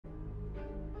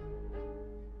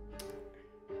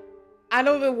I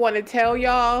don't even want to tell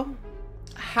y'all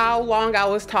how long I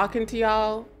was talking to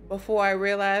y'all before I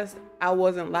realized I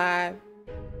wasn't live.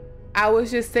 I was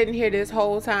just sitting here this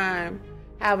whole time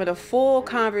having a full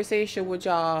conversation with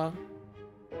y'all.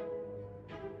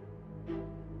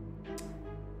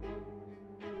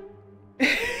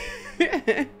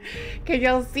 Can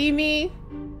y'all see me?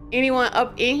 Anyone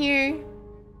up in here?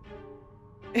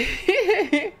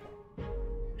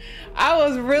 I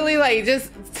was really like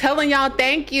just telling y'all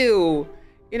thank you.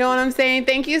 You know what I'm saying?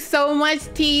 Thank you so much,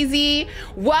 TZ.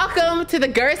 Welcome to the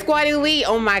GRRRR Squad Elite.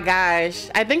 Oh my gosh.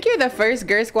 I think you're the first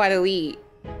GRRRR Squad Elite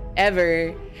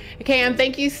ever. Cam,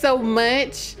 thank you so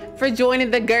much for joining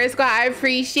the GRRRR Squad. I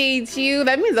appreciate you.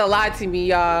 That means a lot to me,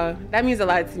 y'all. That means a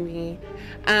lot to me.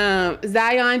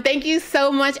 Zion, thank you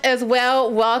so much as well.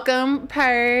 Welcome,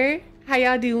 Per. How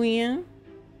y'all doing?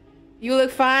 You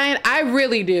look fine. I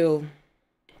really do.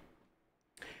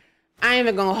 I ain't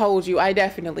even gonna hold you. I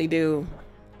definitely do.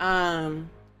 I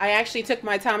actually took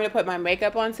my time to put my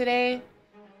makeup on today,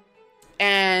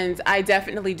 and I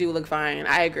definitely do look fine.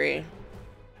 I agree.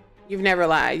 You've never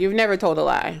lied. You've never told a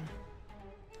lie.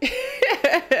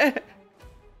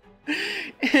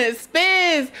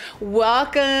 Spiz,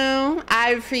 welcome.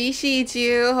 I appreciate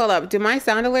you. Hold up. Do my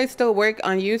sound alerts still work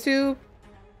on YouTube?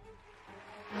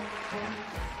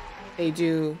 They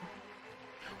do.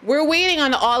 We're waiting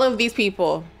on all of these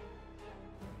people.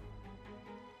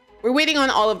 We're waiting on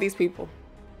all of these people.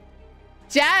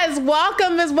 Jazz,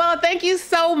 welcome as well. Thank you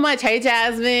so much. Hey,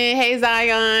 Jasmine. Hey,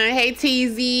 Zion. Hey,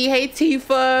 TZ. Hey,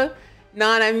 Tifa. Know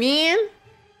what I mean?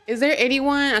 Is there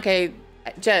anyone? Okay,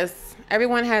 Jess,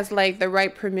 everyone has like the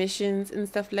right permissions and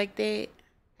stuff like that.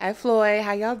 Hi, Floyd.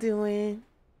 How y'all doing?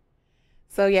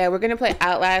 So yeah, we're going to play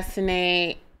Outlast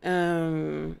tonight.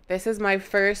 This is my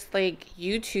first like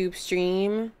YouTube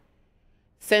stream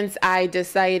since I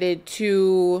decided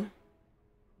to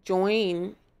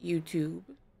join YouTube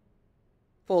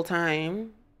full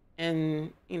time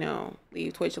and, you know,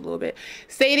 leave Twitch a little bit.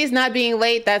 Sadie's not being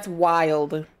late. That's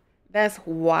wild. That's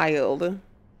wild.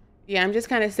 Yeah, I'm just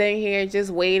kind of sitting here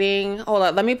just waiting. Hold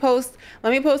up. Let me post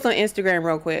on Instagram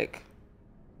real quick.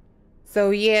 So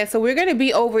yeah, so we're going to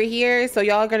be over here. So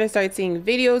y'all are going to start seeing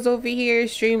videos over here,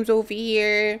 streams over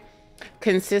here,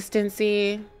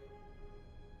 consistency.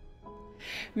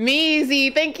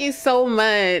 Meezy, thank you so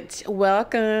much.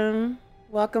 Welcome.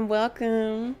 Welcome,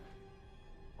 welcome.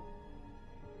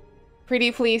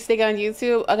 Pretty please stick on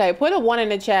YouTube. Okay, put a 1 in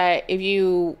the chat if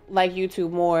you like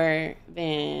YouTube more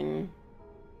than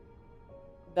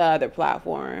the other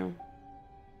platform.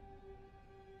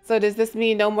 So does this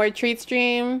mean no more treat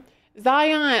stream?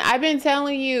 Zion, I've been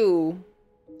telling you.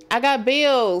 I got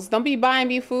bills. Don't be buying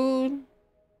me food.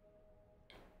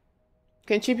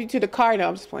 Contribute to the car. No,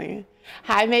 I'm just playing.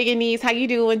 Hi, Meganese. How you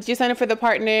doing? Did you sign up for the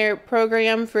partner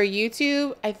program for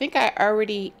YouTube? I think I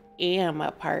already am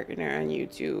a partner on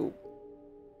YouTube.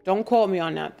 Don't quote me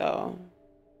on that, though.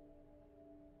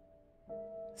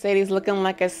 Sadie's looking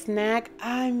like a snack.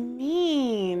 I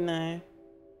mean,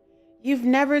 you've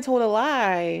never told a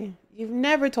lie. You've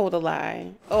never told a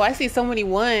lie. Oh, I see so many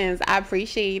ones. I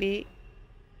appreciate it.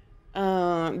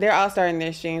 They're all starting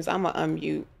their streams. I'm gonna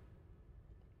unmute.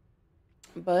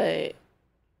 But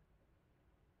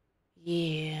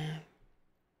yeah,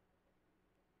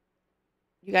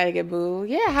 you gotta get boo.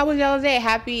 Yeah, how was y'all's day?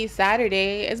 Happy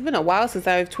Saturday. It's been a while since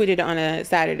I've tweeted on a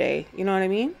Saturday. You know what I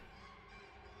mean?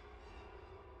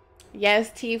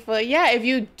 Yes, Tifa. Yeah,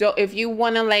 if you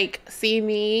wanna like see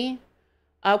me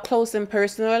up close and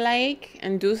personal like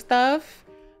and do stuff,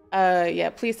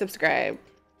 yeah, please subscribe.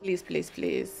 Please, please,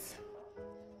 please.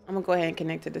 I'm gonna go ahead and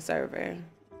connect to the server.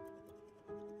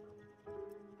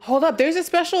 Hold up, there's a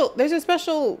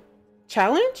special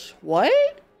challenge?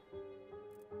 What?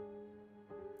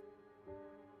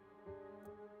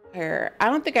 Here, I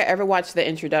don't think I ever watched the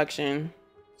introduction.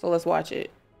 So let's watch it.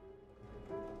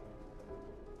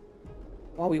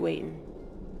 While we waiting.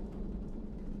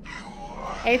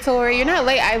 Hey Tori, you're not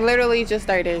late. I literally just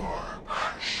started.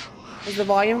 Is the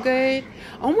volume good?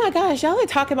 Oh my gosh, y'all are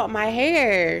talking about my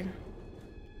hair.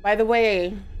 By the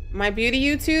way, my beauty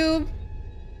YouTube,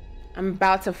 I'm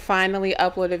about to finally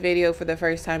upload a video for the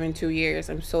first time in 2 years.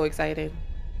 I'm so excited.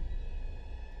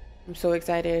 I'm so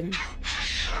excited.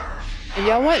 If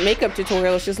y'all want makeup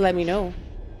tutorials, just let me know.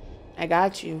 I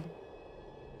got you.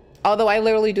 Although I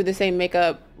literally do the same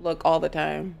makeup look all the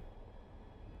time.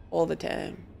 All the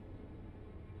time.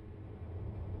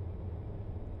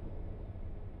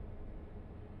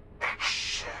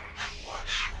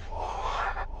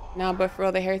 Now, but for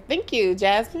all the hair, thank you,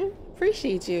 Jasmine.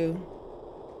 Appreciate you.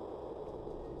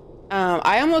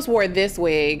 I almost wore this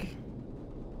wig.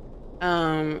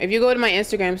 If you go to my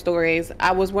Instagram stories,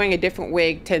 I was wearing a different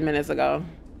wig 10 minutes ago,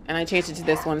 and I changed it to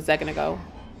this one a second ago.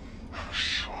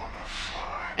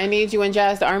 I need you and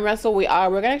Jazz to arm wrestle. We're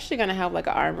actually gonna have like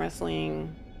an arm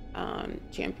wrestling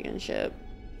championship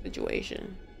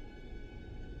situation.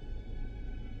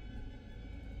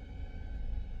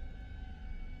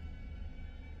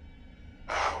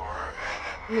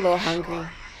 I'm a little hungry.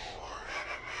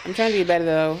 I'm trying to be better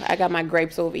though. I got my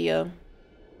grapes over here.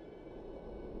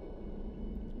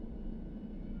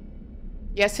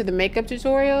 Yes to the makeup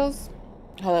tutorials.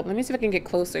 Hold up, let me see if I can get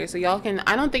closer so y'all can.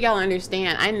 I don't think y'all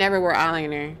understand. I never wear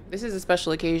eyeliner. This is a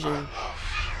special occasion.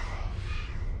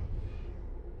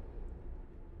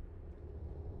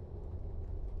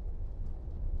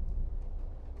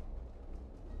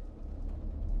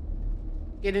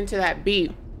 Get into that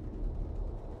beat.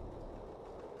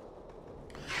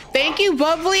 Thank you,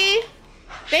 Bubbly.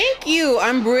 Thank you.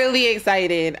 I'm really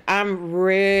excited. I'm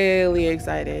really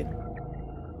excited.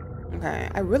 Okay,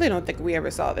 I really don't think we ever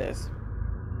saw this.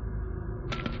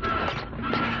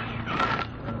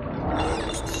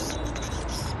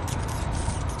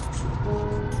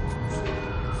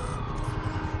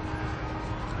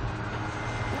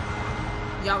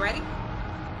 Y'all ready?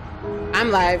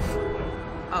 I'm live.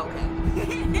 Oh, okay.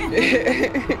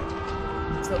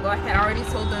 So go ahead. I already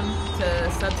told them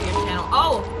to sub to your channel.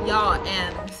 Oh, y'all,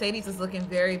 and Mercedes is looking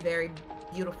very, very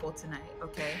beautiful tonight.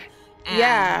 Okay. And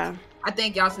yeah. I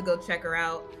think y'all should go check her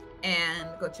out and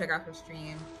go check out her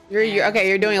stream. You're okay.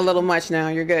 You're doing a little much now.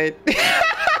 You're good.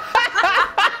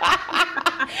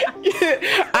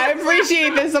 I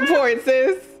appreciate the support,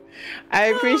 sis. I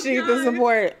appreciate the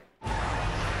support.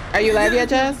 Are you live yet,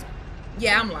 Jess?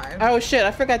 Yeah, I'm live. Oh shit!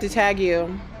 I forgot to tag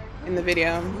you in the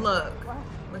video. Look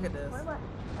at this.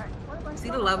 See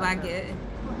the love I get.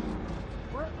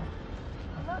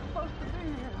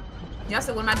 Y'all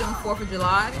said, what am I doing 4th of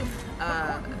July?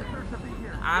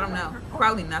 I don't know.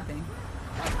 Probably nothing.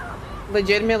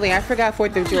 Legitimately, I forgot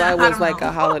 4th of July was like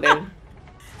a holiday.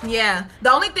 Yeah.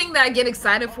 The only thing that I get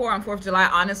excited for on 4th of July,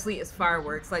 honestly, is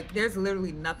fireworks. Like, there's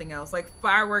literally nothing else. Like,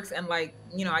 fireworks and, like,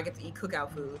 you know, I get to eat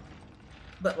cookout food.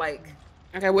 But, like...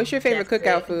 Okay, what's your favorite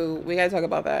cookout food? We gotta talk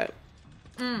about that.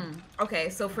 Okay,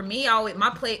 so for me,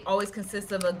 my plate always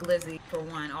consists of a glizzy, for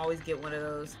one. I always get one of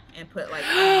those and put, like,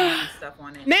 onions and stuff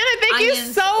on it. Nana, thank you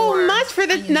so much for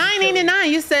the $9.89.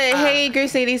 You said, hey,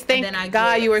 Mercedes, thank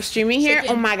God you are streaming here.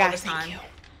 Oh, my gosh, thank you.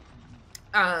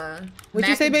 What'd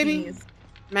you say, baby? Cheese.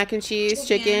 Mac and cheese,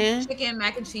 chicken,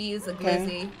 mac and cheese, a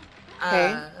glizzy.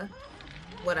 Okay.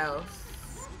 What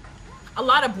else? A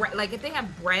lot of bread. Like if they have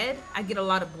bread, I get a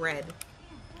lot of bread.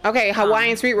 Okay,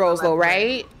 Hawaiian sweet rolls though,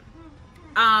 right?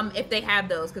 If they have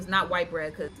those, because not white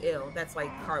bread, because ew, that's like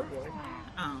cardboard.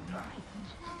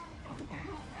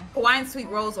 Hawaiian sweet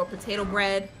rolls or potato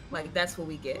bread, like that's what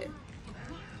we get.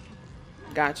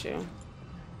 Got you.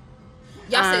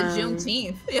 Y'all said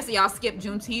Juneteenth. Yes, y'all skipped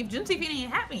Juneteenth. Juneteenth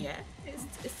ain't happened yet.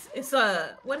 It's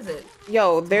what is it?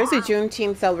 Yo, there's a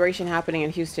Juneteenth celebration happening in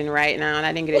Houston right now, and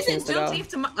I didn't get a chance to go.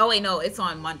 Oh wait, no, it's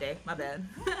on Monday. My bad.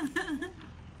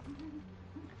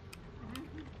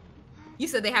 You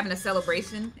said they having a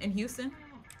celebration in Houston?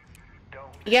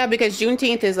 Yeah, because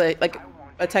Juneteenth is like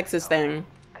a Texas thing,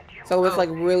 so it's like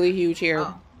really huge here.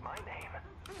 Oh.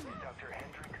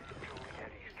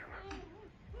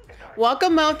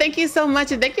 Welcome, Mo. Thank you so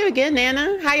much, and thank you again,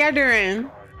 Nana. How y'all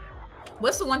doing?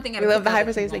 What's the one thing I love the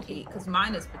hyperspace they keep? Because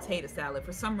mine is potato salad.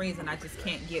 For some reason, I just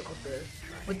can't get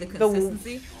with the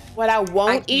consistency. What I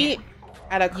won't eat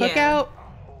at a cookout?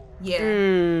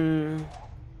 Yeah.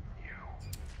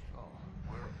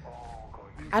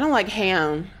 I don't like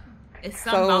ham.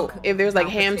 So if there's like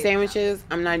ham sandwiches,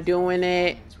 I'm not doing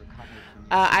it.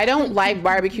 I don't like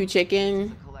barbecue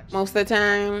chicken most of the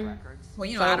time. Well,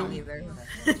 you know, I don't either.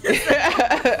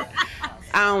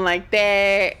 I don't like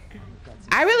that.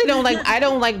 I really don't like, I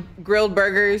don't like grilled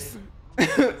burgers.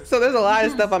 So there's a lot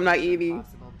of stuff I'm not eating.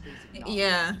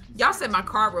 Yeah. Y'all said my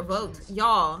card revoked.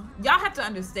 Y'all have to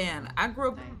understand, I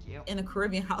grew up in a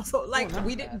Caribbean household. Like,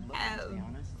 we didn't have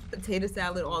potato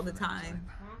salad all the time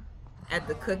at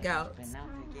the cookouts.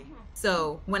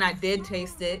 So when I did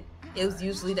taste it, it was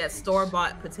usually that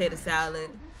store-bought potato salad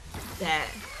that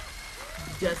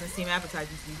doesn't seem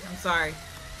appetizing to me. I'm sorry.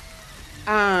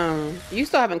 You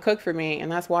still haven't cooked for me, and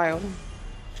that's wild.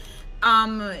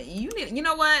 You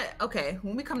know what? Okay,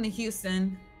 when we come to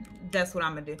Houston, that's what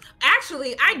I'm gonna do.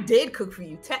 Actually, I did cook for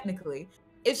you, technically.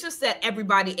 It's just that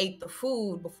everybody ate the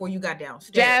food before you got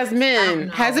downstairs. Jasmine,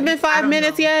 has it been 5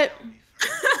 minutes yet?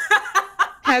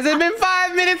 Has it been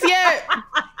 5 minutes yet?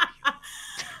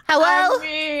 Hello?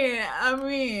 I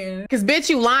mean. Cause bitch,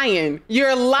 you lying.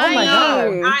 You're lying.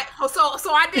 Oh my God.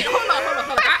 So I did. Hold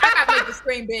on. I gotta make the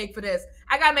screen big for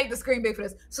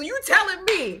this. So you telling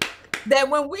me that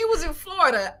when we was in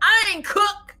Florida, I ain't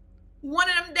cook one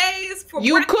of them days for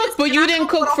you breakfast, cooked, but you didn't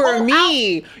cook for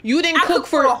me. You didn't cook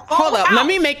for. Hold up. Let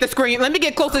me make the screen. Let me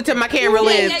get closer to my camera,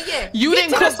 Liz. You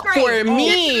didn't cook for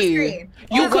me.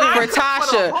 You cooked for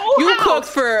Tasha. You cooked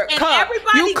for Cup.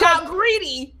 Everybody got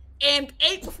greedy and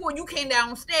ate before you came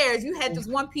downstairs. You had just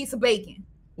one piece of bacon.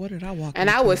 What did I walk? And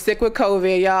I was sick with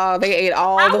COVID, y'all. They ate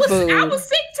all the food. I was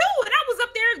sick too, and I was up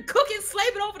there cooking,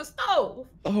 slaving over the stove.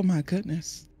 Oh my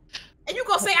goodness. And you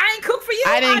gonna say I ain't cook for you?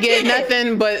 I didn't get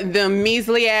nothing but the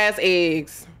measly ass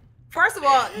eggs. First of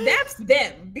all, that's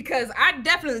them, because I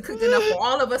definitely cooked enough for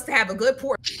all of us to have a good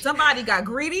portion. Somebody got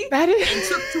greedy and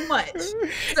took too much.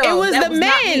 So it was the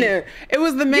men. It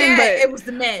was the men. Yeah, but it was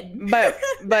the men.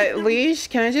 But Leash,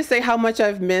 can I just say how much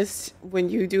I've missed when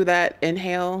you do that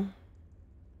inhale?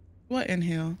 What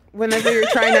inhale? Whenever you're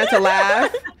trying not to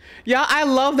laugh. Y'all, I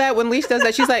love that when Leash does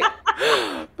that. She's like,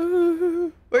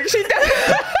 like she does.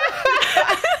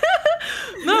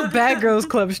 Not Bad Girls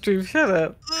Club stream. Shut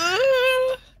up.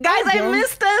 Guys, I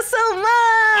missed that so much.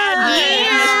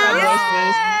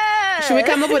 Yeah. Should we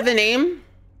come up with a name?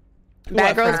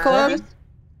 Bad Girls Club?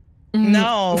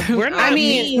 No, we're not. I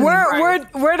mean,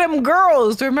 we're them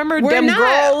girls. Remember them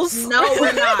girls? No,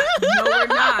 we're not. No, we're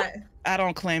not. I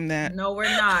don't claim that. No, we're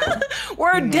not.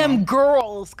 We're them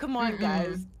girls. Come on,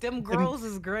 guys. Them girls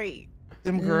is great.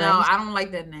 Them girls. No, I don't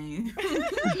like that name.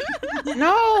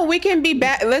 No, we can be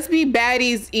bad. Let's be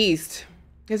baddies East.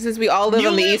 Because since we all live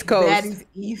on the East Coast. Baddies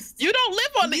East. You don't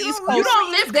live on the East Coast. You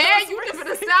don't live there. You live in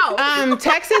the South.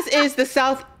 Texas is the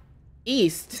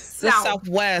Southeast. The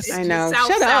Southwest. I know. South,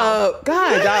 Shut up.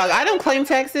 God, dog. I don't claim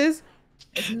Texas.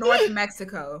 It's North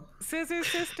Mexico. Scissor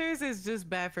Sisters is just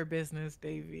bad for business,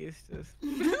 Davey. It's just.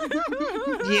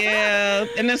 Yeah.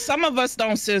 And then some of us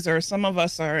don't scissor. Some of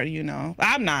us are, you know.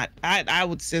 I'm not. I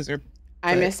would scissor.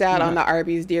 I missed out on the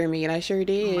Arby's deer meat. I sure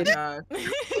did. Oh my God.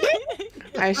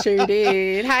 I sure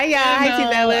did. Hi, y'all. Hi, T.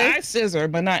 Bella. I scissor,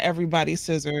 but not everybody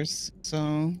scissors.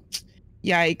 So,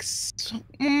 yikes.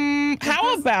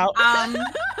 How about?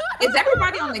 Is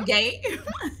everybody on the game?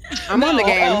 I'm on the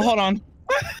game. Oh, hold on.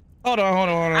 Hold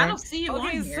on. I don't see you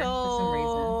on here for some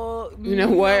reason. You know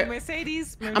what?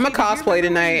 Mercedes, I'm a cosplay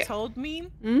tonight. You told me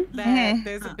that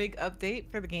there's a big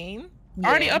update for the game.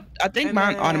 Already up. I think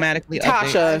mine automatically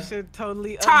updates. Tasha. I should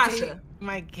totally update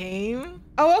my game.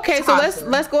 Oh, okay. So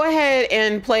let's go ahead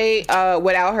and play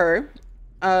without her.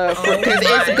 Because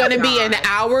it's gonna be an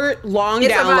hour-long download.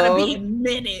 It's about to be a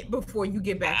minute before you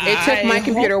get back. It took my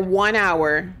computer 1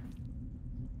 hour.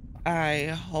 I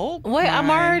hope. Wait,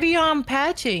 I'm already on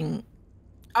patching.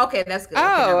 Okay, that's good.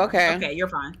 Oh, okay. Okay, you're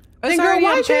fine. Then girl,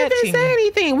 why'd you even say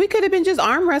anything? We could have been just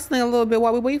arm wrestling a little bit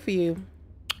while we wait for you.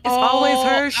 It's always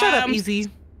her. Shut up, Easy.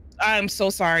 I'm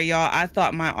so sorry, y'all. I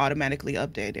thought mine automatically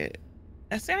updated.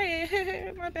 Sorry,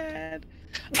 my bad.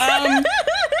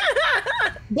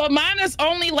 But mine is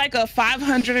only like a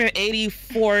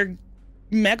 584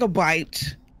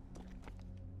 megabyte.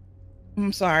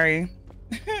 I'm sorry.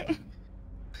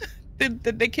 Did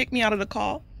they kick me out of the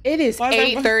call? It is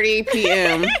 8:30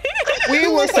 p.m. We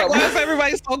were so. Why is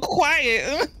everybody so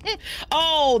quiet?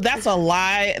 Oh, that's a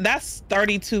lie. That's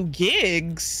 32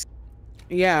 gigs.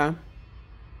 Yeah.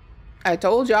 I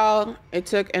told y'all it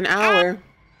took an hour.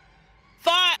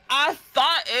 I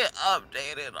thought it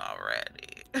updated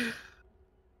already.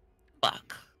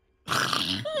 Fuck.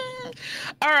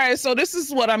 All right, so this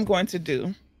is what I'm going to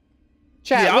do.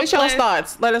 Chat, what's y'all's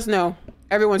thoughts? Let us know.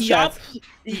 Everyone's chat.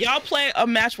 Y'all play a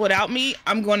match without me.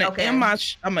 I'm gonna end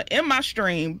my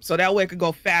stream so that way it could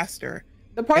go faster.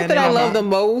 The part that I love the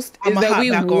most is that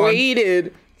we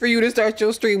waited for you to start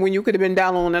your stream when you could have been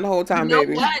downloading that whole time,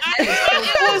 baby. I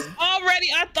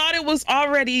thought it was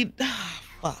already.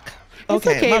 Fuck. It's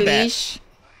okay, Leash.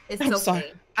 It's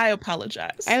sorry. I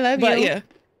apologize. I love you. But yeah,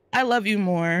 I love you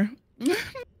more. All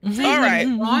right.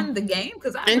 On the game,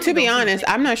 and to be honest,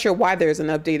 I'm not sure why there's an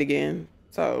update again.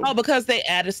 So because they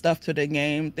added stuff to the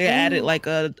game. They added like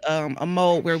a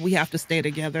mode where we have to stay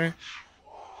together.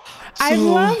 I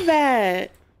love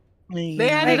that. They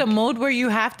added a mode where you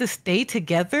have to stay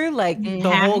together, like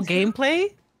the whole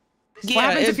gameplay. Yeah, what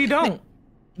happens if you don't?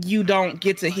 You don't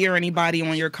get to hear anybody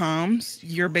on your comms.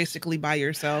 You're basically by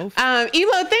yourself. Ebo,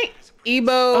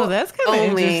 Oh, that's kind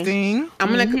of interesting. I'm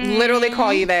gonna literally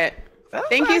call you that.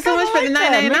 Thank you so much for the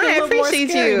 999. I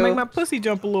appreciate you. Make my pussy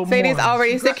jump a little more. Sadie's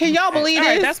already said, can y'all believe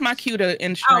this? That's my cue to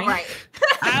end stream. All right.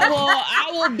 I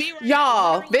will be right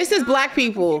Y'all, this is black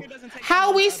people.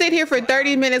 How we sit here for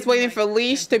 30 minutes waiting for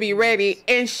Leash to be ready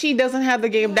and she doesn't have the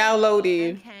game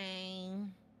downloaded.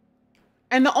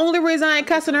 And the only reason I ain't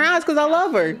cussing her out is because I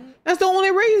love her. That's the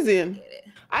only reason.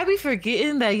 I be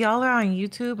forgetting that y'all are on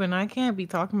YouTube and I can't be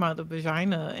talking about the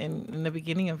vagina in the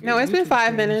beginning of your No, it's been YouTube 5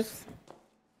 streams. minutes.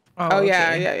 Oh, Oh,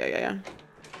 okay. yeah.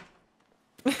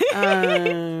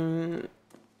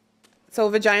 So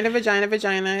vagina.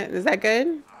 Is that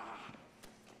good?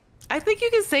 I think you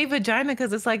can say vagina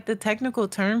because it's like the technical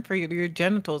term for your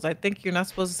genitals. I think you're not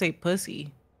supposed to say pussy.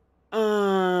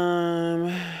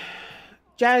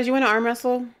 Jazz, you want to arm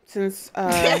wrestle? Since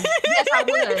Yes, I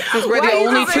would. since we're the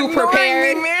only two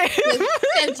prepared.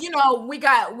 Since you know we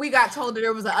got told that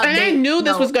there was an update. And I knew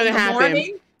this was going to in the happen.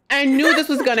 morning. I knew this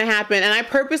was going to happen. And I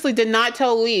purposely did not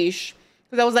tell Leash.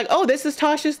 Because I was like, oh, this is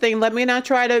Tasha's thing. Let me not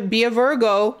try to be a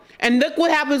Virgo. And look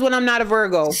what happens when I'm not a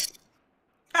Virgo.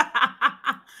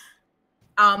 I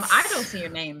don't see your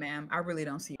name, ma'am. I really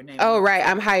don't see your name. Oh, right.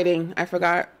 I'm hiding. I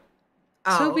forgot.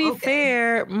 To be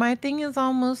fair, my thing is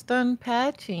almost done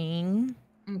patching.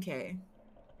 Okay.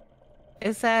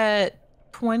 It's at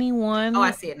 21 Oh,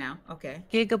 I see it now. Okay.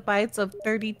 gigabytes of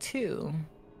 32.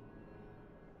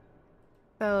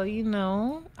 So, you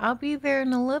know, I'll be there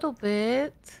in a little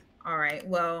bit. All right.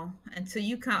 Well, until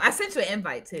you come, I sent you an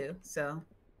invite too. So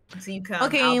until you come,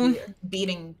 Okay. I'll be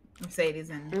beating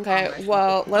Mercedes and. Okay.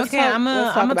 Well, let's Okay, talk, I'm let's gonna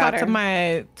talk talk about to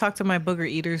her. my booger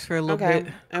eaters for a little Okay.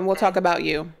 bit. And we'll talk about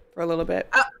you for a little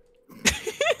bit.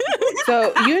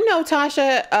 So, you know,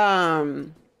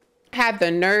 Tasha had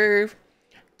the nerve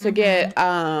to get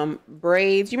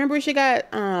braids. You remember when she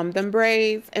got them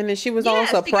braids and then she was all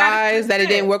surprised that it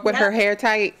didn't work with her hair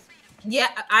tight? Yeah,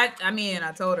 I mean,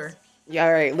 I told her. Yeah,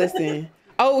 all right, listen.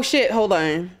 Oh shit, hold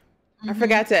on. I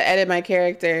forgot to edit my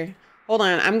character. Hold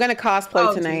on, I'm gonna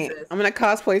cosplay tonight. Jesus. I'm gonna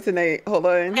cosplay tonight. Hold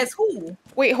on. As who?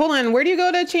 Wait, hold on. Where do you go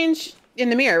to change in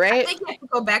the mirror, right? I think you have to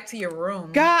go back to your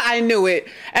room. God, I knew it.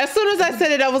 As soon as I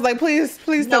said it, I was like, please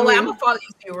tell No, me. I'm gonna follow you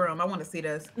to your room. I want to see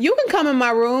this. You can come in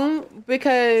my room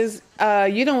because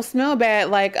you don't smell bad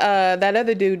like that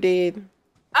other dude did.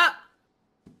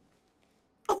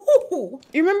 Ooh.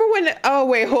 You remember when? Oh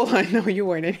wait, hold on. No, you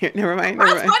weren't in here. Never mind. I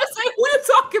Never was mind. about to say, what are you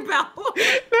talking about?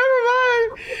 Never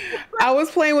mind. I was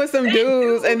playing with some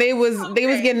dudes, and they was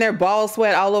getting their ball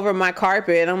sweat all over my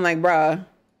carpet. And I'm like, bruh.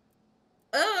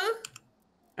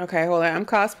 Okay, hold on. I'm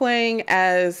cosplaying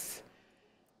as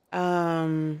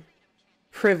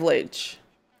Privilege.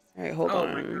 All right, hold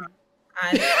on.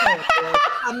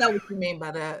 I know what you mean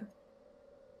by that.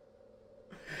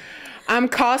 I'm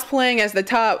cosplaying as the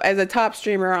top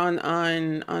streamer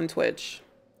on Twitch.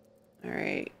 All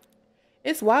right.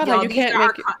 It's wild how you can't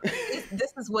make it.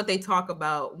 This is what they talk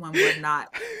about when we're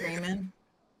not streaming.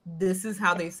 This is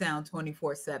how they sound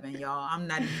 24/7, y'all. I'm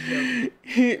not even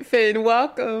joking. Finn,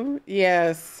 welcome.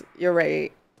 Yes, you're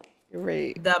right. You're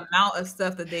right. The amount of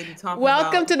stuff that they be talking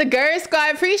Welcome about to the GRRRR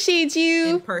Squad. Appreciate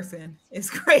you. in person is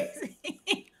crazy.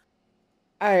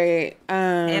 All right.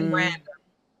 And random.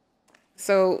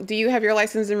 So, do you have your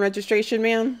license and registration,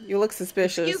 ma'am? You look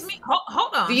suspicious. Excuse me.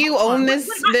 Hold on. Do you own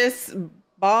this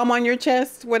bomb on your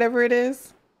chest, whatever it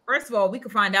is? First of all, we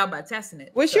can find out by testing it.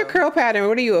 What's your curl pattern?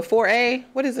 What are you, a 4A?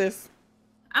 What is this?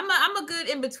 I'm a good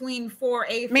in between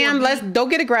 4A. 4B. Ma'am, don't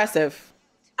get aggressive.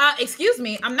 Excuse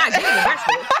me. I'm not getting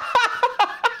aggressive.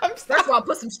 First of all,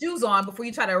 put some shoes on before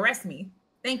you try to arrest me.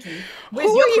 Thank you. Who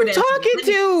are you talking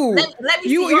to? Let me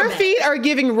see your feet are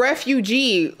giving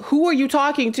refugee. Who are you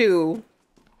talking to?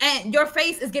 And your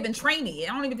face is giving trainee.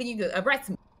 I don't even think you could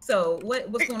arrest me. So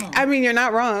what's going on? I mean, you're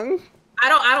not wrong. I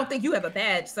don't think you have a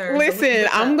badge, sir. Listen,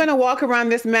 I'm gonna walk around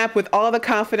this map with all the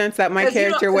confidence that my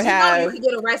character would have. You could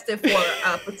get arrested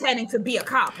for pretending to be a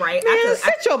cop, right? Man,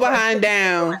 sit your behind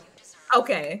down.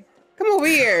 Okay. Come over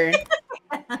here.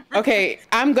 Okay,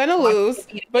 I'm gonna lose,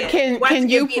 but can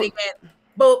you?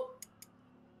 Boop.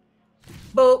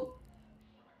 Boop.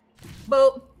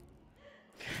 Boop.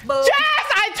 Boop. Jazz,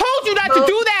 I told you not to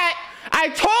do that. I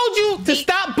told you to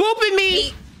stop booping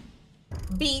me.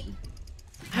 Beep.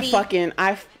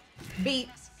 Beep.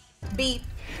 Beep.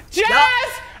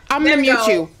 Jazz, I'm gonna mute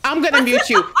you. I'm gonna mute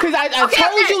you because I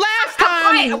told you last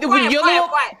time.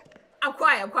 I'm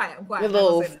quiet. Your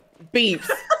little beeps.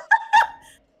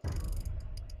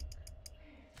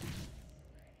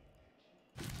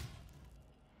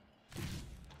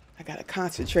 I gotta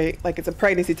concentrate like it's a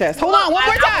pregnancy test. Hold on, one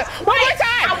more time.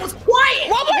 I was quiet.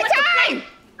 One more time.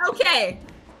 Okay.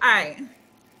 All right.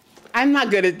 I'm not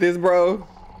good at this, bro.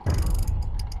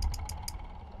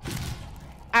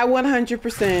 I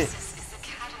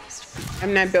 100%.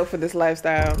 I'm not built for this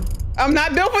lifestyle. I'm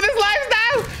not built for this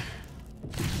lifestyle.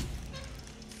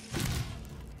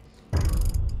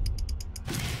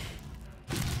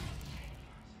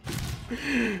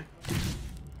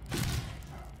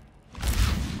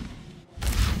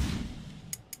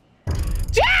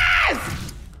 Jazz!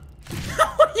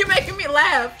 You're making me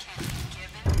laugh.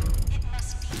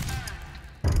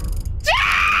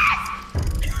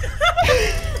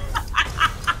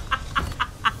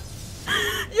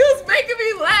 You was making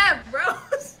me laugh, bro.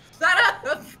 Shut up.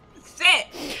 Shit.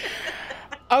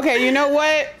 Okay, you know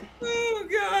what? Oh,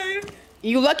 God.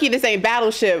 You lucky this ain't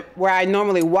Battleship where I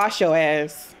normally wash your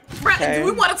ass. Right, Okay. do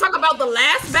we want to talk about the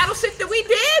last Battleship that we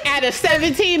did? Out of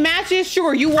 17 matches,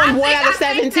 sure, you won 1 out of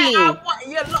 17. Hold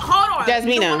on.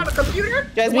 Jasmina. You want a computer?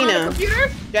 Jasmina. You want a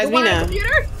computer? Jasmina. You want a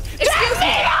computer? Excuse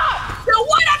me. The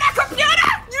one on that computer?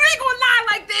 You ain't gonna lie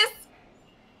like this.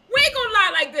 We ain't gonna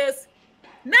lie like this.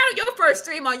 Now your first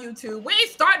stream on YouTube, we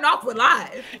ain't starting off with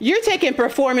live. You're taking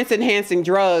performance enhancing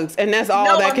drugs, and that's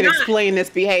all that can explain this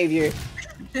behavior.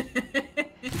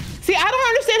 See, I don't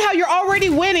understand how you're already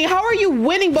winning. How are you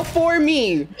winning before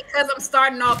me? Because I'm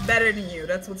starting off better than you.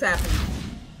 That's what's happening.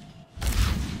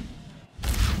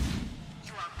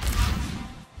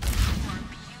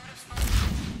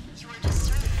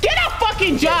 Get a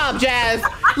fucking job, Jazz.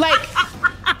 Like,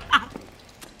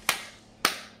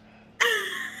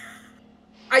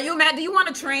 are you mad? Do you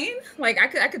want to train? Like, I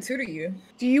could tutor you.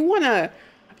 do you want to,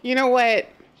 you know what?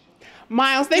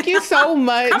 Miles, thank you so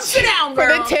much Come sit down, for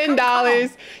the girl.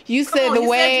 $10. You said on, the you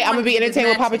way said you I'm going to be wanted to entertained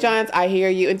with Papa match it. John's. I hear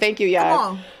you. And thank you, y'all.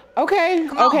 Come on. Okay.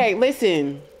 Come on. Okay.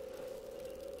 Listen.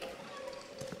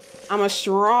 I'm a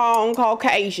strong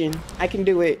Caucasian. I can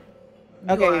do it. You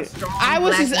are Okay. a strong I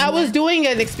was black woman. doing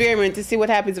an experiment to see what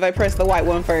happens if I press the white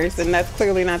one first, and that's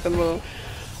clearly not the move.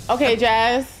 Okay,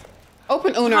 Jazz.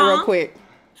 Open Uno real quick.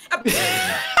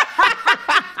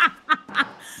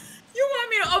 You want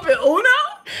me to open Uno?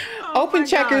 Oh Open my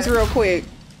checkers God. real quick.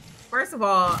 First of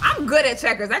all, I'm good at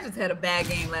checkers. I just had a bad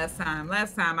game last time.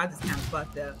 Last time I just kind of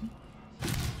fucked up.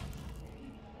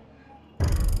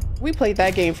 We played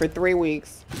that game for 3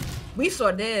 weeks. We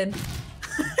sure did.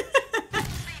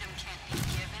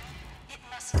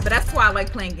 But that's why I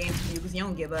like playing games with you, because you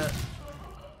don't give up.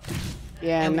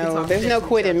 Yeah, And we no, talk there's shit no to each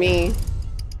quitting other. me.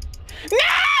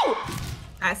 No!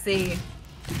 I see.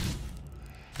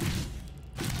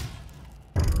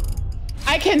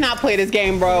 I cannot play this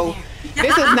game, bro.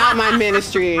 This is not my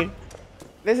ministry.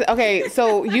 This is, okay,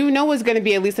 so you know it's going to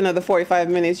be at least another 45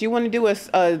 minutes. You want to do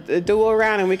a duo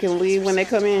round and we can leave when they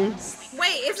come in?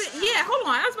 Wait, is it? Yeah, hold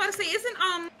on. I was about to say, isn't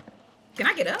can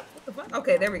I get up? What the fuck?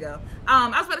 Okay, there we go. I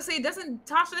was about to say, doesn't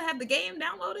Tasha have the game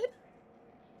downloaded?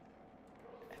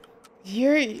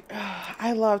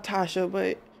 I love Tasha,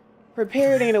 but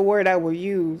prepared ain't a word I will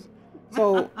use.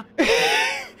 So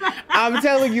I'm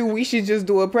telling you, we should just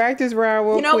do a practice round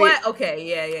real quick. You know what?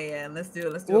 Okay, yeah. Let's do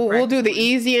it. We'll do the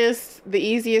easiest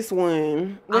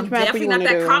one. Which I'm map definitely you not want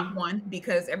to that do? cop one,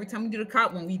 because every time we do the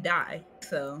cop one, we die.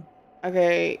 So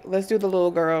Okay, let's do the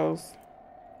little girls.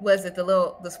 was it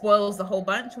the spoils the whole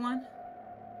bunch one?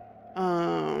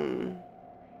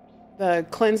 The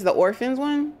cleanse the orphans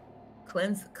one.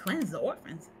 Cleanse the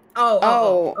orphans.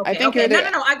 Oh, okay, I think okay.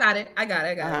 you're No, I got it.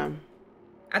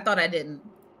 I thought I didn't.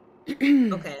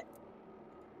 Okay.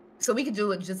 So we could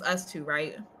do it just us two,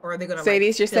 right? Or are they gonna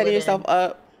Sadie's, you're fill setting it yourself in?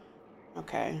 up.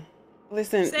 Okay.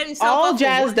 Listen, Setting yourself all up for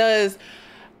Jazz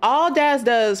what?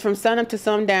 does from sun up to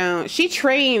sundown, she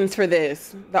trains for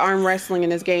this, the arm wrestling in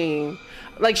this game.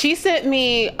 Like, she sent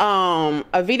me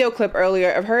a video clip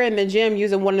earlier of her in the gym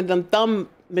using one of them thumb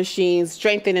machines,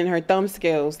 strengthening her thumb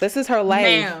skills. This is her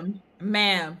life.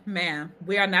 Ma'am,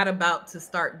 we are not about to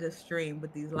start this stream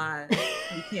with these lies.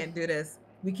 We can't do this.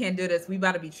 We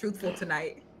about to be truthful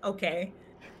tonight. Okay.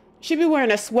 She be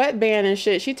wearing a sweatband and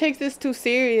shit. She takes this too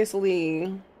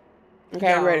seriously.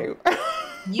 Okay, I'm ready.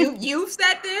 You've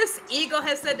said this. Ego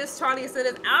has said this. Charlie has said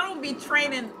this. I don't be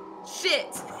training shit.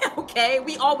 Okay,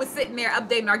 we always sitting there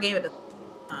updating our game at the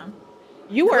time.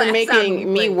 You are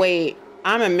making me wait.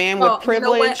 I'm a man with privilege.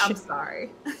 You know what? I'm sorry.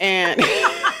 And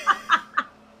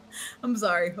I'm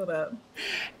sorry. Hold up.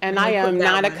 And I am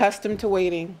not accustomed to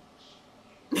waiting.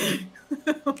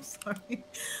 I'm sorry.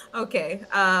 Okay.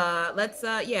 Let's.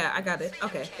 Yeah, I got it.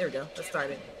 Okay, there we go. Let's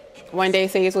start it. One day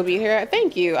Sage will be here.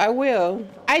 Thank you. I will.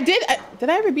 I did. Did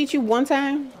I ever beat you one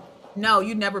time? No,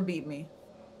 you never beat me.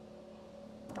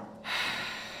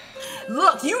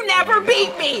 Look, you never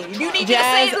beat me. You need Jazz, to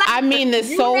say it like I mean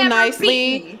this so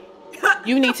nicely.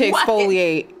 You need to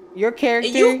exfoliate your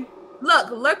character.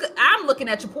 Look, I'm looking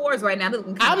at your pores right now.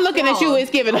 I'm looking at you.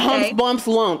 It's giving humps, bumps,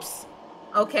 lumps.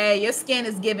 Okay, your skin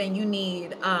is giving. You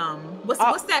need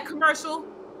what's that commercial?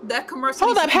 That commercial.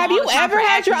 Hold up, have you ever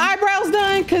had your eyebrows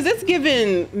done? Cause it's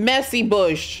giving messy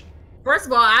bush. First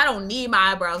of all, I don't need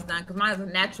my eyebrows done because mine are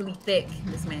naturally thick.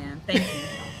 This man, thank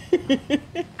you.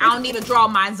 I don't need to draw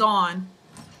mine on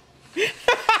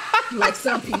like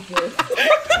some people.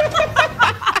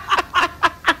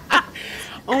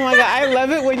 Oh my god, I love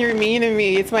it when you're mean to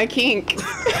me. It's my kink.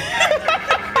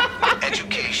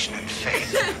 Education and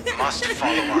faith must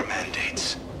follow our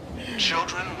mandates.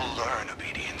 Children will learn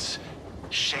obedience.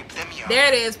 Shape them young. There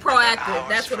it is, proactive.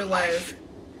 That's what it was.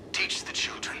 Teach the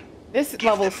children. This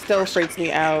level still freaks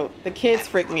me out. The kids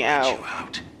freak me out.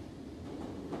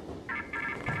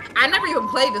 I never even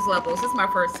played this level. This is my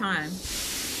first time.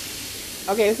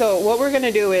 Okay, so what we're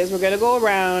gonna do is we're gonna go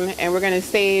around and we're gonna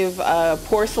save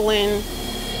porcelain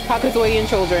Caucasian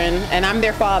children, and I'm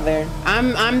their father.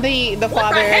 I'm the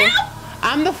father.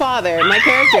 I'm the father. My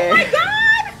character. Oh my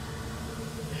god!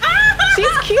 Ah!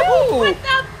 She's cute. What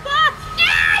the fuck?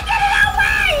 Ah, get it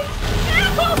away!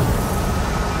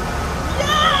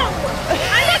 No!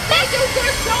 I didn't think you were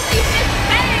gonna show me this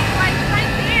thing like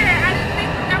right there. I didn't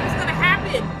think that was gonna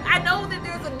happen. I know that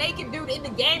there's a naked dude in the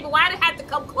game, but why did it have to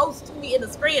come close to me in the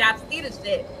screen? I see this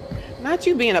shit. Not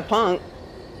you being a punk.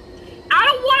 I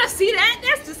don't want to see that.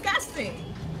 That's disgusting.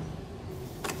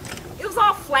 It was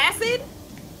all flaccid.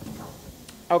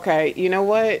 Okay, you know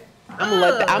what? I'm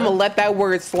gonna let that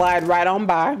word slide right on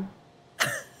by.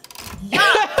 Yeah,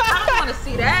 I don't want to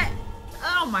see that.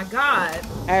 Oh my god.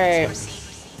 All right.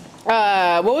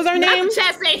 What was our name?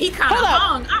 Chat saying he kind of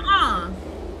hung.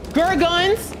 GRRR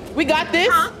Guns. We got this.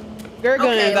 GRRR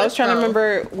Guns. Okay, I was trying to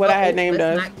remember what I had named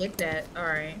us. Let's not get that. All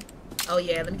right. Oh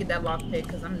yeah, let me get that lockpick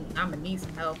because I'm gonna need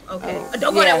some help. Okay.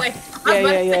 Don't go that way.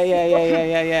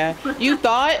 Yeah. You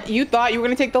thought you were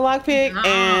gonna take the lockpick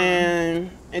and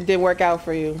it didn't work out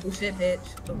for you. Oh shit, bitch.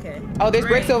 Okay. Oh, there's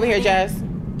bricks over here, Jazz.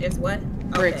 There's what?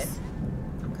 Bricks. Okay.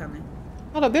 I'm coming.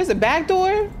 Hold up, there's a back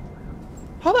door.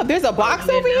 Hold up, there's a box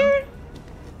over here.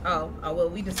 Oh, well,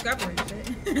 we discovering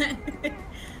shit.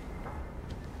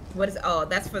 What is? Oh,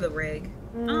 that's for the rig.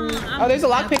 Oh, there's a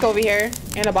lockpick over here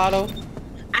and a bottle.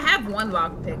 I have one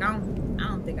lockpick. I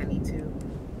don't think I need two.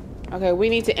 Okay, we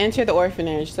need to enter the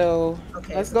orphanage. So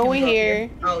let's go in here.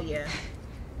 Oh yeah.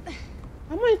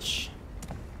 How much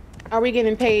are we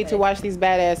getting paid to watch these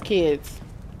badass kids?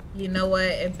 You know what?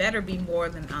 It better be more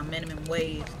than minimum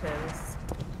wage because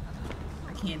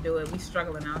I can't do it. We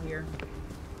struggling out here.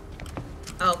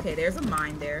 Okay, there's a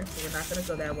mine there, so we're not gonna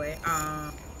go that way.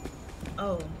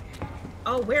 Oh,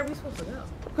 where are we supposed to go?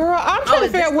 Girl, I'm trying to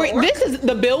figure out where this is.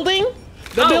 The building.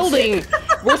 The building.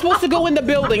 We're supposed to go in the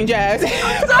building, Jazz. I'm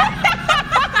so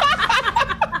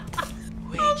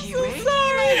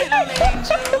sorry.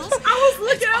 I was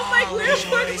looking. I'm like, where's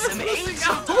the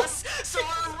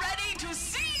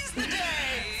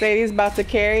Sadie's about to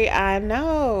carry. I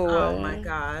know. Oh my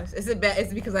gosh. Is it bad?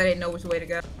 Is it because I didn't know which way to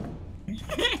go?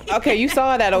 Okay, you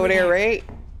saw that over there, right?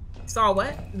 Saw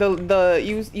what?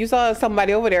 You saw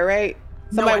somebody over there, right?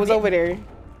 Somebody was over there.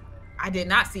 I did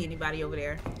not see anybody over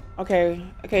there. Okay,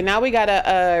 now we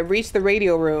gotta reach the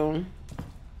radio room.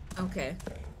 Okay,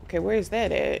 where is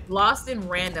that at? Lost in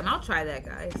random. I'll try that,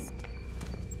 guys.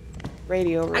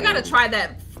 Radio room. I gotta try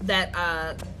that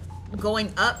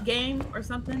going up game or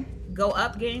something. Go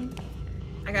up game.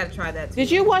 I gotta try that too.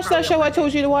 Did you watch that show I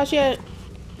told you to watch yet?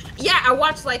 Yeah, I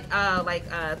watched like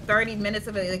 30 minutes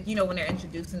of it, like, you know, when they're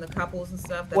introducing the couples and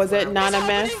stuff. That's was it not a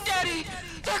mess?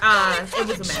 It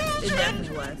was a mess. It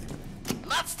definitely was.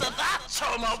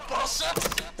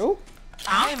 Oh.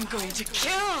 I'm going to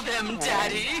kill them,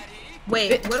 Daddy.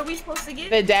 Wait, what are we supposed to get?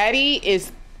 The daddy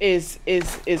is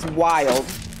wild.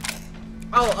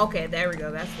 Oh, okay, there we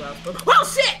go. That's what I was supposed to. Oh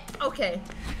shit! Okay.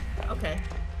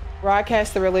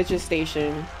 Broadcast the religious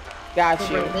station. Got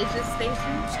you. Religious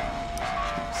station?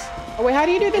 Oh wait, how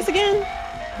do you do this again?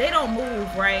 They don't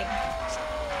move, right?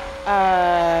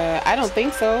 I don't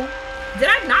think so. Did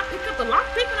I not pick up the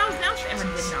lockpick when I was downstairs? I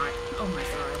did not. Oh my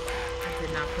god. I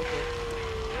did not pick it.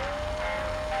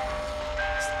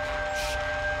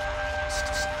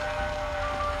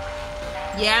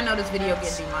 Yeah, I know this video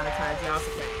getting demonetized, y'all.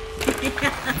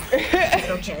 It's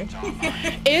okay.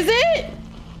 Is it?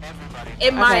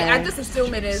 It might. I just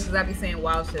assume it is because I be saying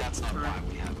wild shit all the time.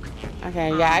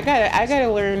 Okay, yeah, I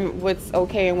gotta learn what's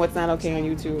okay and what's not okay on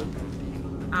YouTube.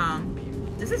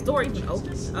 Does this door even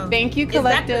open? Thank you,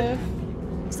 Collective.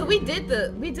 So we did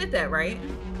that, right?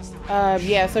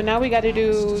 Yeah. So now we got to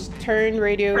do turn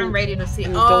radio to see.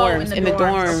 In the dorms. In the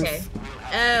dorms. Okay.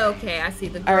 Okay, I see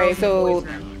the girls. All right, so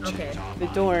okay. The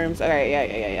dorms. All right,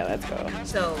 yeah. Let's go.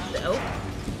 So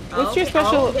what's your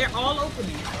special? Oh, they're all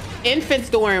opening. infant's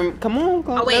dorm. Come on,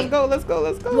 Oh, wait. Let's go.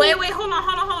 Wait, hold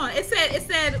on. It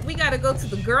said we gotta go to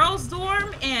the girls'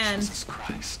 dorm and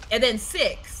then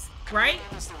 6, right?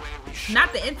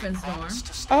 Not the infant's dorm.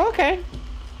 Oh, okay.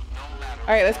 All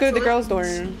right, let's go to the girls'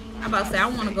 dorm. I'm about to say I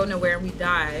don't want to go nowhere and we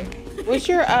die. What's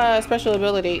your special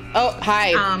ability? Oh,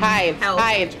 hide. Oh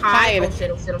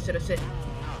shit.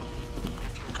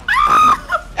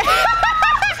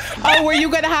 Oh, were you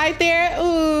gonna hide there?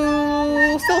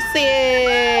 Ooh, so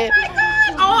sad.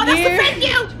 Oh, that's a thank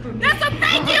you. That's a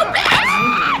thank you, bitch.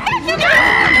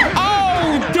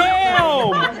 Oh, damn.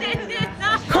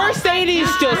 Mercedes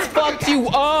just fucked you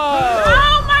up.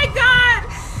 Oh my god.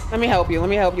 Let me help you. You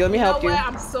know what?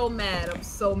 I'm so mad.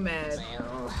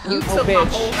 You took my bitch.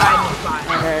 whole hiding spot.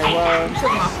 Okay, well. You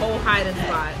took my whole hiding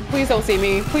spot. Please don't see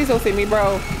me,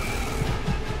 bro.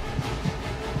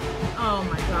 Oh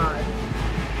my god.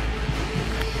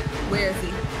 Where is he?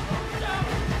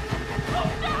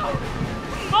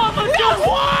 Mama, no!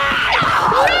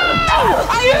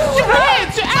 Are you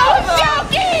bitch? I was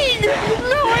joking!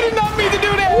 No, I did not mean to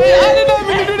do that.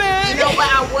 You know what?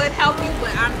 I would help you,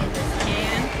 but I'm in this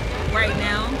can right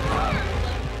now.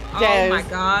 Jazz. Oh my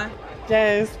god.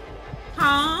 Jazz.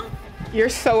 Huh? You're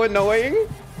so annoying.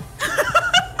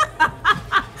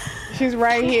 She's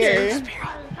right here.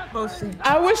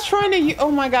 I was trying to.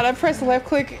 Oh my god! I pressed left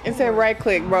click instead of right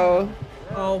click, bro.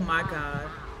 Oh my god.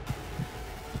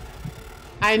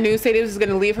 I knew Sadie was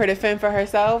gonna leave her to fend for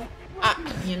herself.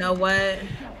 You know what?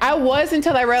 I was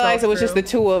until I realized So it was just the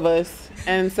true. 2 of us,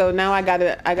 and so now I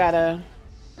gotta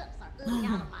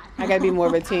be more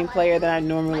of a team player than I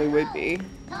normally would be.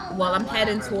 Well, I'm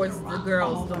heading towards the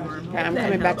girls' dorm. Okay, I'm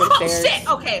coming back Oh upstairs. shit!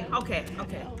 Okay.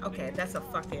 That's a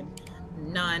fucking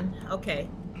none. Okay.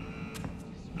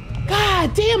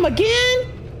 God damn again!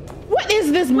 What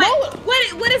is this mode?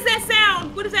 What is that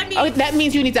sound? What does that mean? Oh, that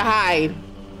means you need to hide.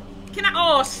 Can I?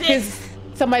 Oh shit! Cause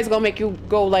somebody's gonna make you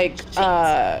go like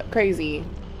crazy.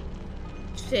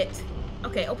 Shit.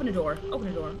 Okay, open the door. Where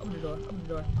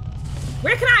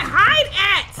can I hide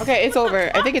at? Okay, it's over.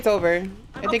 I think it's over.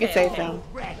 I think it's safe now.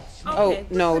 Oh Okay.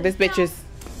 no, this bitch is.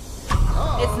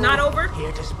 It's not over?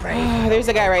 There's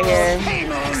a guy right here.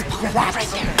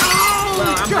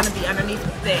 Well, I'm gonna be underneath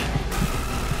the thing.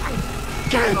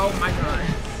 Oh my god.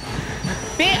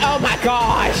 Oh my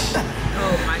gosh.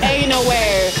 Oh my god. Ain't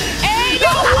nowhere. Ain't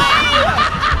nowhere.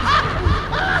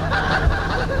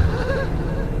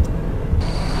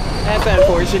 That's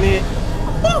unfortunate.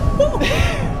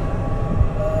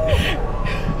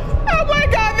 Oh my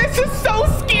god, this is so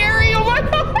scary. Oh my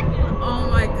god. Oh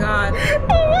my god.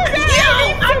 Oh my god. Yo,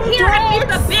 I'm here underneath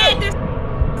the bed.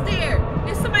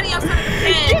 There's somebody else under the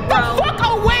bed, Get the bro. fuck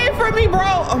away from me,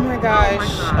 bro. Oh my gosh.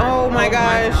 Oh my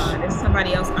gosh. There's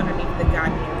somebody else underneath the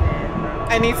goddamn bed, bro.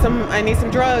 I need some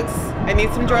drugs.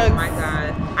 Oh my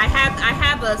god. I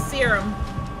have a serum.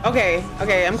 Okay,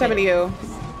 I'm coming to you.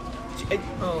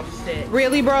 Oh shit.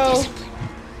 Really, bro?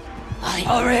 I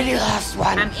already lost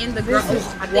one. I'm in the girl. This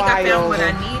is I think I found wild. what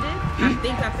I needed. I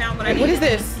think I found what I needed. What is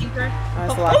this?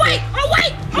 Oh wait!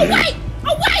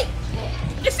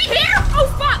 Is she here? Oh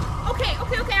fuck! Okay.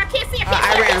 I can't see. I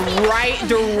ran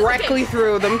directly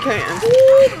through them cans. Ooh,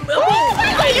 Oh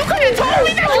my god, you could have told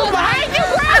me that was behind you,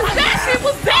 bro! I said she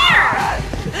was there!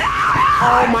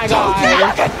 Oh my god.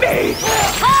 Look at me!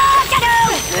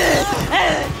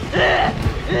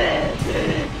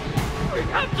 We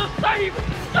have to save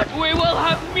that we will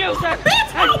have music!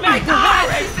 Oh my god!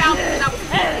 She found me. That was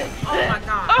it. Oh my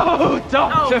god. Oh,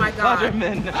 Dr. Oh my god.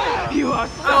 Butterman, you are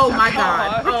such Oh my a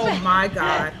god. coward. Oh my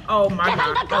god. Oh my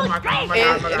god. Oh my god.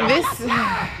 This.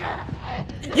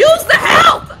 Use the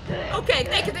help! Okay,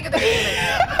 thank you. Okay.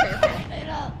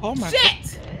 Oh my.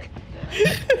 Shit!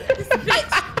 This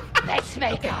bitch. Let's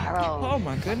make our own. Oh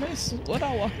my goodness. What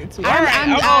I walk into?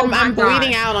 I'm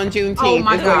bleeding out on Juneteenth. Oh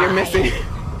my is what you're God. missing.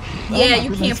 Yeah,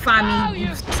 you can't find me,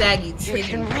 you saggy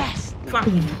titty. Fuck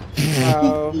you.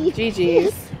 Oh,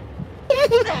 GG's.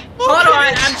 Hold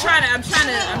on, I'm trying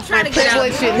My to get out.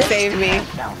 privilege shouldn't save me.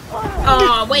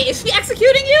 Oh wait, is she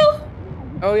executing you?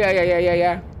 Oh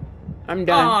yeah. I'm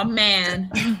done. Oh man.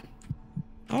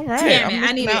 All right. Damn it, I'm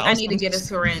I need looking out to on get a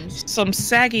syringe. some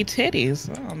saggy titties.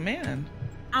 Oh man.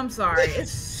 I'm sorry.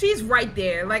 She's right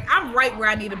there. Like I'm right where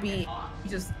I need to be.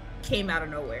 Just came out of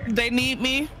nowhere. They need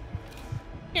me.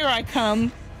 Here I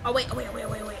come. Oh wait. I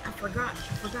forgot.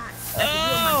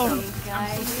 Oh.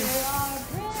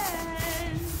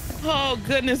 Oh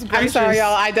goodness gracious. I'm sorry,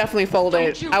 y'all. I definitely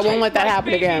folded. I won't let that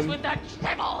happen again.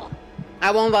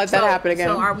 I won't let that happen again.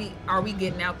 So are we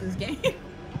getting out this game?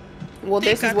 Well,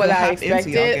 this is what I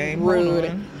expected.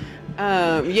 Rude.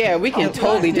 Yeah, we can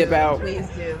totally dip out. Please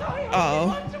do.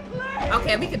 Oh.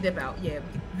 Okay, we can dip out. Yeah,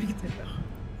 we can dip out.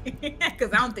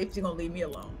 Because I don't think she's gonna leave me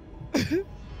alone.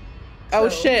 Oh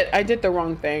shit! I did the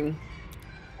wrong thing.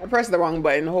 I pressed the wrong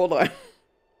button. Hold on.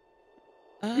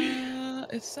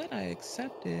 It said I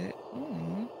accepted.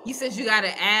 Oh. You said you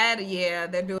gotta add. Yeah,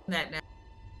 they're doing that now.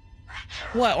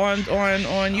 What on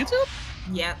YouTube?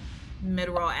 Yep,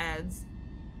 mid-roll ads.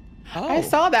 Oh. I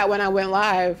saw that when I went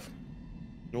live.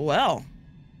 Well.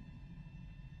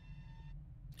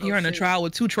 You're in a trial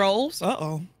with 2 trolls.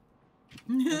 Uh-oh.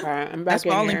 Okay, I'm back. That's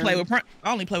why I only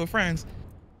play with friends.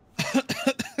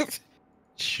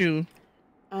 Shoo.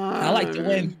 I like to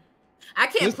win. I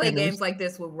can't play games like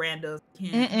this with randos.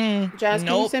 Jazz,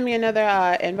 can you send me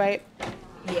another invite?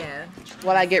 Yeah.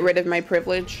 While I get rid of my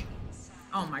privilege.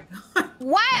 Oh my god.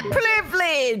 What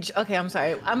privilege? Okay, I'm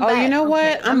sorry. I'm back. You know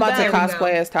what? Okay, I'm about to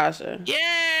cosplay as Tasha.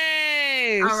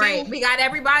 Yay! All right, we got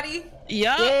everybody?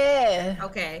 Yup. Yeah.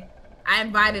 Okay. I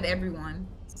invited everyone.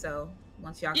 So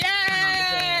once y'all come on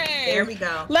the game. There we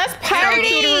go. Let's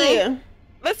party!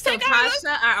 Let's take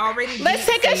Tasha, I already Let's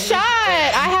take a shot.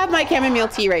 I have my chamomile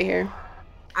tea right here.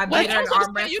 I beat her in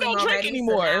arm You don't wrestling drink already,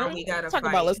 anymore. so now we gotta Talk fight.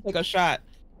 about let's take a shot.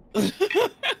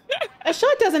 A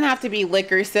shot doesn't have to be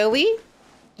liquor, silly.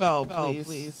 Oh,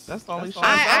 please. That's the only shot.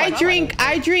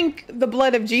 I drink the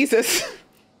blood of Jesus.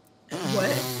 What?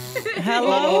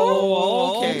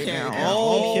 Hello.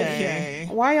 Okay.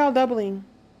 Why y'all doubling?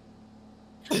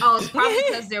 Oh, it's probably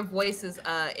because their voice is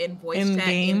in voice chat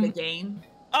in the game.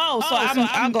 Oh, so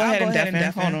I'm go ahead and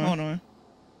deafen. Hold on.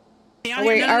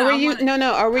 Wait,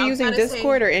 are we using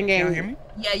Discord or in-game? Can y'all hear me?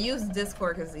 Yeah, use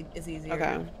Discord because it's easier.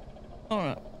 Okay. Hold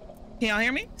on. Can y'all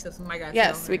hear me? So somebody got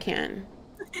Yes, we can.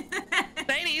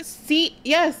 Ladies. See,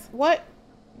 yes, what?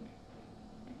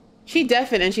 She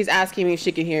deafened and she's asking me if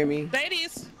she can hear me.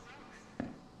 Ladies.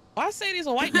 Why Sadie's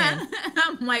a white man?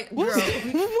 I'm like, girl.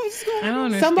 What's going on? I don't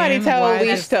understand. Somebody tell why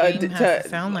Leash this game has to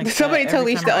sound like somebody that tell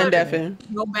every Leash to time I open it.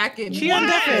 undeafen. Go back in. She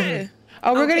undeafen.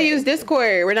 Oh, we're gonna Okay. use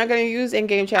Discord. We're not gonna use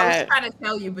in-game I was chat. trying to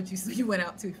tell you, but you went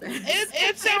out too fast.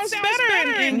 It sounds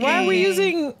better in Why are we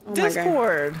using my God.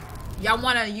 Discord? Y'all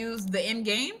want to use the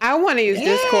in-game? I want to use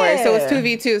Discord, so it's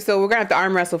 2v2. So we're gonna have to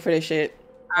arm wrestle for this shit.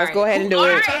 Let's right. go ahead and do All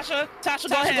it. right. Tasha,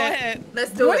 go ahead.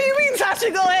 Let's do What it. do you mean,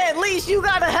 Tasha? Go ahead. Leash, you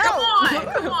gotta help.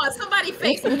 Come on. Somebody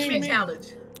face the tree challenge.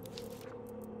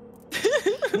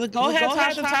 Go ahead,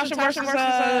 Tasha versus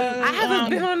I haven't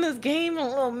been on this game in a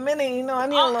little minute. You know, I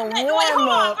need a little Wait, warm hold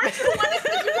on. up. First, you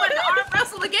want to arm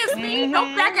wrestle against me?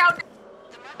 Don't back out.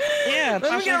 Yeah,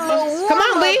 Let me get a little warm Come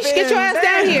on, up Leash, get your in. ass down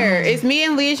Damn. here. It's me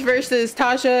and Leash versus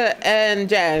Tasha and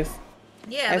Jazz.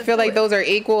 Yeah, I feel like those are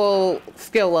equal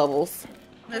skill levels.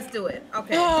 Let's do it.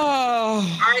 Okay. Oh,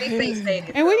 Already face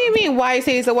David. And what do you mean? Why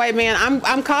say he's a white man? I'm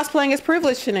cosplaying as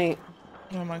privilege tonight.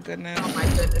 oh my goodness. Oh my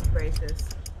goodness gracious.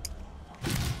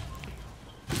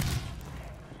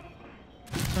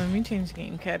 Let me change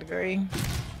game category.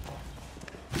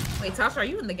 Wait, Tasha, are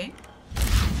you in the game?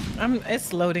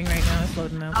 It's loading right now. It's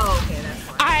loading up. Oh, okay, that's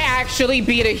fine. I actually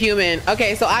beat a human.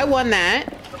 Okay, so I won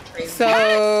that. Crazy. So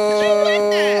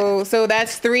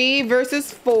that's 3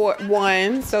 versus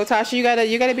 1. So Tasha, you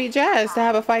gotta beat Jazz to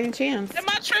have a fighting chance. Am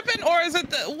I tripping or is it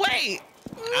the wait?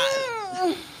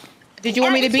 Did you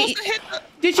want me to beat?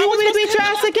 Did you want me to beat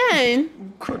Jazz again?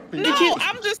 No,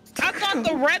 I thought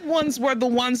the red ones were the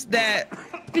ones that.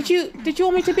 Did you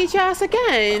want me to beat Jazz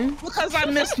again? Because I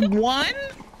missed one.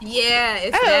 Yeah.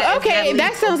 It's Oh, okay. it's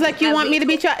That sounds like you want me to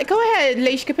beat Jazz. Go ahead,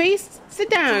 Leish Caprice.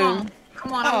 Sit down.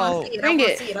 Come on, I want to see it. bring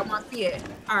it. I want to see it.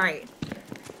 All right.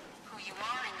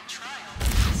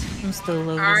 I'm still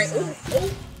loading. All right.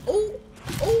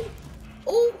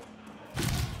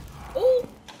 Ooh.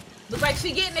 Look like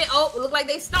she getting it. Oh, look like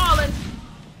they stalling.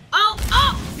 Oh,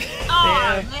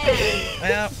 man.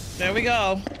 Well, there we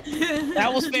go.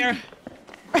 That was fair.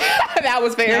 That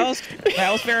was fair.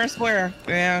 That was fair and square.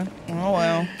 Yeah. Oh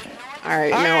well. All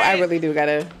right. I really do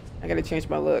gotta change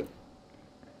my look.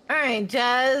 All right,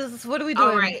 Jazz. What are we doing?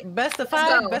 All right. Best of Let's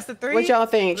 5, go. best of 3. What y'all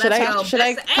think? Should I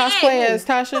cosplay as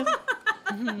Tasha?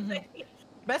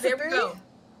 Best There of we 3. go.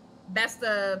 Best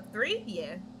of 3?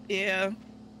 Yeah. Yeah.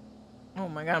 Oh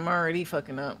my God, I'm already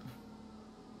fucking up.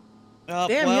 Oh,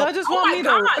 Damn, well. y'all just Oh want my me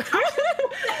God. to. What the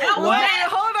hell was Wait, that?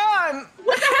 hold on.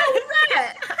 What the hell was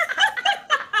that?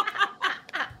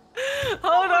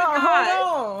 Hold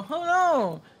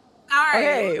on. All right.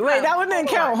 Okay, wait, that one didn't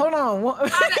count. Hold on.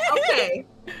 Okay.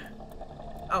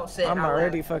 Oh shit. I'm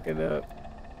already fucking up.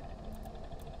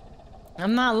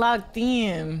 I'm not locked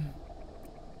in.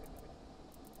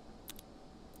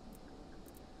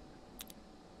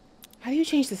 How do you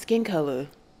change the skin color?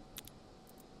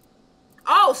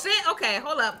 Oh shit. Okay,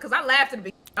 hold up, cause I laughed at the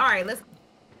beginning. All right, let's.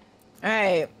 All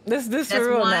right, this That's for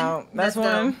real one. now. That's Let's go.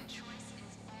 one.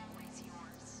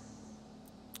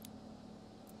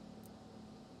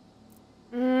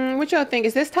 What y'all think?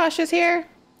 Is this Tasha's hair?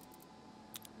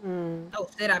 Oh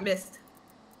shit, I missed.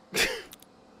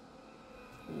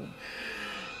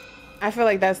 I feel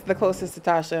like that's the closest to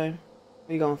Tasha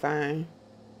we gonna find.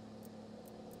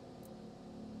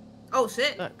 Oh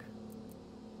shit. Look.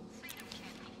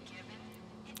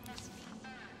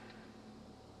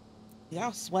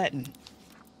 Y'all sweating.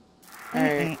 All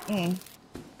right.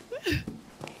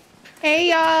 Hey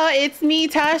y'all, it's me,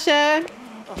 Tasha.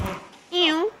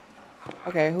 Ew.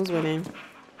 Okay, who's winning?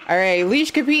 All right,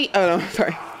 Leash compete. Oh no,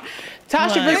 sorry.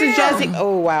 Tasha versus Jazzy.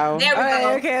 Oh wow. There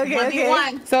we go. Okay.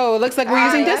 1v1. So it looks like we're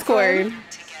using Discord.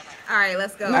 All right,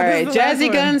 let's go. All right, This is the last Jazzy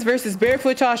one. Guns versus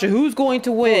Barefoot Tasha. Who's going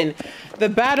to win? The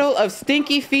battle of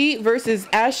Stinky Feet versus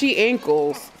Ashy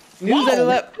Ankles. News at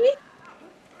 11.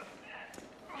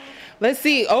 Let's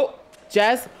see. Oh,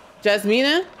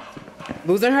 Jasmina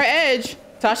losing her edge.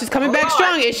 Tasha's coming back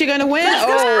strong. Is she gonna win?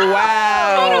 Oh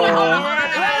wow. Oh,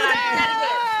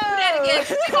 now you have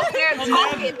to go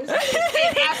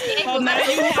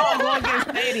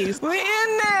against ladies. We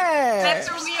in there. That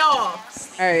threw me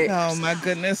off. All right. Oh my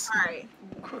goodness. All right.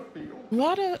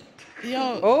 What a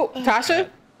yo. Oh, Tasha.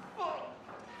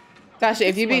 Tasha,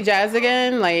 if you beat Jazz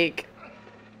again, like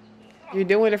you're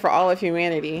doing it for all of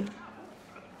humanity.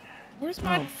 Where's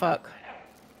my Oh fuck.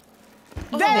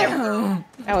 Damn.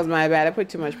 That was my bad. I put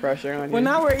too much pressure on you. Well,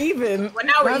 now we're even. Well,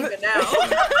 now we're even now.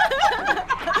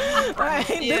 All right,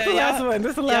 this is the last one. This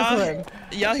is the last one.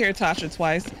 Y'all hear Tasha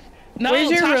twice. No, Where's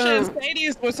your Tasha room? and Sadie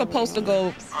were supposed to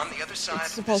go. On the other side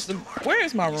It's supposed to. Where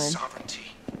is my room?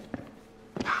 sovereignty,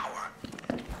 power,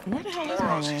 Where the hell is my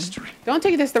tomorrow's room? history. Don't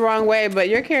take this the wrong way, but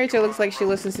your character looks like she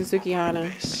listens to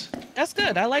Sukihana. This That's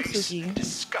good. I like Suki.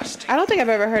 disgusting. I don't think I've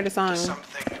ever heard a song.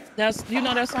 Something. That's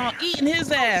that song. Eating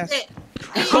his ass. Shit.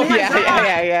 Oh,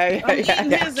 yeah. I'm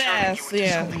eating his ass.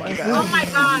 Yeah. Oh my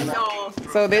god, y'all.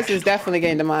 So this is definitely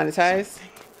getting demonetized.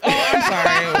 Oh, I'm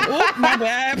sorry. Oop, my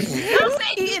bad.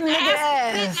 Eating nigga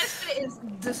ass. That shit is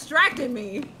distracting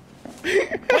me.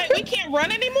 Wait, we can't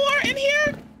run anymore in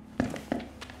here?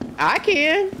 I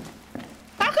can.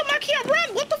 How come I can't run?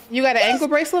 What the? You got an ankle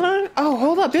bracelet on? Oh,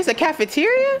 hold up. There's a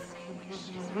cafeteria?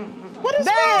 What is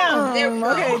wrong? There we Damn.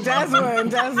 go. Okay, Jazz won.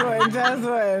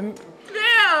 Damn.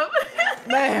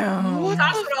 Damn.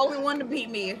 Tasha the only one to beat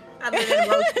me. Other than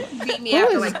Rose beat me Who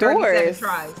after is like 37 Doris?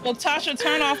 tries. Well, Tasha,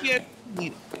 turn off your.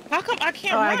 How come I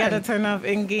can't Oh, run? I gotta turn off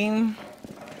in-game.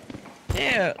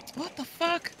 Yeah. What the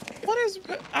fuck? What is?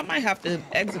 I might have to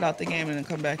exit out the game and then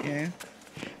come back in.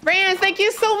 Rans, thank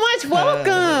you so much.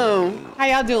 Welcome. How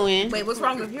y'all doing? Wait, what's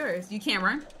wrong with yours? You can't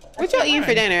run? What y'all eating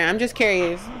for dinner? I'm just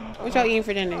curious. What y'all eating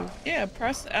for dinner? Yeah,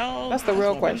 press L. That's the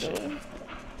real what I'm question. doing.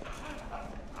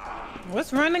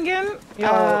 What's run again?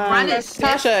 Run is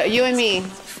Tasha, you and me.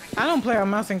 I don't play on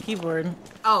mouse and keyboard.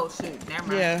 Oh shoot, never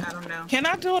mind. Yeah. I don't know. Can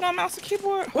I do it on mouse and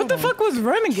keyboard? What the fuck was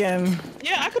run again?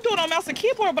 Yeah, I could do it on mouse and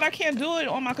keyboard, but I can't do it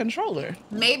on my controller.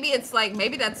 Maybe it's like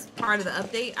maybe that's part of the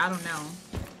update. I don't know.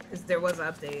 Because there was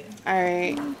an update. All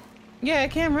right. Yeah, I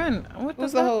can't run. What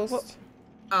Who's the fuck? host? What-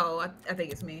 Oh, I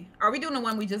think it's me. Are we doing the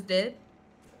one we just did?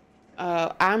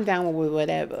 I'm down with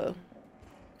whatever.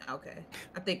 Okay.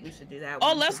 I think we should do that Oh,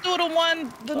 one. let's do the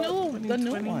new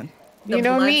 2020. one. The You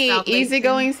know Blood me, South Lake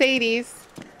easygoing Sadies.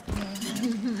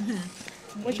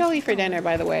 What y'all eat for dinner,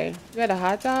 by the way? You got a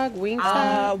hot dog, wings?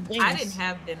 I Wings. didn't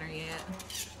have dinner yet.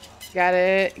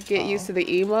 Gotta get used to the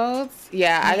emotes.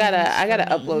 Yeah, I gotta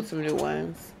upload some new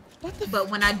ones. But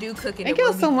when I do cook it, Thank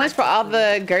you so much for all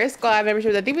the GRRRSQUAD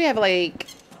memberships. I think we have like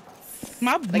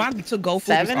My to-go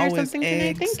food is 7 or always something today?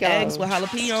 eggs. Thank y'all. Eggs with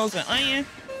jalapenos and onion.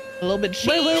 A little bit of cheese.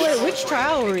 Wait. Which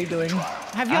trial are we doing?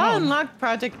 Have y'all unlocked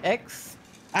Project X?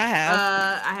 I have.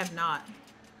 I have not.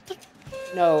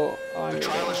 no. Oh, I'm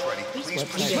Trial is ready. Please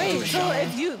proceed. Wait,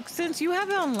 so since you have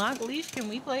it unlocked, Leash, can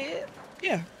we play it?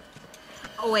 Yeah.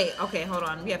 Oh wait, okay, hold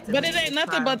on. We have to. But it ain't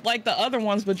nothing but like the other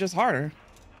ones, but just harder.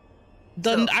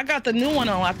 I got the new one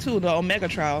unlocked too, the Omega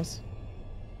Trials.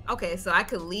 Okay, so I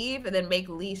could leave and then make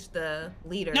Leash the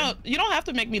leader. No, you don't have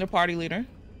to make me the party leader.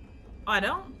 Oh, I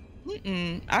don't.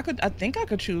 I think I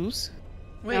could choose.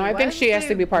 Wait, I why think does she it has say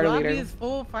to be part of lobby leader. is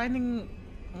full finding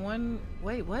one.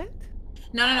 Wait, what?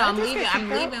 No, I I'm just leaving. get I'm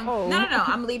kicked out? leaving. Oh. No,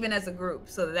 I'm leaving as a group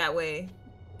so that way.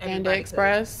 Panda everybody could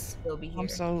Express. Still be here. I'm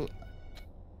so.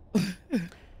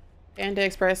 Panda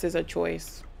Express is a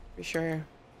choice for sure.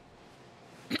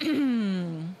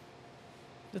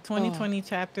 The 2020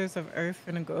 chapters of Earth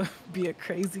gonna go be a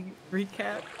crazy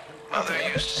recap. Mother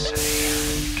used to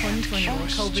say, 2020 when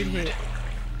COVID hit.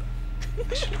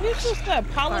 You just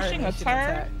polishing a Mission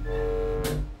turd. attack.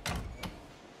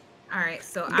 All right,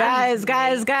 so guys, we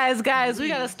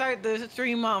gotta start the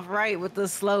stream off right with the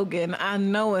slogan. I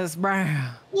know it's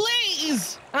brown.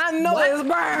 Please. I know it's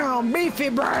brown, beefy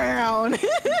brown.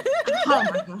 Oh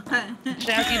my god.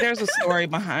 Jackie, there's a story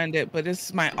behind it, but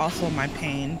it's also my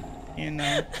pain, you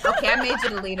know. Okay, I made you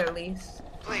the leader, at least.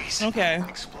 Please. Okay.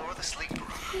 Explore the sleep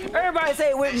room. Everybody say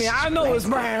it with me. I know it's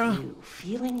brown. I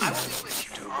will be with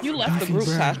you to You left the group,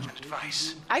 Sasha.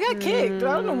 advice. I got kicked.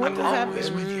 I don't know what just Always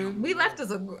happened. with you. We left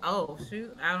as a group. Oh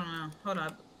shoot, I don't know. Hold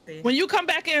up. When you come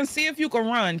back in, see if you can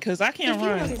run, because I can't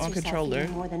run on controller.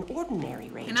 More than ordinary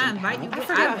rage Can I invite you?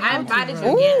 forgot I how invited to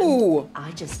you again. Ooh.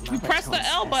 I just You press the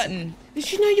L button.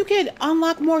 Did you know you could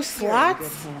unlock more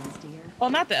slots?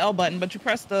 Well, not the L button, but you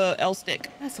press the L stick.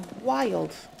 That's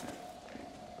wild.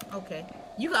 Okay.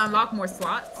 You can unlock more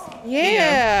slots.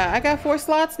 Yeah, I got 4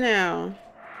 slots now.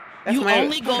 That's You my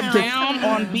only go down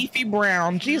on Beefy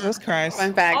Brown. Jesus Christ.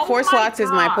 fun fact. Oh 4 my slots is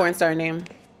my God. porn star name.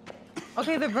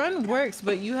 Okay, the run works,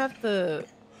 but you have to.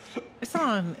 It's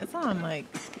on like.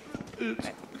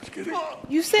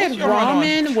 You said What's your run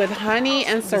ramen with honey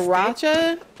and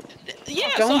sriracha? Yeah,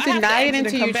 Don't so I have to deny it exit and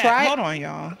until come you back. try it. Hold on,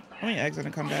 y'all. Let me exit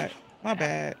and come back. My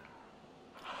bad.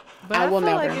 But I I, will feel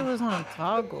never. like it was on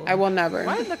toggle. I will never.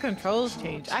 Why did the controls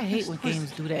change? I hate when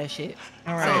games do that shit.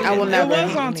 All right. I will never. It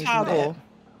was on They do toggle.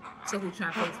 So who's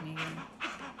trying to face me again?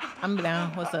 I'm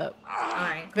down. What's up? All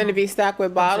right. Gonna be stacked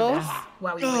with bottles?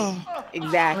 While we wait. All Oh, Let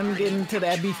Exactly. me get into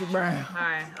that beefy brown.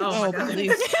 right. Oh my god.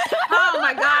 please. Oh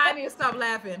my god. I need to stop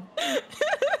laughing.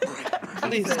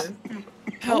 Please. Jesus.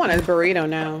 I want a burrito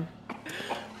now.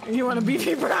 You want a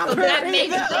beefy brown? So that made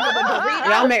you think of a burrito.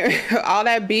 Y'all make all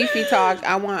that beefy talk.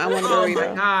 I want a Oh my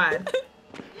burrito. god.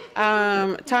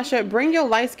 Tasha, bring your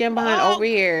light skin behind Oh. over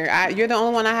here. You're the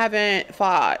only one I haven't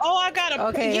fought. Oh, I gotta.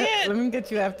 Okay, Yeah, let me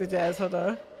get you after Jazz. Hold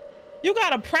on. you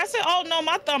gotta press it. Oh no,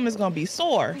 my thumb is gonna be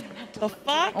sore. The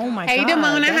fuck? Oh my Hey, god.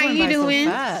 Damona, that how went you by so doing?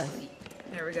 fast.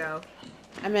 There we go.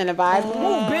 I'm in a vibe.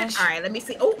 Oh, bitch. All right. Let me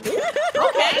see. Oh. I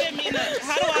Okay. didn't mean to.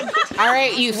 How do I? All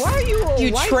right, you. Why are you a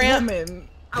You white tramp. woman?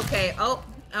 Okay. Oh.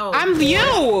 Oh. I'm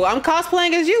you. I'm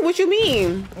cosplaying as you. What you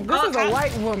mean? This is a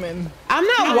white woman. I'm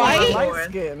not Oh, white. Lord. Light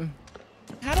skin.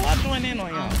 How do I join in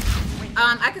on y'all?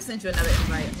 I can send you another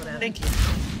invite. Whatever. Thank you.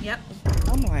 Yep.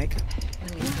 I'm like,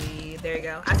 Let me see. There you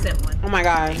go. I sent one. Oh my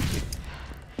god.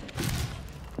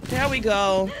 there we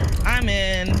go. I'm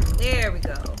in. There we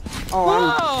go. Oh,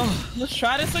 I'm. Oh, let's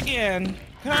try this again.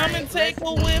 Come Alright, and take a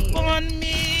let's whip see. on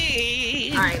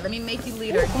me. All right. Let me make you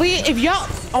leader. We, if y'all.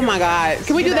 Oh my god.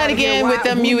 Can we do Get that out of here, again with white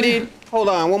them woman. muted? Hold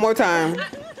on, one more time.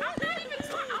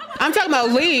 I'm talking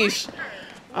about leash.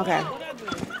 Okay.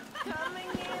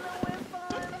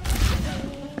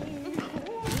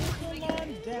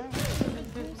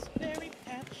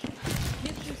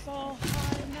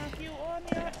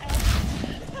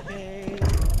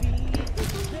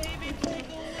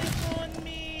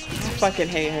 I fucking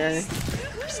hate her.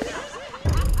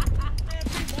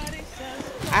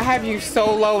 I have you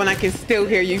so low and I can still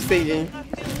hear you singing.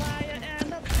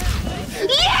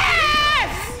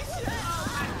 Yes!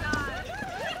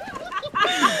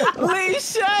 Lee,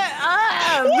 shut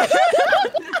up!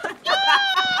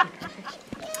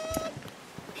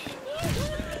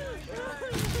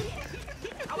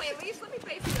 Oh wait, at least let me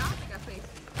face you. I don't think I faced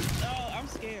you. Oh, I'm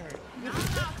scared. No,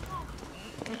 come on.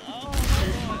 Oh,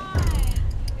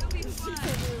 It'll be fun.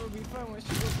 It would be fun when she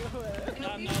would go ahead.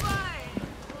 It'll be know. fun.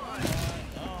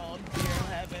 oh, dear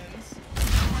heavens.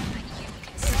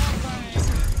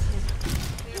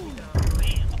 There we go.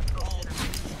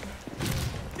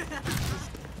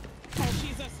 Oh,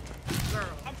 Jesus. Girl.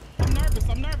 I'm nervous.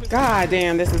 I'm nervous. God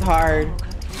damn, this is hard.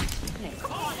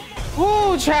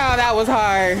 Whoa, child, that was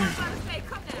hard. Hey,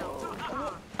 come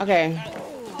down. Okay.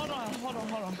 Hold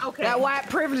on. Okay. That white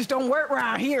privilege don't work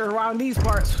around here, around these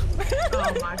parts.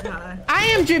 Oh my god. I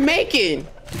am Jamaican.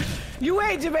 You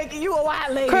ain't Jamaican, you a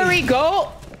white lady. Curry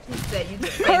goat, You said you did.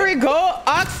 curry goat,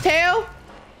 oxtail,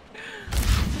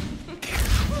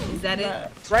 Is that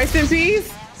it? rice and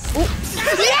peas. Ooh.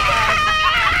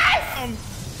 Yes!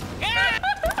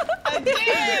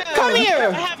 Come here.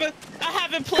 I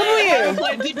haven't played. Come I here. haven't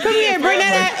played DBD Come here, in bring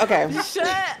forever. that at. Okay. Shut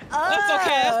up. That's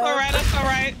okay. That's all right. That's all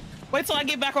right. Wait till I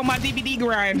get back on my DBD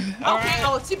grind. All Okay. right.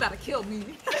 Oh, she about to kill me.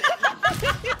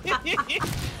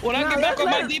 When I get back on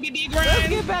my DBD grind, Let's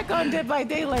get back on Dead by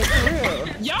Daylight for real.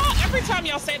 y'all. Every time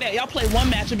y'all say that, y'all play one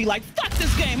match and be like, "Fuck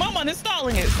this game. I'm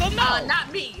uninstalling it." So no.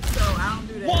 Not me. So I don't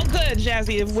do that. Well, good,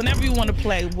 Jazzy. If whenever you want to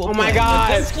play, we'll Oh my play.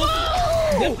 God.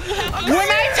 Whoa! When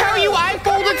I tell you I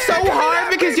folded so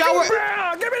hard because y'all were.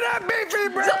 Brown, give me that beefy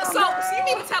brown. So you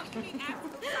mean to tell me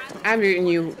after? I'm muting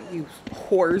you, you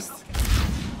horse.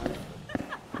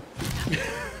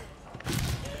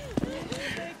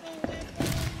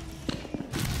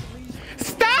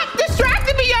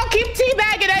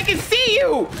 teabag and I can see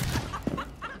you.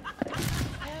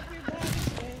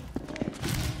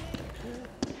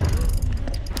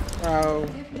 Bro.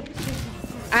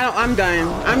 I'm done.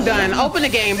 I'm done. Open the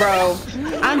game, bro.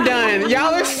 I'm done.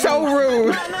 Y'all are so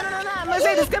rude. No.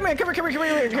 Mercedes, come here.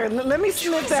 Let me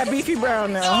sniff that beefy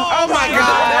brown now. Oh my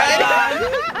God.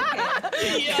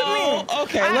 Yo,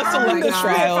 okay, let's select this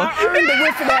trial. I earned the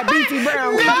whiff of that beefy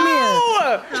brown.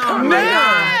 Come here.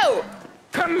 No.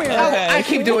 Come here. Oh, I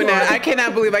keep doing that. I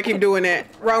cannot believe I keep doing that.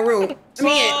 Wrong room.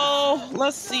 So,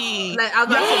 let's see.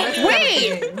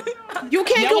 Wait. You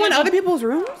can't go in other people's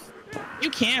rooms? You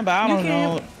can, but I don't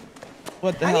know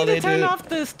what the hell they do. I need to turn off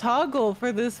this toggle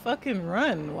for this fucking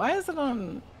run. Why is it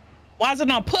on? Why is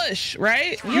it on push,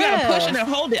 right? You gotta push it and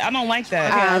hold it. I don't like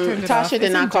that. Okay, Tasha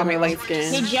did not call me light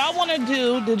skin. Did y'all want to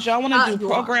do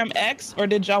program X or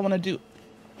did y'all want to do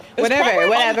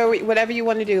whatever you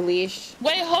want to do, Leash?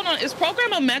 Wait, hold on. Is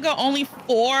program Omega only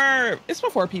for? It's for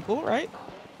 4 people, right?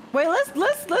 Wait,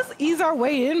 let's ease our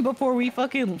way in before we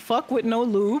fucking fuck with no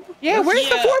lube. Yeah, where's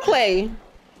the foreplay?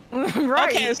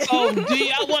 Right. Okay, so do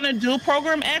y'all want to do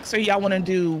program X or y'all want to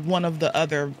do one of the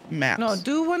other maps? No,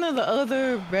 do one of the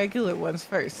other regular ones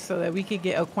first so that we could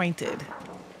get acquainted.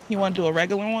 You want to do a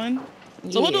regular one?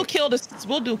 So we'll do kill the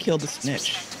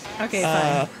snitch. Okay,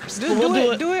 fine.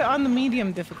 Do it on the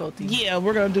medium difficulty. Yeah,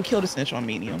 we're gonna do kill the snitch on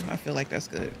medium. I feel like that's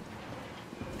good.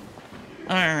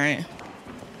 All right.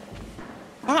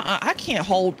 I can't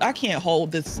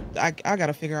hold this. I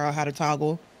gotta figure out how to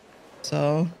toggle.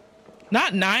 So.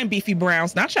 Not 9 beefy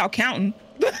browns. Not y'all counting.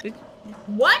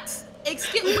 What?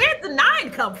 Excuse me, where'd the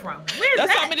 9 come from?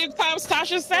 That's how many times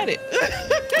Tasha said it.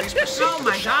 Oh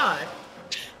my God.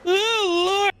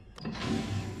 Oh Lord.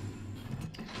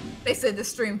 They said the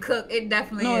stream cooked. It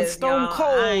definitely is. It's stone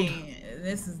cold.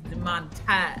 This is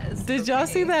demonetized. Did y'all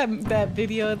see that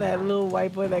video, that little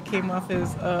white boy that came off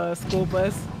his school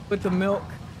bus with the milk?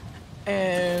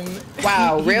 And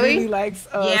wow, he really? really likes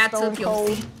stone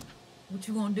cold. What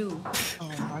you gonna do? Oh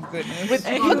my goodness.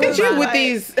 Look at you with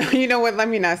these. You know what? Let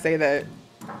me not say that.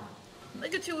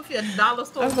 Look at you with your dollar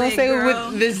store. I was gonna say girl.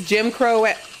 with this Jim Crow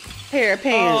pair of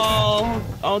pants.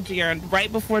 Oh dear! Right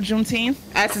before Juneteenth.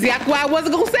 That's exactly why I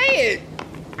wasn't gonna say it.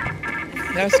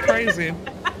 That's crazy.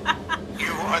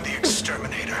 You are the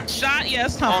exterminator. Shot,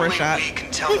 yes, time for a shot. Only we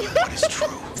can tell you what is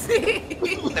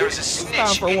true. There is a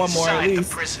snitch for one more, at inside the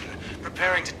least. prison,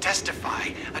 preparing to testify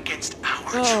against our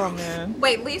Oh truth. man.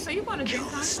 Wait, Lisa, are you going to Kill do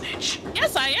the snitch.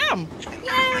 Yes, I am.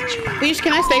 Leash,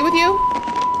 can I stay with you?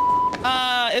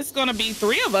 It's gonna be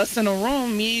 3 of us in a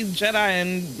room. Me, Jedi,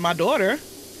 and my daughter.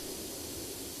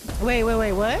 Wait,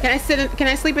 what? Can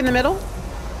I sleep in the middle?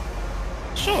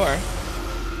 Sure.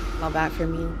 Love that for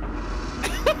me.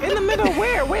 In the middle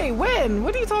where? Wait, when?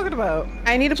 What are you talking about?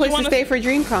 I need a place to stay for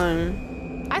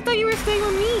DreamCon. I thought you were staying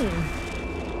with me.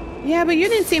 Yeah, but you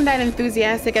didn't seem that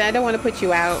enthusiastic, and I don't want to put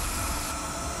you out.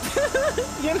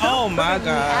 Oh my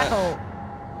God.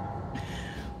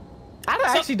 I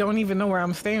actually don't even know where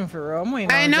I'm staying for real. I'm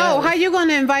waiting. I know. How you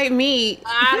gonna invite me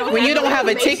when you don't have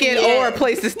a ticket or a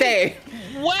place to stay?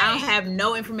 I don't have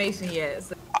no information yet,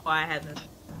 so I haven't.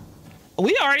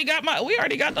 We already got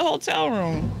the hotel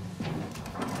room.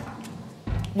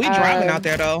 We driving out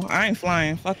there though. I ain't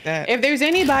flying. Fuck that. If there's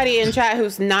anybody in chat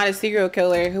who's not a serial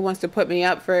killer who wants to put me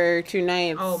up for 2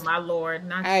 nights, oh my Lord,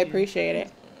 not I you. appreciate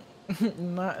it.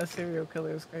 Not a serial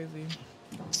killer is crazy.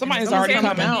 Somebody's already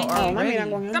coming out.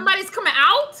 Somebody's coming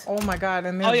out? Oh my God,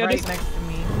 and they're right next to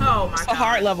me. Oh my God. It's a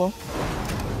hard level.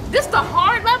 This the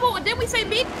hard level? Or didn't we say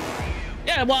big?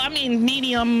 Yeah, well, I mean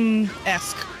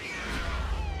medium-esque.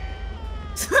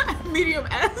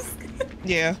 Medium-esque?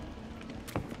 Yeah.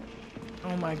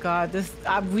 Oh my God,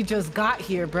 we just got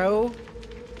here, bro.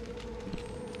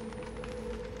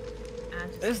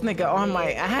 This nigga on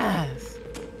my ass.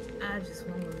 I just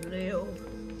want to live.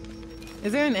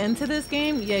 Is there an end to this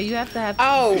game? Yeah, you have to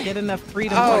get enough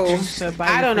freedom tokens to buy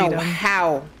I don't freedom. know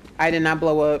how I did not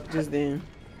blow up just then.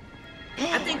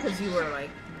 I think because you were like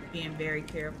being very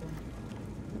careful.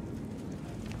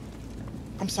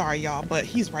 I'm sorry, y'all, but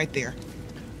he's right there.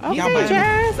 Okay,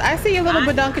 Jazz. I see a little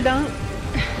badunkadunk.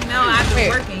 No, I've been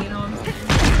working, you know what I'm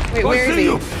saying? Wait, where is he?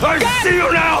 I see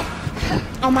you now!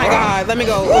 Oh my God, let me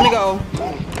go, let me go.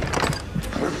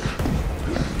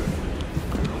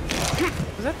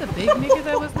 Was that the big nigga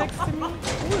that was next to me?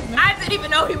 I didn't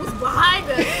even know he was behind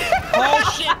us. Oh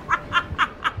shit.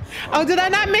 Oh, did I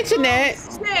not mention that?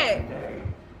 Shit.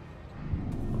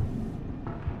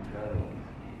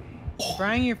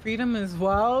 Buying your freedom is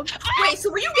wild. Wait, so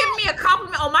were you giving me a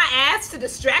compliment on my ass to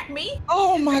distract me?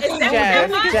 Oh my God.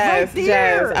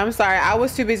 Jazz, I'm sorry. I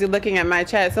was too busy looking at my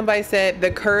chat. Somebody said the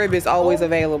curb is always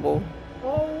available.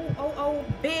 Oh,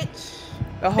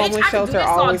 The homeless shelter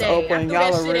always open.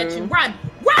 Y'all are rude. Run,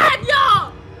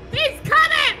 y'all! He's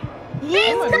coming!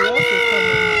 He's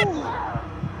coming!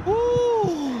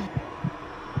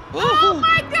 Oh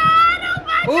my god! Oh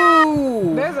my god!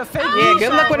 Ooh! There's a fake. Yeah, good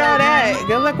luck with all that.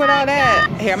 Good luck with all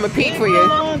that. Here, I'm gonna peek for you.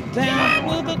 Down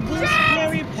with a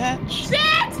gooseberry patch. Shit!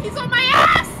 He's on my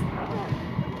ass!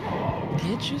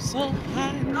 Get you so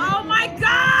high. Oh my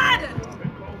god!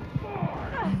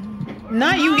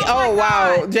 Not you. Oh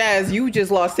wow, Jazz, you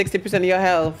just lost 60% of your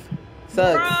health.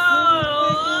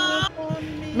 Sucks. Bro.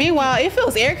 Meanwhile, it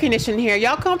feels air conditioned here.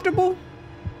 Y'all comfortable?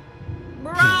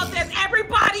 Bro, there's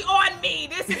everybody on me.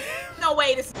 This is no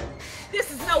way. This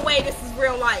is no way. This is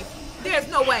real life. There's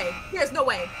no way. There's no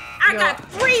way. I got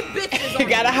 3 bitches on You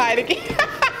gotta me. hide again.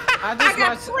 I just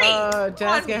watched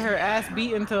Jazz get her ass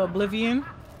beat into oblivion.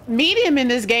 Medium in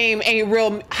this game ain't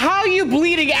real. How are you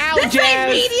bleeding out, This Jazz?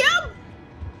 ain't medium.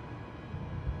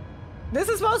 This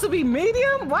is supposed to be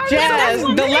medium? Why Jazz, is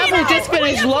the that level just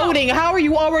finished loading. How are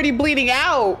you already bleeding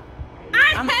out?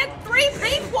 I had 3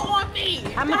 people on me.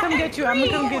 I'm gonna come get you. I'm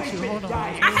gonna come get you. Hold on.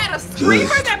 I had a screamer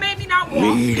that made me not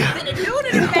walk. Then a dude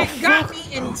in the back got me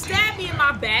and stabbed me in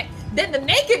my back. Then the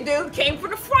naked dude came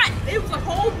from the front. It was a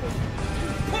whole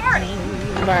party.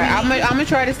 All right, I'm gonna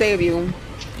try to save you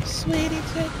Sweetie,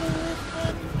 take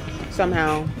a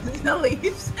somehow.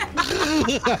 Leaves.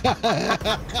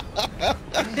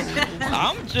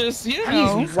 I'm just, you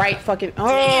know. He's right fucking.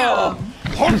 Oh,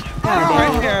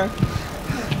 Right there.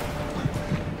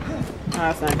 Oh,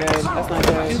 that's not good. That's not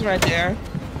good. He's right there.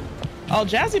 Oh,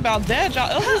 Jazzy about dead, y'all.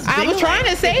 Oh, I was trying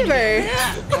to save her.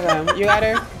 Okay, you got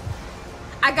her.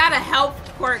 I got a health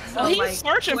quirk. So he's like,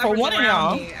 searching for whoever's one of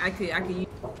around y'all. me, I could use.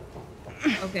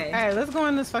 Okay. All right, let's go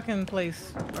in this fucking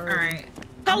place. All right.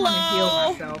 Hello. I'm gonna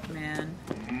heal myself, man.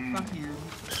 Fuck him.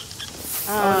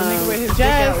 nigga with his dick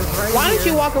Jazz, out is right why don't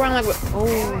here. you walk around like? Oh,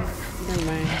 never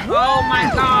mind. Oh my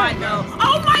god, no.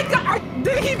 Oh my god.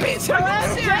 Did he beat your Are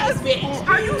ass, you serious, bitch?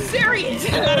 Are you serious?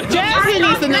 Jasmine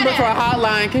needs the number for a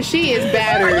hotline because she is Are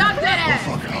battered. y'all dead ass?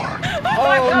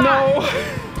 Oh no.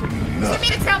 You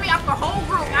mean to tell me after the whole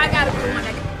group I gotta do my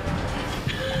nigga?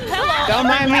 Don't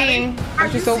mind me.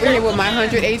 I'm just over here with my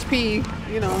 100 HP.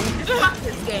 You know. Fuck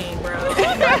this game, bro.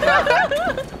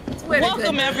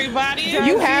 Welcome, everybody.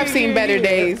 You have seen better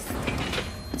days.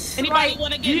 Anybody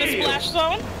want to get in the splash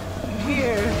zone?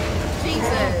 Here.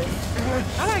 Jesus.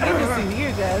 I gotta get this in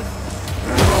here, Jazz.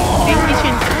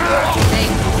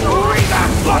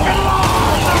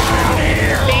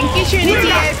 Thank you,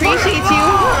 Trinity. I appreciate you.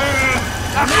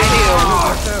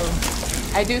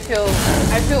 I do feel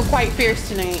quite fierce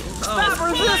tonight. Stop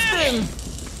resisting!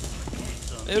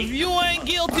 If you ain't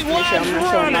guilty, why I'm you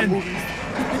not showing my running? boobies.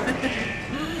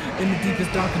 In the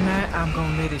deepest dark of night, I'm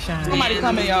gonna let it shine. Somebody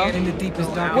coming, y'all. In the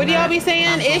deepest dark. What do y'all be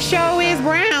saying? It show is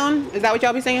brown. Is that what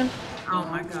y'all be saying? Oh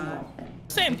my god.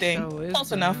 Same thing.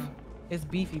 Close enough. It's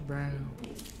beefy brown.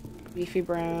 Beefy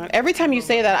brown. Every time you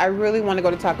say that, I really want to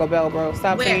go to Taco Bell, bro.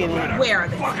 Stop saying it. Where are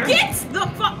they? Get the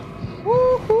fuck.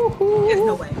 Woo, hoo, hoo. There's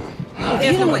no way.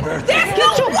 There's no way. There's Get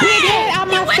no your way. big head out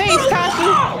my face, Tashi.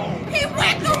 He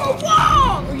went through the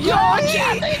wall. Yo, he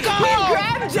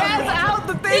grabbed Jazz out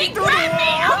the He thing through grabbed me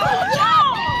out the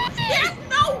wall. There's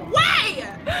no way.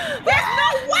 There's no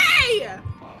way.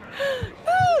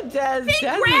 Jazz, He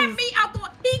Jazz grabbed is- me out the wall.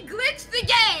 He glitched the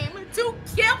game to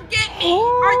get me.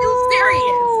 Are you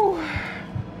serious?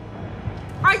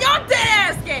 Are y'all dead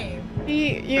ass game?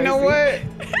 You know what?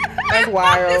 That's Fuck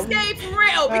wild. this game for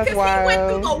real That's because he went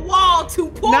through the wall to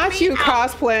pull Not me you out.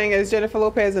 cosplaying as Jennifer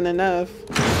Lopez and enough.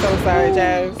 So sorry,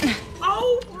 Jazz.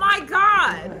 Oh my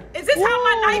god. Is this how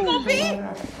my night gonna be?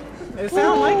 It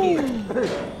sounds like it.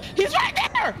 He's right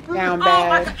there. Down Oh my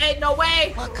bad. god. Ain't no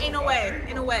way. Ain't no way.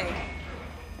 Ain't no way.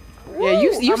 Yeah,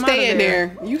 you I'm stay outta in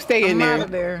there. You stay in I'm out there.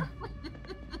 of there.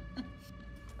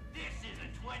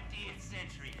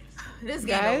 This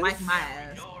game Guys? don't like my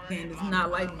ass. This game does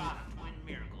not like me.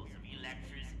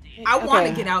 I want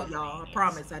to Okay. get out, y'all. I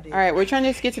promise I do. All right, we're trying to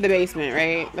just get to the basement,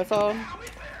 right? That's all.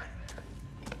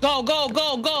 Go, go,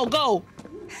 go, go, go.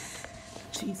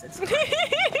 Jesus. Jesus.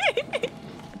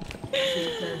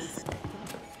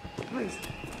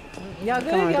 Y'all good?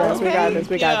 Come on, Y'all girls. We got okay? this.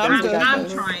 We Yeah, got I'm this. We good. got I'm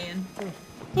this. trying.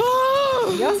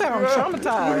 Y'all sound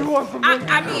traumatized.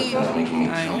 I mean,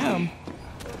 I am.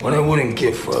 What I wouldn't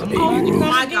give for a baby oh Ruth.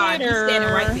 my god, he's standing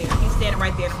right there. He's standing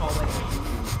right there in the hallway.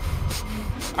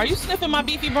 Are you sniffing my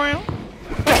beefy brown?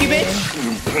 Fuck you, bitch.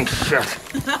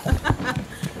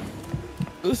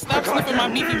 Stop sniffing my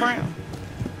beefy brown.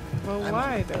 Well,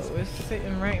 why though? It's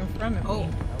sitting right in front of me. Oh.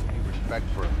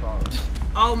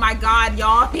 Oh my god,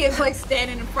 y'all. He is like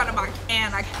standing in front of my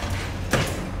can.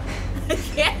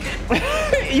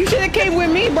 You should have came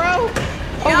with me, bro.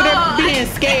 Over there being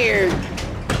scared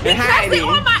and hiding. They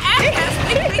on my ass.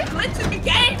 They glitching the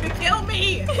game to kill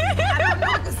me. I don't know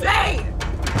what to say.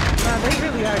 No, they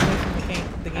really are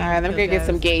glitching the game. All right, let me go get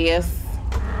some gas.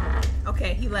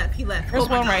 Okay, he left. There's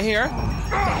one right here.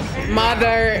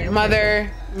 Mother,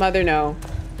 no.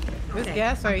 There's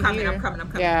gas right here. I'm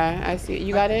coming. Yeah, I see it.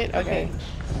 You got it? Okay.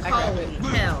 I got it.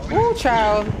 Hell. Ooh,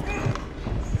 child.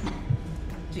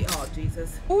 Oh,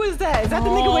 Jesus. Who is that? Is that the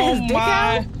nigga with his dick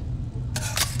out?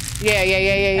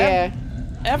 Yeah.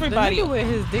 Everybody. The nigga with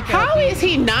his dick out. How is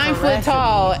he 9 foot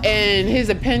tall and his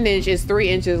appendage is 3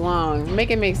 inches long? Make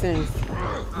it make sense.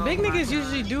 Big niggas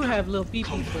usually do have little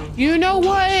pee-pee. You know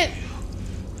what?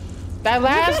 That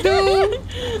last dude,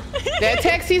 that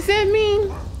text he sent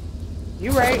me,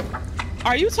 you right.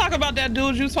 Are you talking about that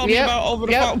dude you told me about over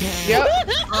the phone? Yep.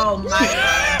 Oh my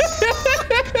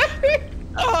God.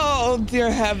 Oh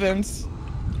dear heavens.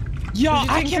 Y'all,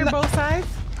 I hear both sides?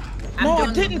 No,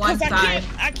 I didn't because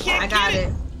I can't I got get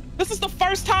it. This is the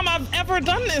first time I've ever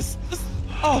done this.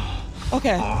 Oh,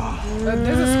 okay.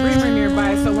 There's a screamer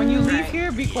nearby, so when you leave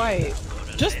here, be quiet.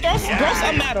 Just throw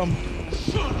something at him.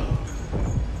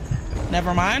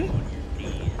 Never mind.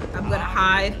 I'm gonna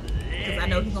hide because I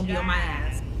know he's gonna be on my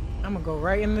ass. I'm gonna go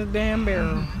right in the damn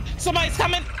barrel. Somebody's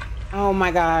coming. Oh my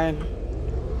God.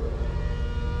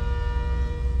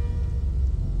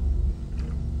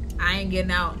 I ain't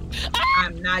getting out.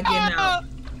 I'm not getting out.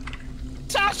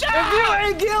 Tasha! If you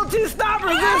ain't guilty, stop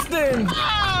resisting.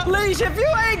 Leash, if you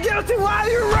ain't guilty, why are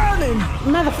you running?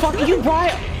 Motherfucker, you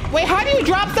brought. Wait, how do you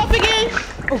drop stuff again?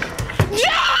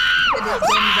 Yeah!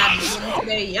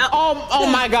 Oh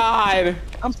my God.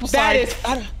 I'm so sorry.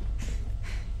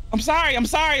 I'm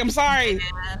sorry.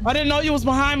 I didn't know you was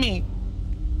behind me.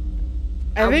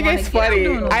 I think it's funny.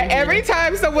 Every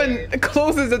time someone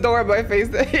closes the door in my face,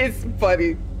 it's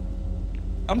funny.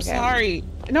 I'm sorry.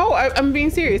 No, I'm being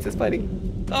serious. It's funny.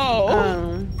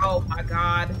 Oh. Oh my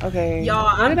God. Okay. Y'all,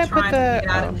 I'm trying to get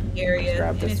out of the area.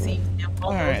 Grab this one.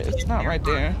 All right, it's not right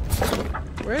there.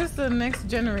 Where's the next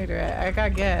generator at? I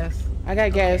got gas. I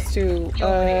got gas too.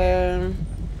 There's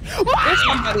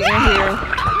somebody in here.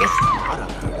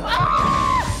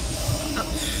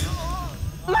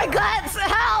 My God,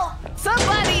 help!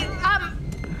 Somebody,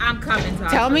 I'm coming.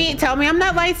 Tasha. Tell me I'm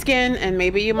not light skinned and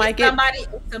maybe you might get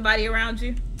somebody around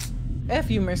you. F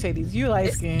you, Mercedes. You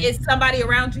light skinned. Is somebody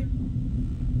around you?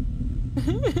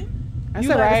 That's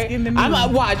all right. I'm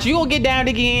gonna watch. You gonna get down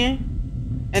again.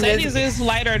 And Mercedes is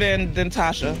lighter than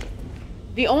Tasha.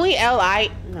 The only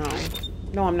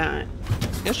No, I'm not.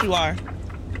 Yes, you are.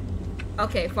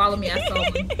 Okay, follow me. I saw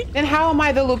one. Then how am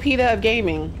I the Lupita of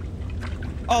gaming?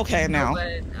 Okay, now.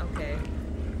 Okay.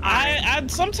 I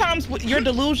sometimes your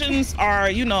delusions are,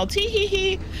 you know, tee hee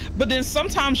hee, but then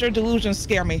sometimes your delusions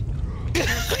scare me.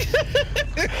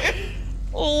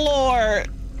 Lord.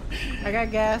 I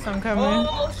got gas. I'm coming.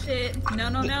 Oh shit!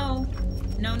 No.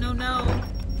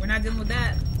 We're not dealing with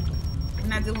that.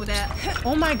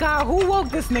 Oh my God! Who woke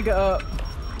this nigga up?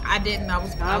 I didn't. I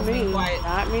was being quiet.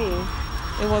 Not me.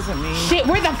 It wasn't me. Shit!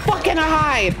 Where the fuck can I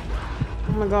hide?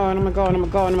 Oh my God!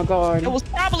 It was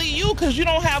probably you because you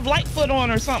don't have Lightfoot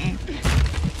on or something.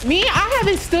 Me? I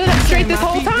haven't stood up straight this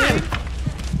whole time.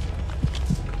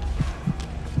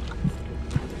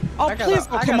 Oh, please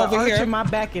don't come over here. My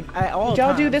back at all Did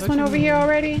y'all do this one over here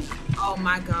already? Oh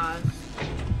my God.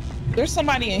 There's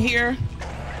somebody in here.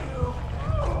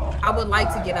 I would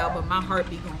like to get out, but my heart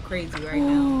be going crazy right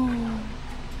now.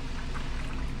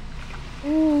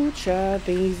 Ooh, child,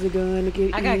 things are gonna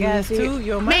get I got gas too.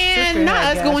 Yo, my man,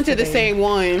 not us going to the same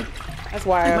one. That's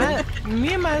why.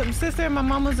 Me and my sister and my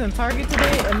mom was in Target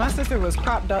today, and my sister was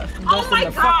crop dusting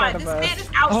the fuck out of us. Man is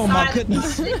outside. Oh my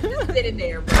goodness. Just sitting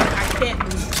there, bro. I can't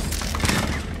move.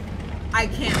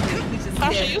 He's just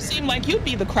Tasha, dead. you seem like you'd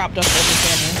be the crop duster of the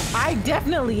family. I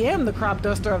definitely am the crop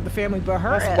duster of the family, but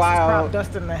her ass is crop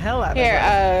dusting the hell out of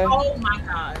us. Oh my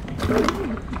God.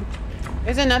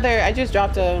 There's another. I just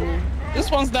dropped a. This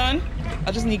one's done.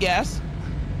 I just need gas.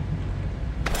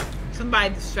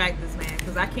 Somebody distract this man,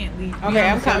 cause I can't leave. Okay,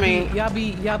 I'm coming. Y'all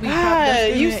be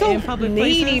you so in public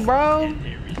needy, places? bro.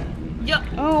 Yep.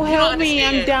 Oh, help me!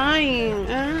 I'm dying.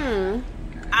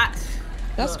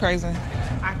 That's crazy.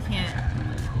 I can't.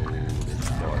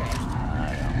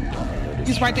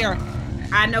 He's right there.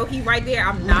 I know he's right there.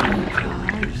 I'm not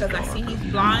moving because I see he's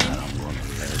blind,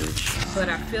 but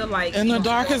I feel like in the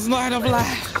darkest light of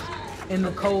life. In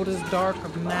the coldest dark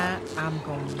of night, I'm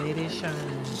gonna let it shine.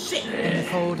 Shit. In the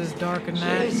coldest dark of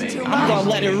night, I'm gonna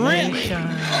let it rip.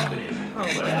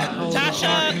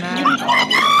 Tasha,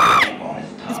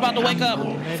 he's about to wake up.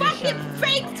 Fucking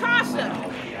fake Tasha.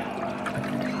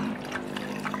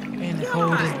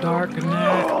 cold is dark and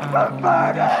that. Oh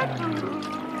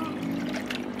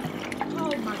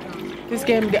my god. This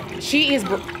game, she is.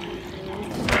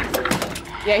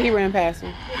 Yeah, he ran past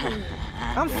me.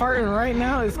 I'm farting right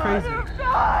now. It's crazy.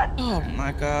 Oh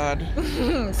my god.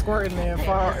 Squirting and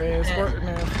farting, squirting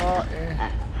and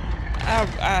farting.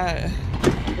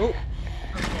 Oh.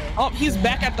 Oh, he's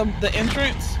back at the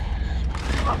entrance.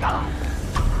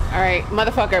 All right,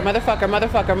 motherfucker. I got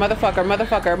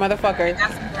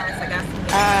some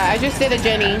gas. I just did a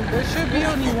Jenny. There should be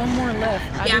only one more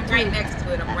left. Yeah, I'm right next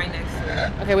to it.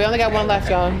 Okay, we only got one left,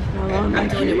 y'all. I'm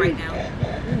doing it right now.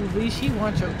 Ooh, Lee, she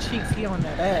wants your cheeks. He on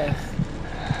that ass.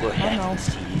 What I know. happens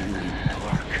to you in the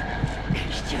dark?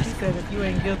 It's He just said, if you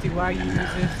ain't guilty, why you use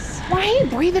this? Why he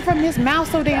breathing from his mouth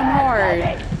so damn hard?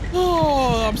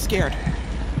 Oh, I'm scared.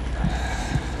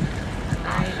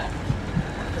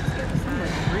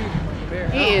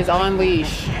 He is on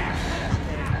leash.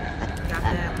 Got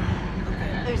that.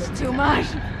 Okay. There's too much.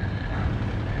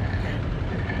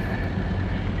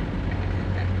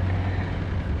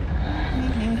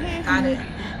 Got it.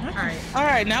 All right. All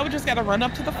right, now we just gotta run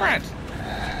up to the front.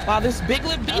 While this big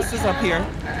lip beast is up here.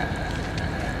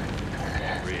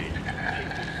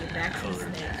 Get back to the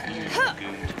snake.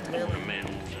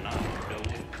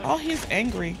 Oh, he's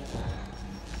angry.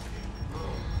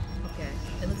 Okay.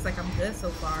 It looks like I'm good so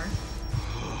far.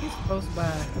 He's close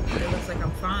by. It looks like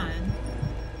I'm fine.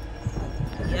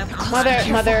 Yep. I'm Mother. That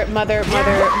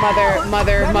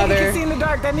nigga can see in the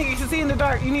dark. That nigga can see in the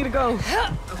dark. You need to go.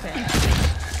 Okay.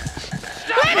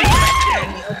 Let me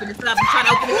open this up. I'm trying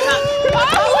to open this up.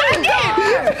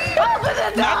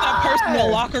 Not that personal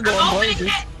locker going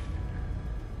blazes.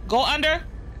 Go under.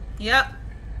 Yep.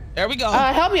 There we go.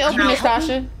 Help me open this,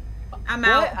 Sasha. I'm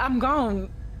out. What? I'm gone.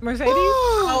 Mercedes?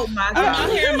 Oh my I'm out god.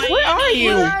 here in Miami. Where are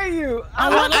you? Where are you?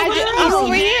 I'm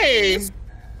over here.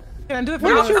 Can I do it from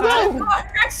Where the did you other go?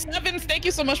 side? Sevens, thank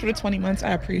you so much for the 20 months.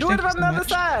 I appreciate Do it. it from the other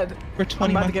side. For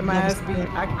 20 I'm about months. to get my ass beat.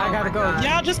 I gotta go. God.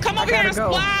 Y'all just come I over here and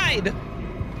gotta go. slide.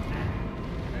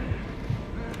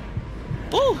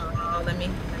 Ooh. Oh, let me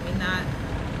not.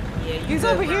 Yeah, you He's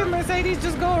good, over bro. here, Mercedes.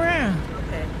 Just go around.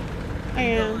 Okay.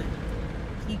 And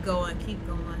Keep going.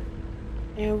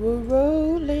 we're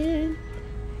rolling.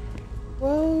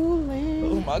 Oh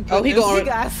my goodness. Oh, he He going.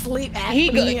 got sleep He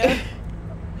apnea. going.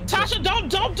 Tasha,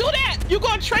 don't do that. You're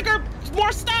gonna trigger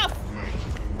more stuff.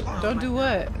 Don't do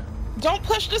what? Don't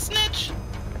push the snitch.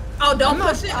 Oh, don't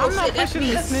push it. I'm not shit, that's pushing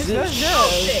me. the snitch. That's Oh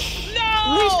yours. shit.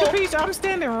 No. Leash Capiche, I'm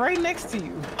standing right next to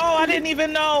you. Oh, I didn't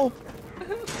even know.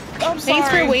 I'm sorry. Thanks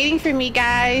for waiting for me,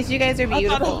 guys. You guys are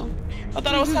beautiful. I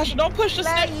thought it was Tasha. Don't push the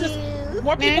snitch.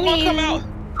 More people gonna come out.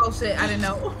 Oh shit, I didn't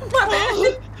know. My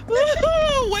bad.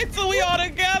 Wait till we all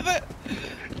together.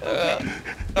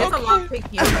 There's a lot pick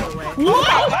here, by the way.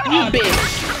 You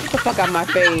bitch. Get the fuck out my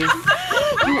face.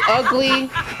 You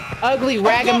ugly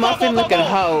ragamuffin looking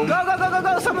hoe.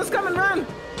 Go. Someone's coming, run.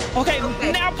 Okay,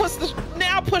 now push the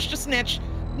snitch.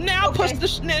 Push the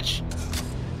snitch.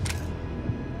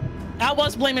 I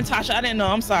was blaming Tasha. I didn't know.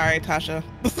 I'm sorry, Tasha.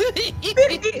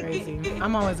 Crazy.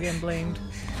 I'm always getting blamed.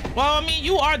 Well, I mean,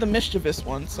 you are the mischievous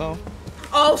one, so.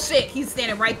 Oh shit, he's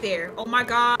standing right there. Oh my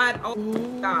god. Oh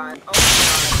my god. Oh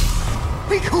my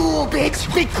Be cool,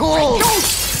 bitch. Be cool.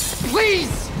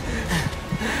 Please.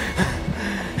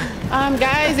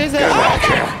 Guys, there's a.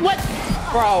 What?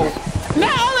 Bro.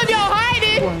 Not all of y'all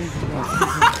hiding.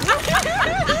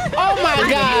 Oh my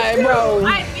god, bro. god.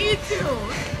 I need to.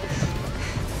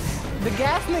 The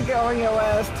gas nigga on your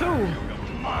ass too.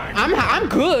 I'm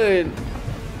good.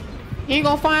 He ain't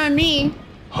gonna find me.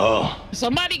 Oh.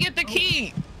 Somebody get the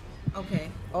key. Okay.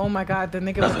 Oh my god, the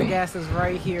nigga with the gas is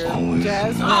right here.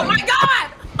 Jazz. Oh my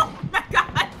god. Oh my god.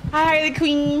 Hi, Harley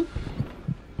Queen.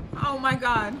 Oh my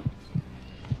god.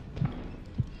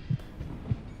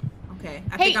 Okay.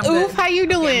 I Hey, think I'm Oof, good. how you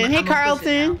doing? Okay, Hey, I'm gonna push it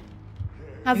Carlton. now.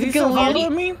 How's Is it he still going?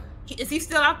 following me? Is he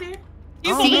still out there?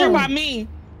 He's over here by me.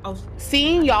 Oh,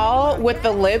 Seeing y'all with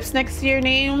the lips next to your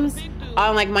names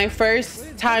on like my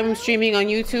first time streaming on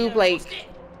YouTube, like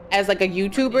as like a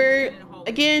YouTuber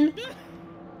again,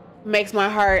 makes my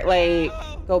heart like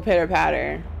go pitter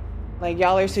patter. Like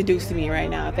y'all are seducing me right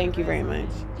now. Thank you very much.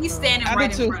 he's standing I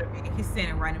right do in too. front of me. He's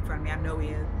standing right in front of me. I know he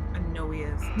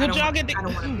is. Did y'all get the? I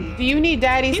don't want to be. Do you need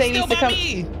Daddy He's Sadie's still to by come?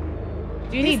 me.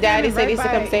 Do you need Daddy Sadie's to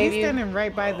come save He's you? standing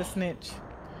right by the snitch.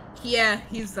 Yeah,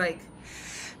 he's like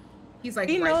He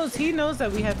right. knows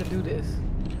that we have to do this.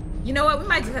 You know what? We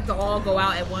might just have to all go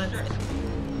out at once.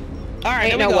 All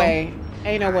right, Ain't there we no go. way.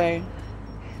 Ain't no way.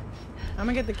 I'm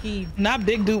gonna get the key. Not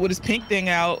big dude with his pink thing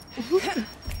out.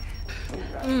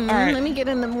 All right. Let me get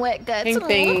in them wet guts. Pink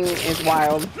thing is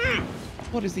wild.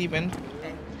 What is even?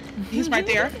 Okay. He's right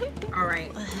there. All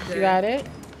right. You got it?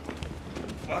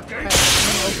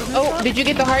 Oh, did you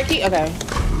get the heart key? Okay.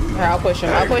 All right, I'll push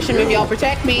him. I'll push him if y'all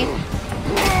protect me.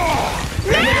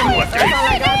 No!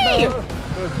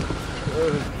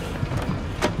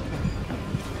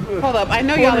 Hold up. I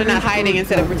know y'all are not hiding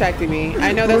instead of protecting me.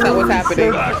 I know that's not what's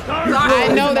happening. I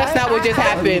know that's not what just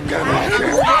happened. Oh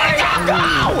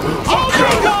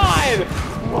my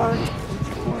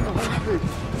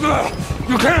god!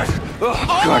 You can't!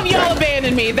 All of y'all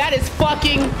abandoned me. That is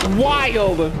fucking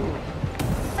wild.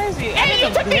 Crazy. Hey, you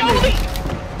took the only.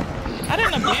 I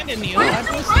didn't abandon you.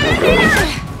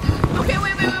 Okay,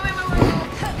 wait.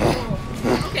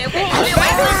 Okay, wait.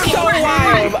 That is so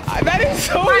wild. That is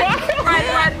so wild.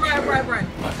 Right.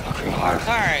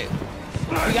 All right.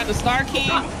 We got the star key.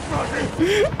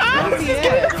 Just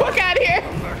get the fuck out of here.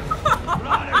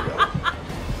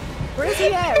 Where's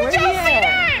he at? Where's he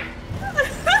at?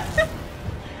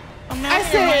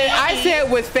 I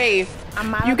said with faith.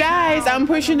 You guys, I'm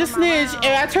pushing the snitch, and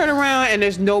I turn around and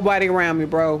there's nobody around me,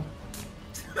 bro.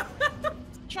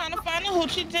 Trying to find the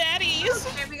hoochie daddies.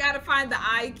 Okay, we gotta find the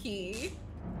I key.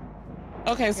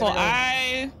 Okay, so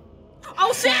I.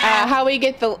 Oh shit! How we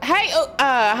get the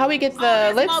how we get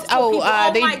the lips?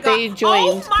 They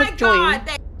joined. Oh my god!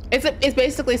 It's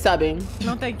basically subbing.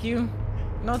 No, thank you.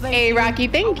 No, thank you. Hey, Rocky,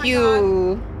 thank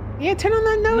you. God. Yeah, turn on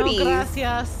that notice. No,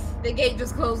 gracias. The gate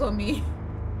just closed on me.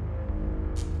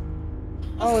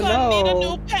 Oh no! Need a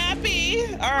new pappy.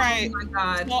 All right. Oh my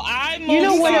god! Well, you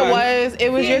know what it was? It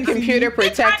was your computer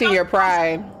protecting your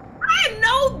pride. I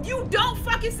know you don't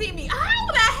fucking see me.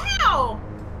 How the hell?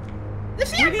 Did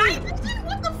she have night vision?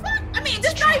 What the fuck? I mean,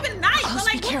 this not even night. But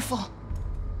like, be careful.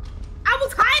 I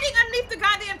was hiding underneath the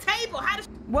goddamn table. How did?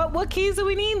 What keys do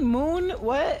we need? Moon?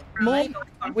 What? Moon?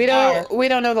 We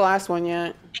don't know the last one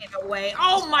yet. Ain't no way.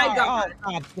 Oh my god.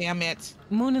 Oh, god damn it.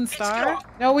 Moon and star?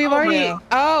 No, we've already. Yeah.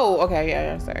 Oh, okay,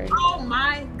 yeah, sorry. Oh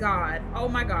my god. Oh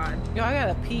my god. Yo, I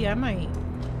gotta pee. I need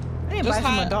to buy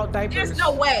some adult diapers. There's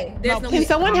no way. There's no way. Can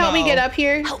someone help me get up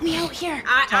here? Help me out here.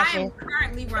 I am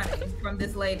currently running from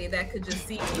this lady that could just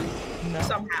see me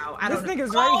somehow. I don't know. This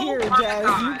nigga's right here, Jazz.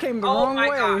 God. You came the wrong way.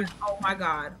 God. Oh my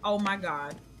god. Oh my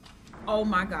god. Oh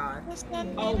my god.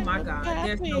 Oh my god.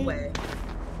 There's no way.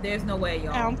 There's no way,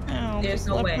 y'all. There's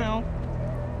no way.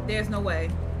 There's no way.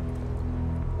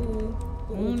 Ooh.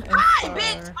 Hi,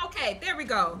 bitch! Okay, there we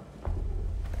go.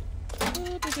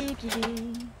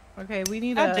 Okay, we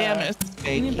need God damn it.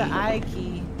 We need the I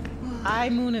key. I,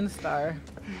 moon, and star.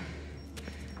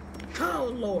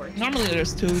 Oh lord. Normally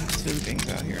there's two things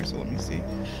out here, so let me see.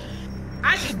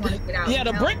 I just want to get out. Yeah,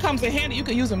 the brick comes in handy. You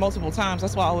can use it multiple times.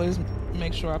 That's why I always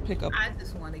make sure I pick up. I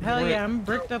just want to get Hell yeah, I'm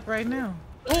bricked up right now.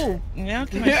 Oh, yeah,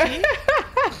 can I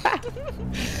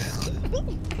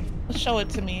see? Show it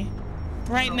to me.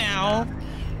 Right now.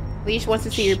 Leash wants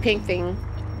to see your pink thing.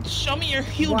 Show me your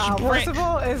huge First brick. of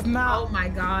all, it's not. Oh my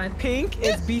god. Pink.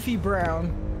 It's beefy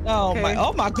brown. Oh okay.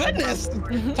 my goodness.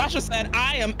 Tasha said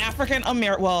I am African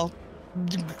American. Well,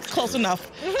 close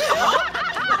enough.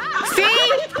 See?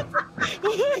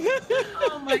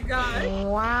 Oh my god.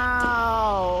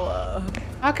 Wow.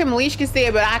 How come Leash can see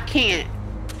it, but I can't?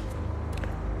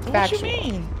 What you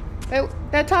mean?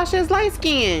 That Tasha is light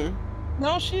skinned.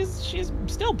 No, she's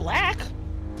still black.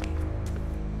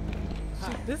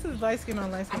 This is light skin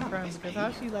on light skin crime because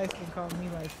how she light skin called me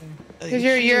light skin? Because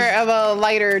you're of a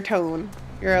lighter tone.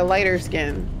 You're a lighter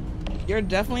skin. You're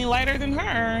definitely lighter than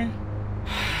her.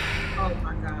 Oh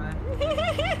my god.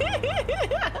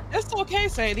 It's okay,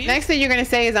 Sadie. Next thing you're gonna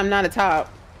say is I'm not a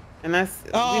top, and that's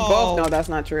we both know that's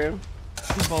not true.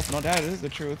 We both know that is the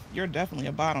truth. You're definitely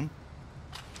a bottom.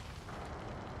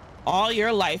 All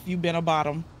your life you've been a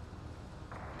bottom.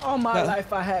 All my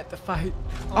life I had to fight.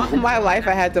 All my life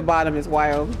I had to bottom is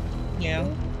wild. Yeah.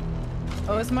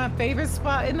 Oh, it's my favorite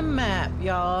spot in the map,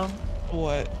 y'all.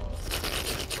 What?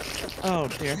 Oh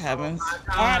dear heavens.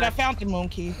 All right, I found the moon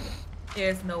key.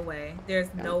 There's no way.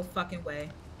 There's no fucking way.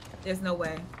 There's no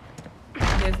way.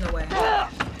 There's no way.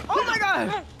 Oh my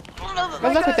god!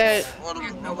 But look at that.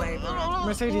 There's no way.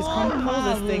 Mercedes, come pull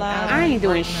this thing out. I ain't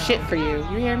doing shit for you.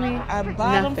 You hear me? I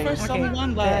bottom for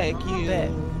someone like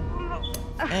you.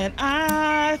 And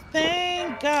I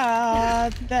thank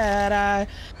God that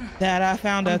I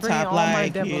found a top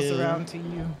like you. Around to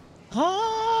you.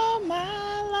 All my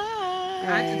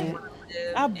life,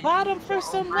 I bottom for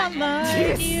someone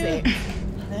like you.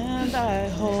 And I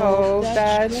hope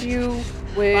that you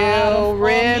will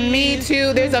rim me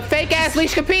too. There's a fake ass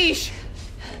Leash capiche.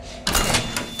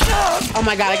 Oh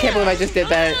my god, I can't believe I just did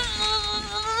that.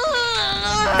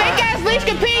 Fake ass Leash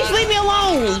capiche, leave me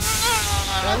alone.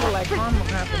 That look like karma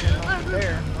happening over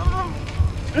there.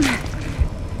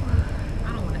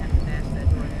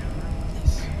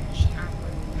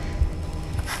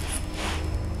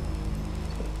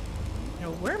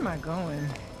 am I going?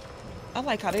 I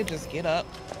like how they just get up.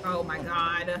 Oh my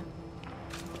god.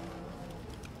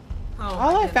 Oh,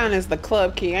 All I found is the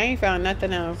club key. I ain't found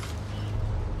nothing else.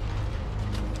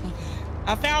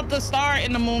 I found the star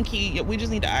and the moon key. We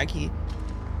just need the eye key.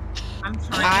 I'm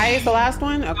trying. Eye is the last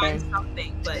one? To Okay. find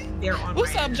something, but they're on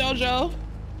What's my up, end. JoJo?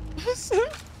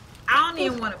 I don't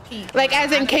even want to peek. Like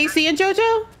as in Casey and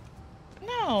JoJo?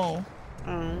 No.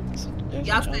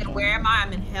 Y'all said, where am I?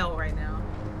 I'm in hell right now.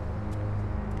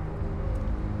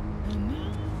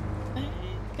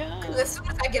 Because as soon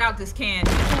as I get out this can,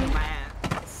 it's in my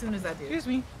ass. As soon as I do. Excuse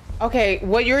me. Okay,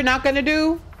 what you're not gonna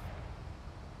do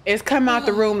is come out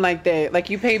the room like that. Like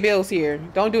you pay bills here.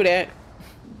 Don't do that.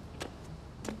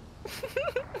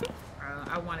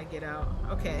 I want to get out.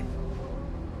 Okay.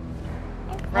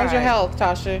 How's your health,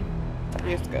 Tasha?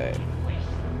 It's good.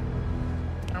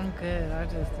 I'm good. I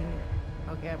just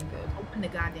okay, I'm good. Open the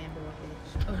goddamn door,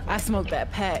 bitch. Okay. I smoked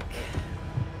that pack.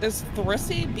 Is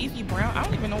Thrissy beefy brown? I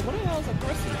don't even know what the hell is a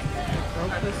Thrissy.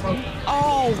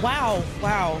 Oh wow,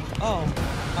 wow. Oh,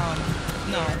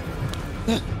 no.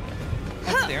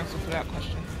 That's the answer to that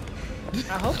question.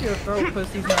 I hope your throat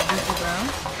pussy's not beefy brown.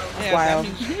 Yeah, Wow.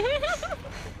 that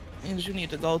means you need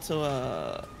to go to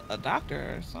a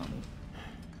doctor or something.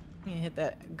 You can hit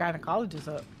that gynecologist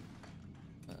up.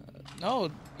 No,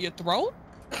 your throat?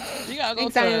 You gotta go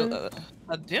to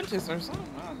a dentist or something.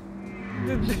 Huh?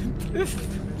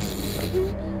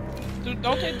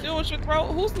 Don't they deal with your throat?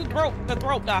 Who's the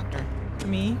throat doctor?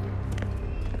 Me.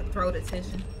 The throat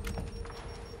attention.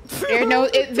 Ear, nose.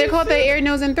 They're called the ear,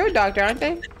 nose, and throat doctor, aren't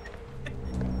they?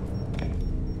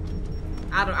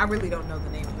 I really don't know the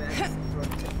name of that.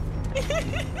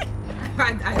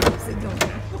 I honestly don't know.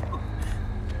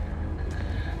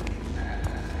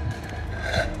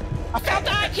 I found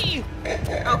the eye key!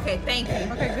 Okay, thank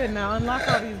you. Okay, good. Now unlock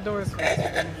all these doors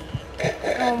first.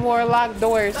 No more locked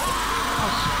doors.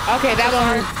 Okay, that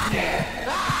one.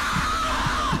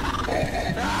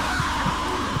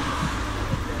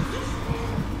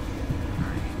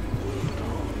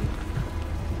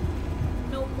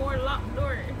 No more locked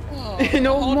doors. Oh,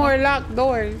 No hold more on. locked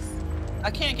doors.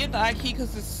 I can't get the eye key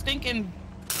because it's stinking.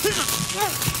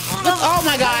 Oh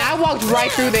my god, I walked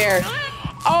right through there.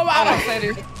 Oh my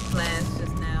god. Flash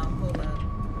just now. Hold up.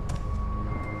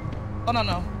 Oh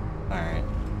no. Alright.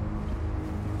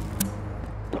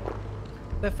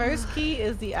 The first key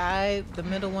is the eye, the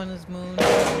middle one is moon, and the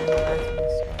last one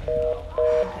is star.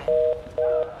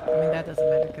 I mean, that doesn't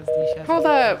matter because these shots. Hold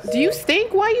up. Do you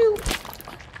stink? Why you?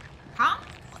 Huh?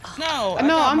 No.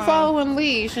 No, I'm following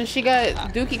Leash and she got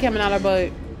Dookie coming out her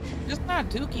butt. It's not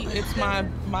Dookie, it's my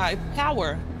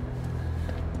power.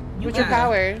 What's your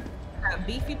power? Got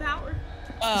beefy power?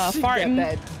 She got Farting.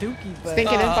 that dookie butt.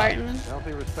 Stinking and farting?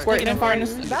 Squirting and farting?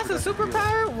 That's a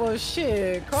superpower? Well,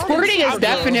 shit. Call Squirting it is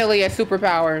definitely a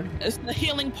superpower. It's the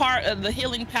healing part of the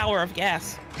healing power of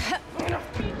gas.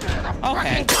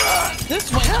 Okay.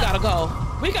 This way's gotta go.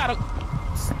 We gotta.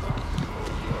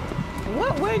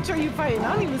 What wench are you fighting?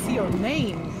 I don't even see your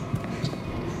name.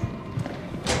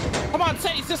 Come on,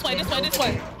 Sadie, this way, this way, this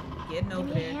way. Getting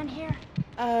over there. Here.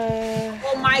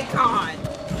 Oh my god.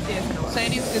 There's no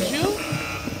Sadie, is you?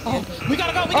 Oh, we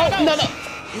gotta go, we gotta go. No.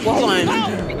 Well, hold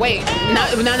on. Wait,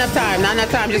 not enough time. Not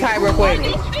enough time. Just hide real quick.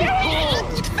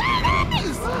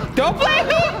 Don't blame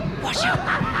me.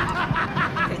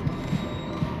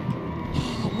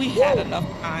 We had enough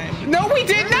time. No, we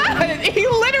did not. He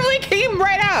literally came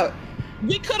right out.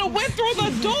 We could have went through the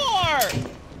door.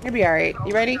 You'll be all right.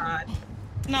 You ready?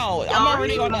 No, I'm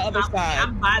already on the other side.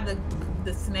 I'm by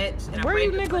the snitch. And Where I'm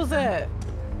you ready to niggas at?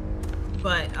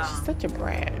 But Such a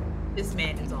brat. this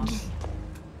man is on me.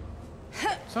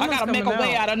 I gotta make a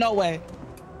way out of no way.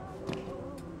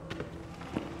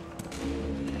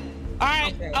 All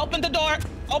right, Okay. open the door.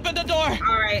 Open the door.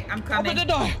 All right, I'm coming. Open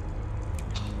the door.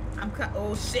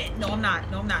 Oh shit! No, I'm not.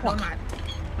 No, I'm not. No, I'm not.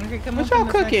 Okay, come What on. y'all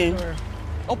cooking?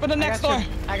 Open the next door.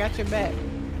 I got your back.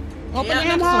 Open Yeah, the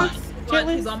next Hogs. one.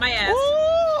 He's on my ass.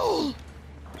 Ooh.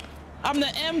 I'm the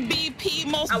MVP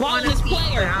most I want to boneless speak, but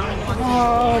player. I don't want to.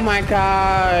 Oh my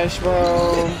gosh, bro.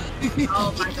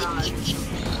 Oh my god.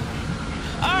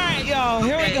 All right, y'all.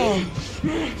 Here we go.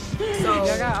 So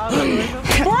Y'all got all the doors open?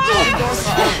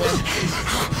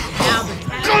 now the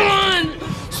Come on!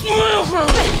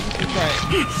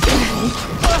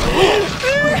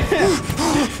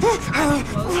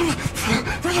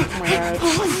 Right.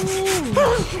 Oh my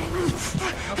god.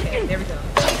 Okay, there we go.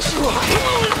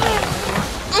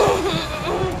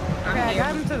 Okay, I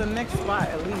got him to the next spot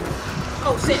at least.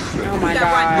 Oh shit! Oh my We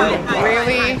got god. hide.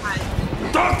 Really?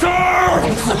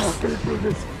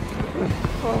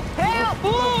 Help!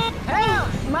 Help!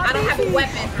 My I don't have baby a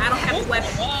weapon. I don't have a weapon.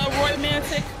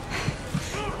 Romantic.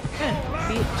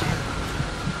 Bitch.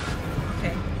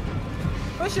 Okay.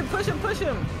 Push him, push him, push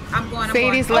him. I'm going.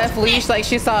 Sadie's left leash like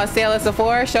she saw a sale at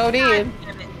Sephora. Show did.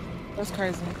 That's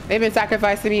crazy. They've been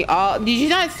sacrificing me all. Did you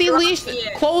not see leash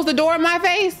close the door in my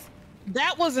face?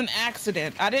 That was an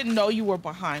accident. I didn't know you were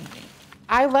behind me.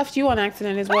 I left you on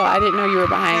accident as well. I didn't know you were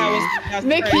behind me. That's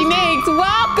Mickey crazy. Nix,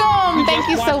 welcome. Thank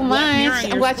you so much.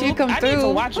 I'm glad you come I need to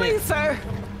through. watch Please, it. sir.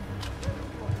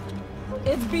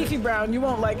 It's beefy brown. You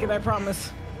won't like it, I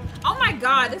promise. Oh my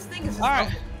god, this thing is just All right.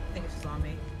 I think it's just on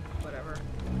me. Whatever.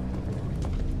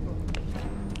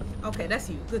 Okay, that's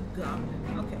you. Good God.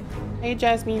 Okay. Hey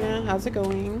Jasmina, how's it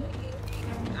going?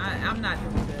 I'm not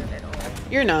doing good at all.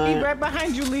 You're He not. right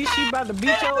behind you, Lee. She about to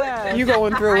beat your ass. You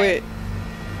going through it.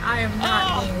 I am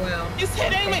not doing well. He's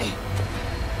hitting me.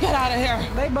 Get out of here.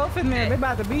 They both in there. They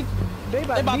about to beat. They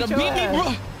They about to beat your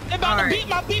ass. They about to beat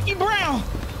my beefy brown.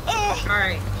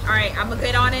 Alright, I'm gonna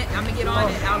get on it. I'm gonna get on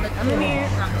it. I'll let I'm in here.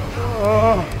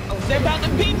 They about to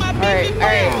beat my All beefy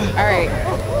right, brown. all right.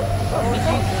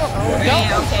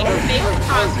 Yeah, okay. Stay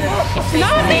positive.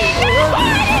 Not me.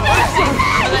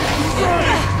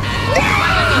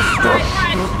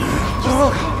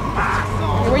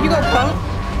 Where you go, punk?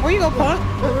 Where you go, punk?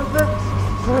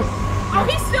 Oh,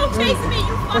 he's still chasing me.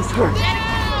 You fucking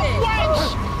dead.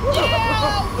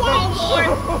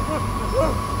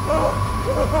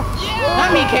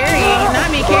 Not me carrying. Not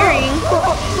me carrying.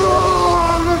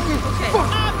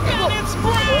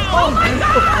 Oh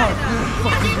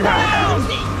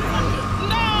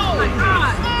my god!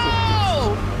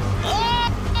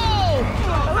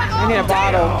 I need a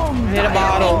bottle. I need a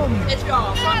bottle. It's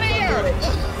y'all.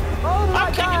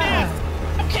 I'm kicking ass.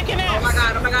 I'm kicking ass. Oh my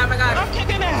god, oh my god, oh my god. I'm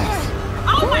kicking ass.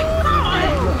 Oh my god!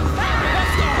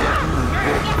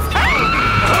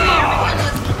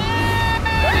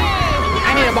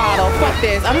 I need a bottle. Fuck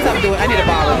this. I'm gonna stop doing it. I need a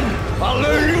bottle. I'll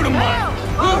learn you tomorrow.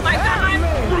 Oh my god!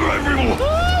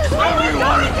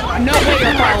 No way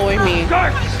you're following me.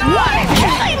 What?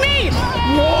 Killing me?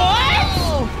 What?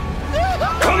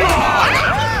 Come on!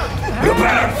 You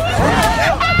better.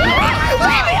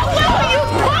 Leave me alone, you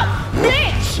punk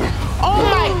bitch! Oh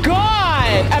my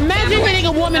god! Imagine hitting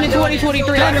a woman in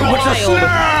 2023. That's What's a wild.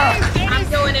 snap? I'm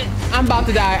doing it. I'm about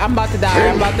to die. I'm about to die.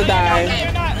 I'm about to die.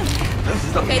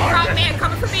 Okay, top man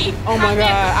coming for me. Oh my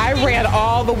god. I ran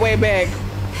all the way back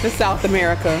to South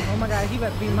America. Oh my god, he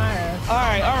about to beat my ass. All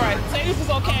right. Say this is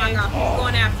Oh my okay. god, he's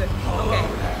going after. Okay,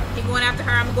 he's going after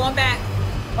her. I'm going back.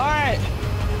 All right.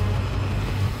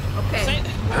 Okay,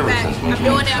 I'm back. I'm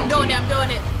doing it. I'm doing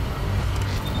it.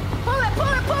 Pull it,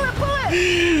 pull it, pull it, pull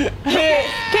it.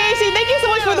 Casey, thank you so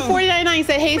much for the $49.99. You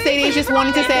said, hey Sadie, just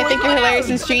wanted to say I think you're hilarious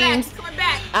in streams. Coming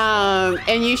back.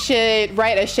 And you should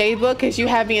write a shade book because you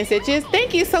have me in stitches.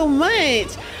 Thank you so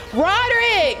much.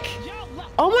 Roderick.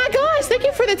 Oh my gosh, thank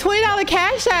you for the $20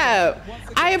 cash app.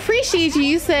 I appreciate you.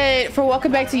 You said for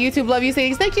welcome back to YouTube, love you,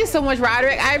 Sadie. Thank you so much,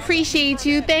 Roderick. I appreciate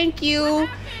you. Thank you.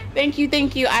 Thank you,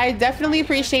 thank you. I definitely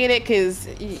appreciate it because,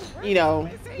 you know,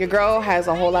 your girl has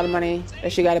a whole lot of money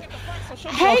that she got to.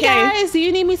 Hey guys, do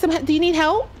you need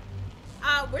help?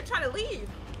 We're trying to leave.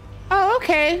 Oh,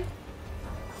 okay.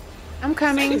 I'm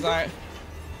coming. All right.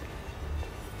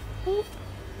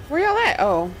 Where y'all at?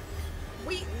 Oh.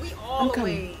 We all the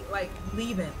way like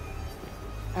leaving.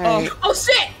 All right. Oh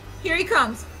shit! Here he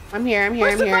comes. I'm here.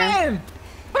 Push the button.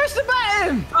 Push the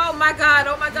button. Oh my god!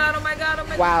 Oh my god! Oh my god! Oh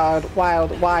my god!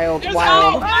 Wild. Oh my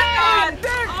god!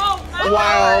 Oh my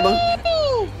Wild.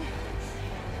 god!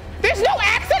 There's no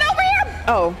accent over here.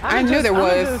 Oh, I knew there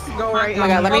was. Go right Oh my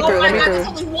god, let me through. Let me There's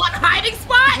through. only one hiding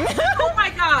spot. Oh my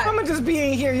god! I'm gonna just be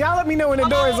in here. Y'all let me know when the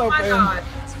door is Oh my open. god!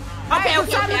 Okay.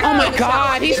 Oh my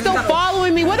god, he's still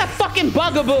following me. What a fucking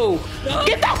bugaboo!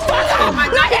 Get the fuck out! Oh my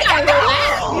god! He got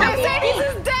no Mercedes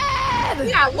is dead.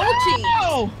 He got Lucci.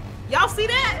 Oh, Y'all see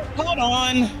that? hold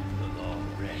on.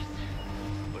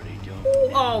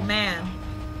 Oh man.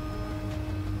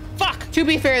 Fuck. To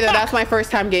be fair though, that's my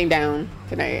first time getting down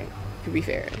tonight. To be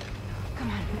fair.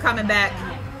 I'm coming back.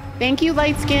 Thank you,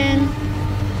 light skin.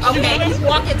 Okay, he's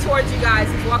walking towards you guys.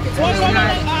 He's walking towards you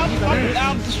guys.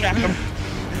 I'll distract him.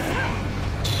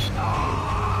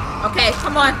 Okay,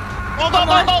 come on. Go.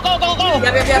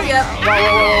 Yep.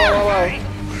 Whoa.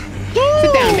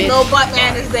 Sit down, bitch. Little butt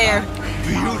man is there.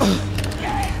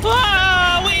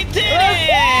 Oh, we did it!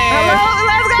 Hello,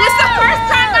 let's go. This is the first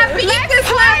time I beat this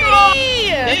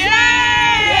level.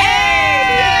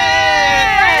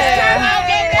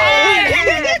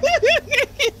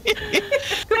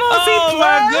 Come on, Oh C+.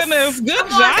 my goodness! Good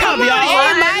job, come on, y'all.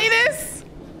 A minus.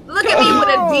 Look at me with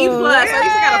a D plus. At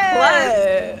least I got a plus.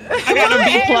 I got a B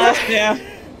plus, yeah.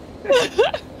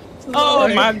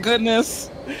 Oh my goodness.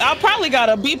 I probably got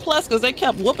a B+ because they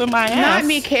kept whooping my ass. Not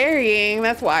me carrying.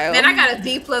 That's wild. Man, I got a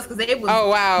D+ because they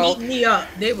was beating me up.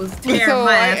 They was tearing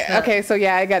my ass up. Okay, so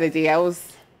yeah, I got a D. I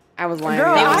was lying.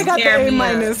 Girl, I got the A-.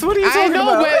 What are you talking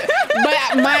about?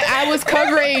 but I was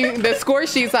covering the score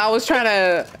sheet, so I was trying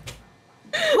to.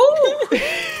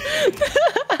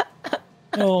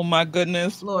 Oh my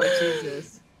goodness. Lord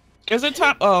Jesus. Is it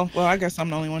time? Oh, well, I guess I'm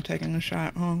the only one taking a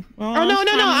shot. Oh, well, no,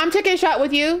 I'm taking a shot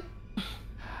with you.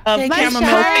 Of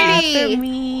chamomile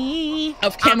tea.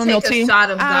 Of chamomile tea.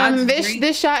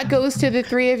 This shot goes to the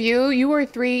three of you. You are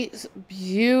three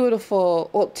beautiful,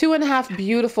 well, 2.5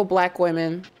 beautiful black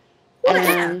women.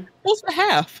 And who's the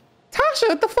half? Tasha,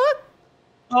 what the fuck?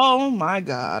 Oh my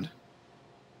God.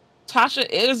 Tasha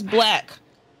is black.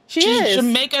 She's is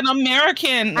Jamaican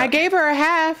American. I gave her a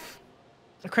half.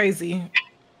 Crazy.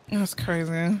 That's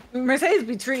crazy. Mercedes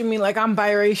be treating me like I'm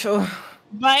biracial.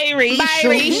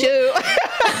 Biracial.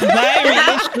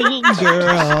 Biracial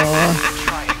girl.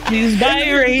 She's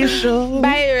biracial.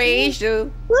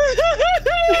 Biracial.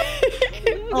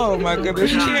 Oh my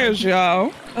goodness. Cheers,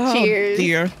 y'all. Cheers.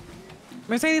 Dear.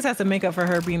 Mercedes has to make up for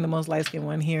her being the most light-skinned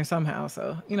one here somehow,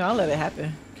 so I'll let it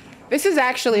happen. This is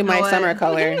actually my summer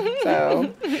color.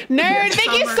 So, nerd,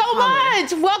 thank you so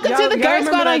much. Welcome to the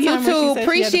GRRRSQUAD on YouTube.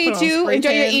 Appreciate you. Enjoy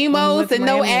your emos and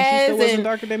no ads. And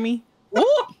darker than me.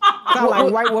 Sound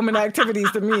like white woman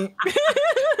activities to me.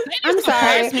 I'm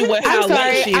sorry.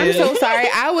 I'm so sorry.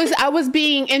 I was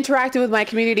being interactive with my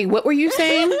community. What were you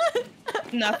saying?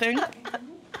 Nothing.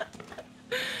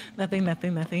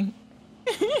 Nothing.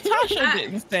 Tasha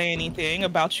didn't say anything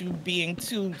about you being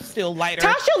still lighter.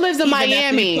 Tasha lives in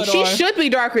Miami. She should be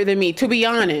darker than me, to be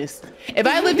honest. If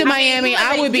I lived in Miami,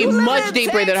 I would be much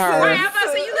deeper than her. I'm about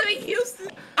to say you live in Houston.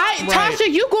 Tasha,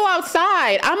 you go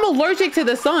outside. I'm allergic to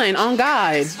the sun, on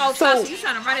God. Oh, so Tasha, you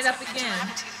trying to run it up again?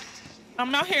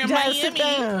 I'm out here in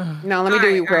Miami. No, let me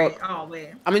do you, bro. Oh, wait.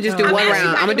 I'm gonna just do one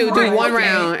round. I'm gonna do one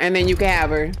round, and then you can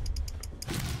have her.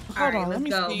 Hold on, let's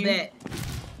go.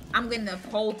 I'm getting the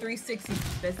whole 360.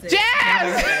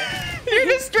 Jazz! You're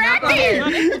distracted.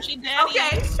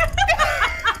 Okay.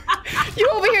 You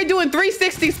over here doing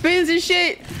 360 spins and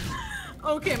shit.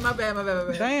 Okay, my bad.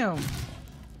 Damn.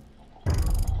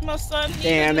 My son.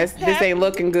 Damn, this ain't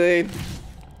looking good.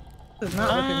 It's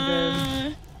not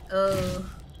looking good.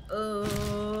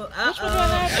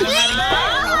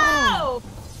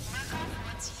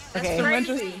 Okay. That's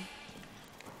crazy.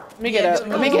 Let me get up.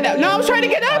 No, I was trying to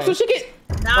get up so she could.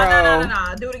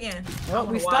 No. Do it again. Well,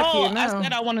 we stuck here now. I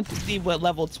said I wanted to see what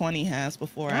level 20 has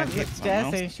before I get some.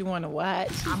 Jazz saying she want to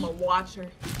watch. I'm a watcher.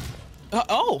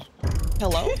 Hello.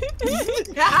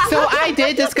 So I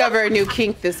did discover a new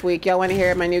kink this week. Y'all want to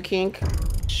hear my new kink?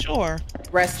 Sure.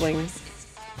 Wrestling.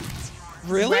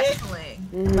 Really? Wrestling.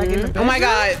 Mm-hmm. Oh my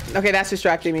God. Okay, that's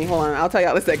distracting me. Hold on. I'll tell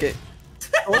y'all in a second.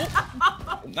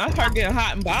 Not her getting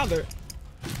hot and bothered.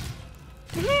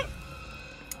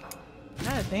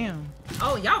 God damn.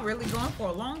 Oh, y'all really going for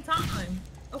a long time.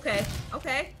 Okay.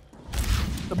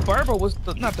 The burble was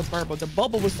not the burble. The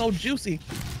bubble was so juicy.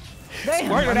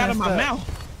 Squirted out of my mouth.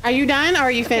 Are you done or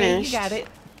are you finished? You got it.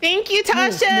 Thank you,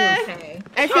 Tasha. Okay.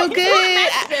 I feel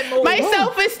good. My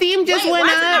self-esteem just went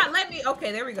up. Not let me.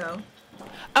 Okay, there we go.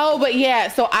 Oh, but yeah,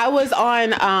 so I was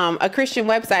on a Christian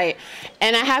website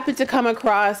and I happened to come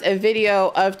across a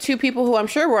video of two people who I'm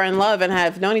sure were in love and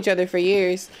have known each other for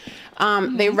years.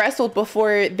 They wrestled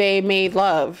before they made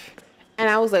love. And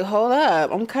I was like, hold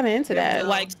up, I'm kind of into that.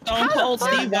 Like Stone Cold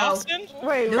Steve Austin?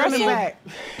 Wait, run it back.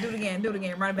 Do it again,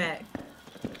 run it back.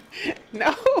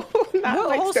 No, not what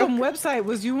like wholesome website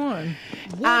was you on?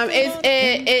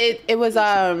 It was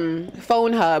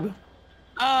Phone Hub.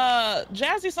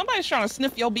 Jazzy, somebody's trying to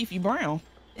sniff your beefy brown.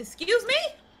 Excuse me?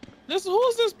 Who's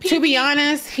this? To be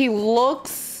honest, he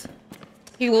looks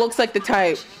like the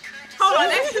type. Hold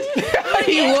on,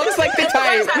 he looks like the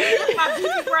type. My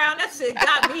beefy brown, that shit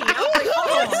got me. I was like, hold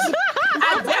on.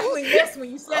 I definitely missed when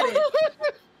you said it.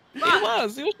 He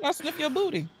was trying to sniff your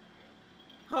booty.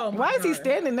 Oh why is he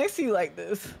standing next to you like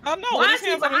this? I know. Why is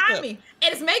he behind me?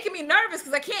 And it's making me nervous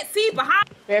because I can't see behind.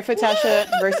 Barefoot Tasha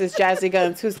versus Jazzy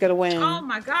Guns. Who's gonna win? Oh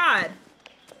my God.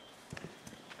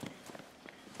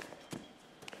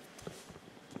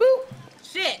 Boop.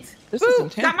 Shit. This is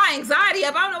intense. Got my anxiety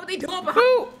up. I don't know what they doing behind.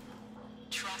 Boop.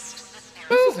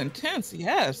 This is intense.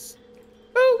 Yes.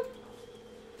 Boop.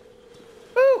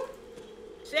 Boop.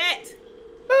 Shit.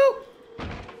 Boop.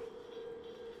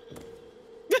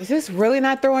 Is this really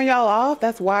not throwing y'all off?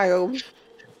 That's wild.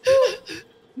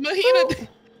 Mahina.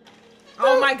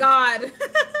 Oh my God.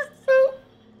 Boop.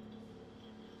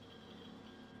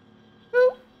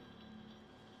 Boop.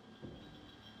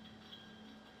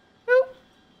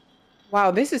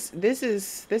 Wow, this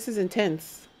is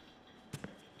intense.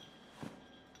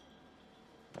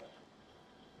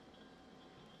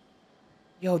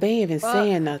 Yo, they ain't even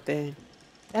saying nothing.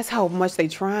 That's how much they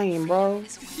trying, bro.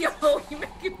 Yo, you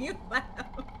making me laugh.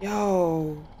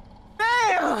 Yo.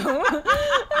 Damn.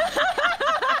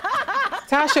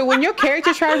 Tasha, when your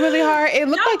character tried really hard, it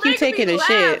looked like you taking a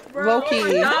shit. Low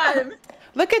key.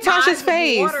 Look at Tasha's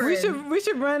face. We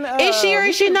should run. Is she or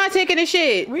is she not taking a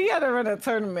shit? We gotta run a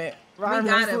tournament. We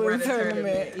gotta run a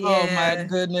tournament. Yeah. Oh my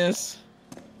goodness.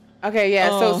 Okay, yeah.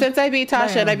 So since I beat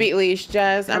Tasha and I Damn. beat Leash,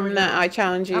 Jazz, I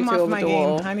challenge you I'm to off over my the game.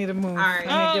 wall. I need to move. All right.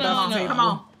 I need to get off the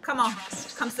table. Come on.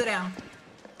 Come sit down.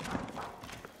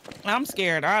 I'm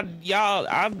scared. I'm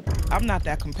not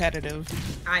that competitive.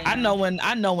 I know when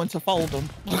to fold them.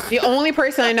 The only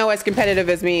person I know as competitive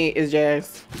as me is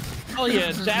Jazz. Oh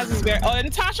yeah, Jazz is very. Oh,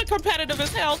 and Tasha competitive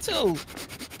as hell too.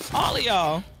 All of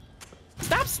y'all.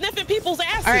 Stop sniffing people's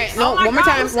asses. All right, no, one more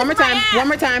time.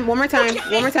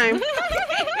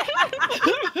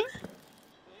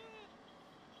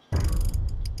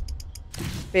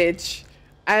 Bitch,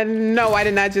 I know I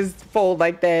did not just fold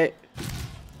like that.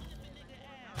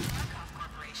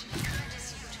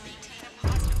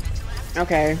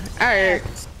 Okay, all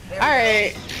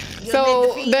right.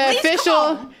 So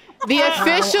the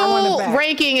official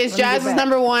ranking is Jazz is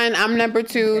number 1, I'm number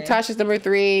 2, Tasha's number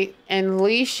 3, and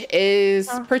Leash is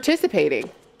participating.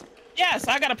 Yes,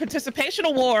 I got a participation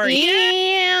award.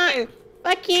 Yeah.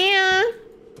 Fuck yeah.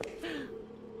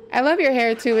 I love your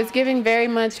hair too. It's giving very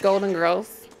much Golden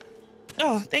Girls.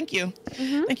 Oh, thank you.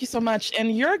 Thank you so much.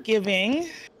 And you're giving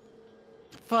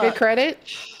good credit.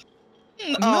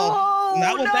 Oh,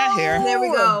 not with that hair. There we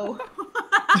go.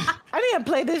 I didn't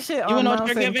play this shit You on know what mouse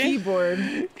you're and giving? keyboard. Are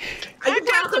you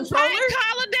playing controller?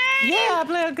 Holiday. Yeah, I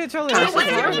play on controller.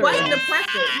 What's your button to press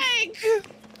it?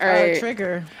 All right.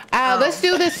 Trigger. Let's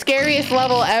do the scariest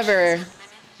level ever.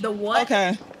 The what?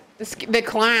 Okay. The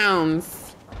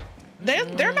clowns.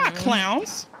 They're not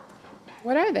clowns.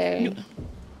 What are they?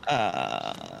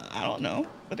 I don't know,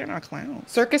 but they're not clowns.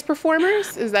 Circus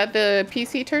performers? Is that the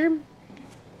PC term?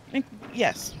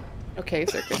 Yes. Okay,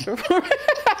 circus performers.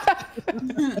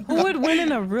 Who would win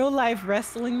in a real life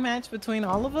wrestling match between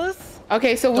all of us?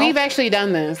 Okay, so we've actually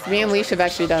done this. Me and Leash have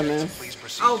actually done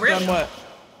this. Oh, really? Done what?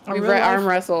 We've arm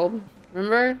wrestled.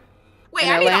 Remember? Wait,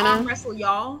 In I need to Atlanta? arm wrestle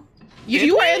y'all.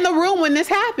 You were in the room when this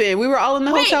happened. We were all in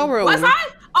the hotel room. Was I?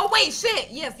 Oh wait, shit.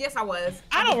 Yes, I was.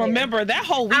 I don't remember. That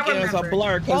whole weekend is a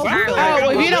blur. Oh, well,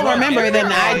 if you don't remember, then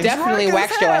I definitely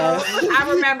waxed your ass.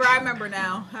 I remember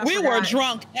now. We were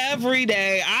drunk every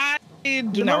day. I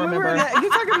do not remember. You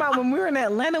talking about when we were in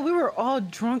Atlanta? We were all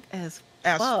drunk as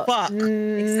fuck. Except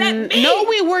me. No,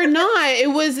 we were not.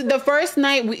 It was the first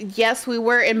night. Yes, we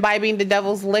were imbibing the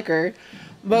devil's liquor,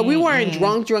 but we weren't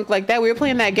drunk like that. We were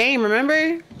playing that game,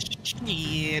 remember?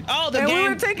 Shit. Oh, the And game. we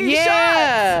were taking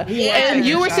Yeah. shots. And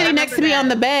you were shots. sitting next to me on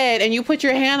the bed, and you put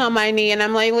your hand on my knee, and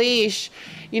I'm like, Leash,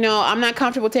 you know, I'm not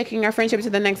comfortable taking our friendship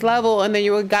to the next level. And then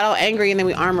you got all angry, and then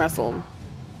we arm wrestled.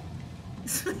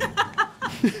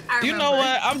 You know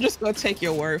what? I'm just gonna take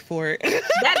your word for it.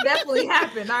 That definitely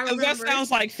happened. I remember. That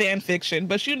sounds like fan fiction,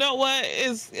 but you know what?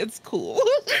 It's cool.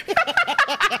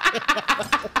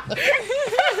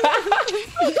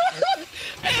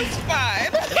 It's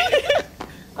fine.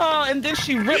 Oh, and then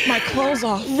she ripped my clothes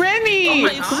off. Remy,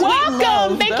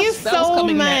 welcome. Thank you That was so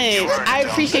coming much. next. I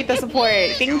appreciate the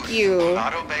support. Thank you.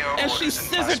 And she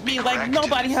scissored me like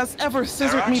nobody has ever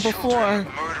scissored me before.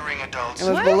 It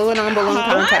was balloon on balloon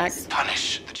contact.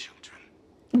 Punish the children.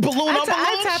 Balloon on balloon.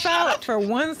 I tap out for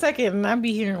 1 second and I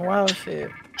be hearing wild shit.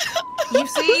 You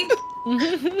see?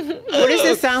 What does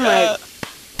this sound like?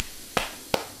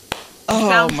 Oh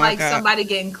Sounds my like God. somebody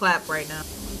getting clapped right now.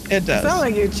 It does. Sound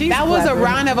like your cheeks. That was a clapping.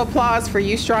 round of applause for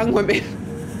you strong women.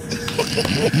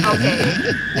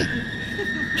 Okay.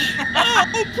 Oh,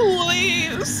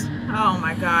 please. Oh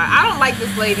my God. I don't like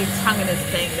this lady tonguing this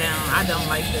thing down. I don't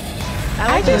like this.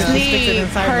 I just when she sticks it need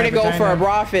inside her my to go for a vagina.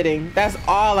 bra fitting. That's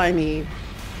all I need.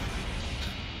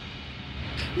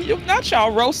 You not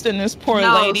y'all roasting this poor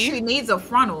No, lady. she needs a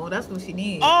frontal. That's what she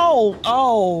needs.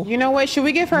 Oh. You know what? Should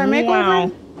we give her a makeover?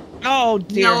 Wow. Oh,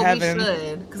 dear no, heaven. we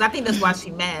should. Because I think that's why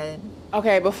she's mad.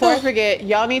 Okay, before I forget,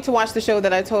 y'all need to watch the show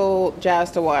that I told Jazz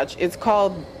to watch. It's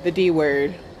called The D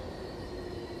Word.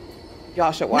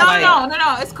 Y'all should watch it. No.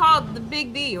 It's called The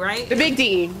Big D, right? The Big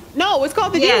D. No, it's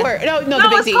called The D Yeah. Word. No, No, The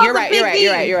Big it's D. called You're The right. Big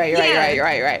You're right. D. You're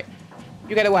right.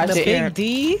 You gotta watch The it. Big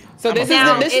D? So this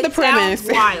Now, is the it premise.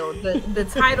 sounds wild. The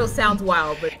title sounds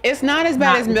wild, but It's not as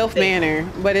bad Not as what you MILF think. Manor,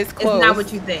 but it's close. it's not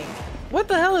what you think. What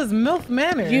the hell is MILF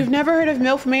Manor? You've never heard of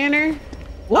MILF Manor?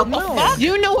 What the fuck?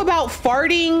 You know about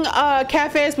farting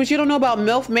cafes, but you don't know about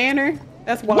MILF Manor?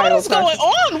 That's wild. What is going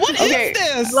on? What is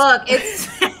this? Look, it's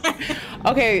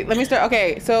Okay, let me start.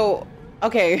 Okay, so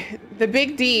the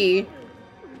big D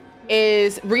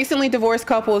is recently divorced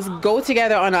couples go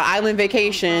together on an island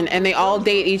vacation and they all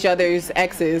date each other's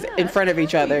exes in front of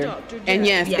each other. And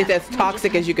yes, it's as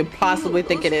toxic as you could possibly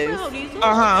think it is.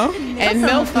 And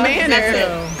MILF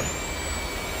Manor.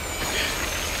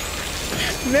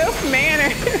 MILF Manor.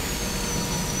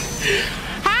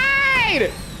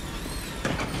 Hide!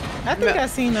 I think I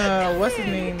seen what's his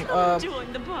name?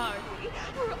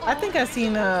 I think I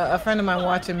seen a friend of mine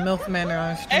watching MILF Manor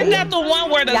on stream. Isn't that the one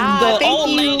where the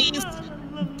old ladies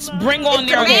bring on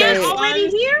their man already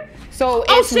here? So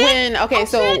it's when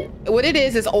so what it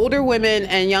is older women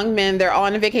and young men, they're all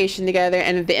on a vacation together,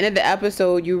 and at the end of the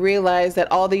episode you realize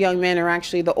that all the young men are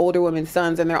actually the older women's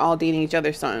sons and they're all dating each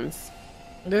other's sons.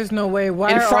 There's no way. Why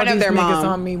in are front all of these their niggas mom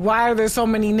on me? Why are there so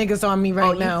many niggas on me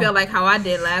right now? You feel like how I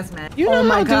did last match. You know oh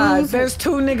my god, dudes, there's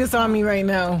 2 niggas on me right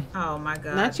now. Oh my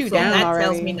god. Not you so down that already.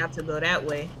 tells me not to go that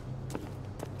way.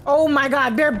 Oh my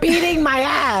god, they're beating my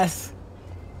ass.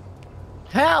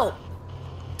 Help.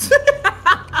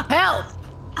 Help.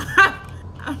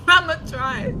 I'ma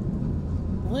try.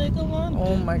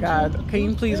 Oh my god. Can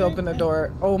you please open the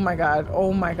door? Oh my god.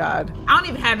 Oh my god. I don't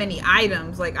even have any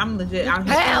items. Like, I'm legit. I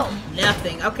have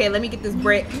nothing. Okay, let me get this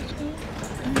brick. Okay.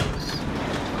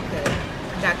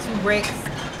 I got 2 bricks.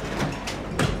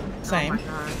 Same. Oh my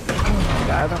god. Oh my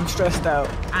god, I'm stressed out.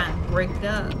 I'm bricked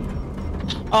up.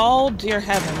 Oh dear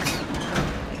heavens.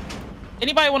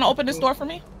 Anybody want to open this door for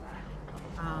me?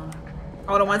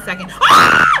 Hold on 1 second.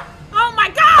 Ah! Oh my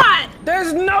god!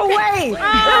 There's no way!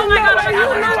 Oh my god! You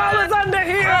knew I was under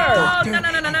here! Oh, no.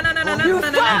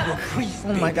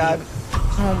 Oh my god.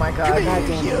 Oh my god. God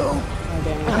damn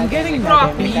it. I'm getting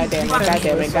God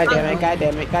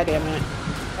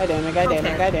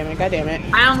damn it.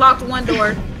 I unlocked 1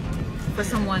 door for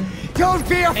someone. Don't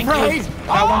be afraid!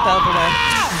 I went the other way.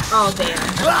 Oh damn.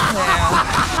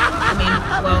 Yeah. I mean,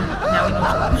 well, now we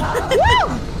know.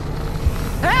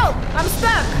 Help! I'm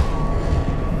stuck!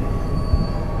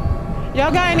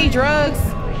 Y'all got any drugs?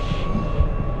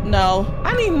 No.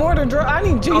 I need more than drugs. I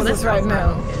need Jesus right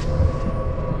now.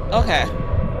 Okay.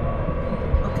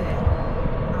 Okay.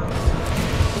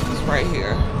 This is right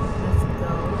here. Let's go.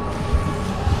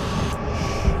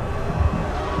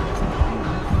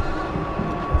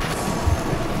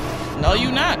 No,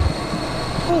 you not.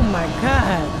 Oh my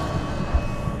god.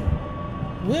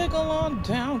 Wiggle on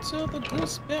down to the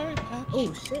gooseberry patch.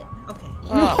 Oh shit. Okay.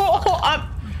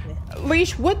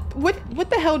 Leash, what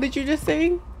the hell did you just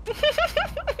say?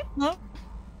 Huh?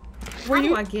 Were How do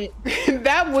you? I get?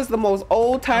 That was the most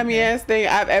old-timey ass thing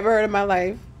I've ever heard in my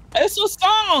life. It's a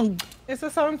song. It's a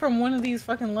song from one of these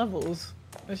fucking levels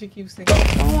that she keeps singing.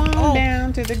 Go on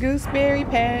down to the gooseberry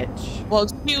patch. Well,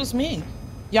 excuse me.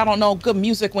 Y'all don't know good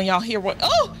music when y'all hear what.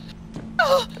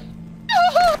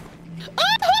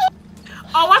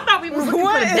 Oh, I thought we was looking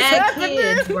What for the is bad happening?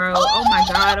 kids, bro. Oh my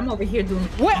god, I'm over here doing.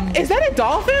 What is that? A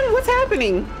dolphin? What's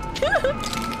happening? It's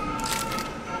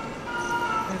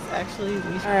actually.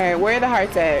 All right, where are the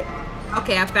hearts at?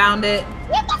 Okay, I found it.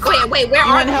 Wait, where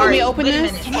You are wanna the help hearts? me open Wait a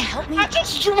this? minute. Can you help me? I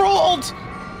just drooled.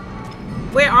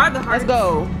 Where are the hearts? Let's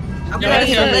go. Okay, Right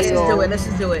here. let's just do it. Let's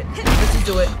just do it. Let's just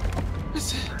do it.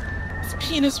 His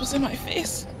penis was in my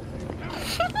face.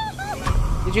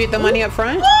 Did you get the money up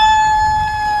front? I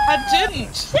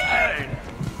didn't.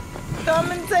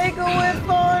 Come and take a whiff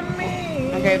on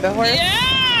me. Okay, the horse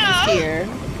Yeah. is here.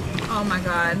 Oh my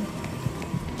god.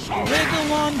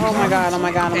 Wiggle on. Oh my god, oh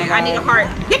my god, oh my Okay, god. I need a heart.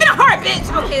 Give me the heart, bitch.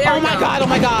 Okay, there we Oh go. my god, oh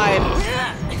my god.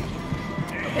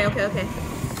 Okay.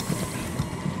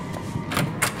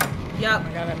 Yup. Oh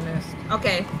my god, I missed.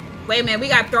 Okay. Wait a minute, we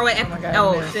gotta throw it at Oh my God, I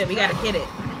oh missed. shit, we gotta hit it.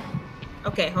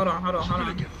 Okay, hold on.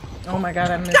 Oh my god,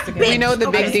 I missed again. We know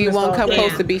the big Okay. D won't come Damn.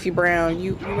 close to Beefy Brown.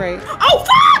 You right. Oh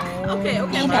fuck! Okay. Oh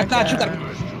my god, you gotta.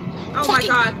 Oh my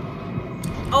god.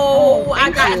 Oh,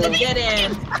 I thank got you. the dead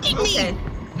end. Okay.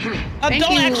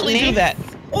 Don't you, actually do Nick. that.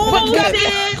 Oh God.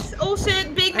 shit! Oh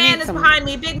shit! Big I man need is some- behind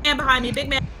me. Big man behind me. Big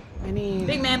man. I need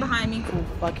Big man behind me. some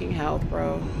fucking help,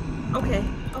 bro. Okay.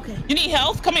 You need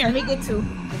health? Come here. Let me get to.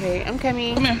 Okay, I'm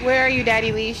coming. Come here. Where are you,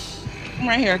 Daddy Leash? Come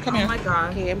right here. Come Oh here. my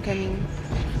god. Okay, I'm coming.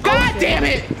 God damn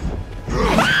it!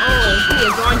 Oh, he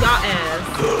is on y'all ass.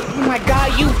 Oh my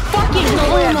god, you fucking No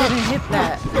way, I know. didn't hit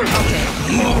that. Okay.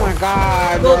 Oh my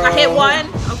god, Look, bro. I hit 1.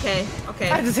 Okay.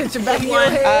 I just hit your back of your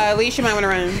One. head. Leash, you might want to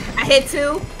run. I hit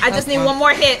 2. I just need fine. one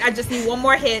more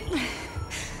hit.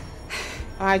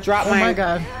 I dropped Oh my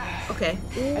god. Okay.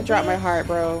 I dropped my heart,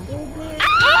 bro. Let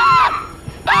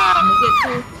me get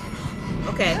 2.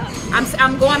 Okay.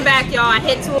 I'm going back, y'all. I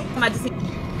hit 2 of them. I just need to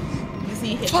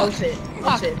hit. Oh shit.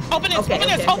 Oh shit. Open it, Okay, open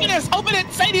okay, it, okay. open it, open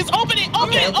it, Sadie's, open it,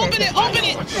 open it, Okay, open okay, it, open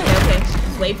it. Okay.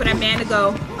 Just wait for that man to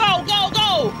go. Go, go,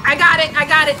 go. I got it. I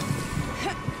got it.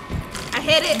 I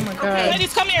hit it. Oh my God. Okay.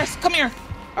 Ladies, come here, come here.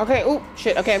 Okay. Oh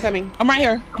shit. Okay, I'm coming. I'm right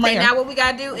here. I'm right Okay, here. now what we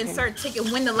gotta do? Insert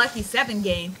ticket, win the lucky 7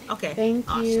 game. Okay. Thank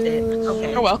Oh, you. shit.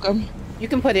 Okay. You're welcome. You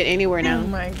can put it anywhere Oh now.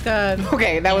 my God.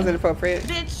 Okay, that was inappropriate.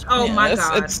 Bitch. Oh Yeah, my it's-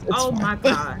 God. it's Oh fine. my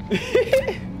God.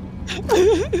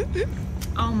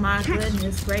 Oh my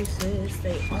goodness gracious.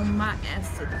 They on my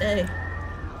ass today.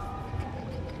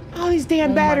 All these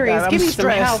damn Oh my batteries. God, Give I'm me some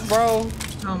stressed. help, bro.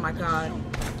 Oh my God.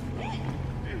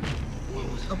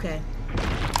 Okay.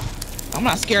 I'm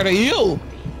not scared of you.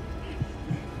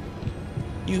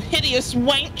 You hideous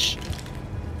wench.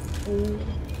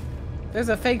 There's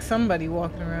a fake somebody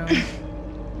walking around.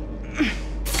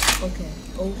 Okay.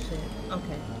 Oh shit.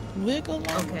 Okay. Wiggle.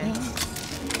 Okay.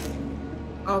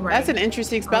 All right. That's an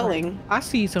interesting spelling. I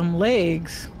see some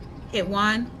legs. Hit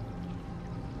 1.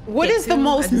 What Hit is the 2. I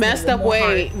most just need messed one up more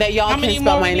way heart. that y'all How can many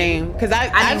spell more my we need? name? Because I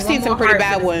I've need seen one some more pretty heart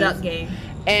bad for this duck ones. game.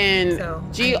 And So,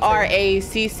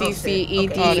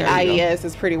 GRRACCCEDIES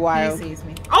is pretty He wild. sees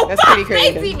me. Oh That's fuck! pretty They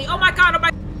creative. see me. Oh my God! Oh my!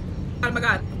 Oh my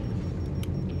God!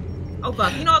 Oh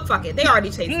fuck! You know what? Fuck it. They already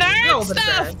chased me. Go Nerd over the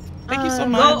stuff. glass. Thank you so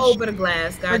much Go over the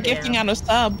glass. for Goddamn. gifting out a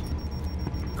sub.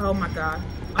 Oh my God. Oh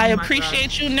I my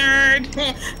appreciate you, nerd.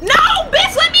 God. No,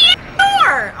 bitch! Let me in the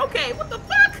door. Okay. What the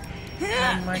fuck?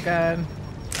 Oh my God.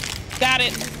 Got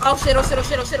it. Oh shit! Oh shit! Oh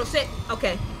shit! Oh shit! Oh shit!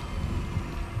 Okay.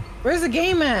 Where's the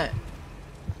game at?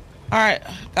 All right,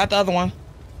 got the other one.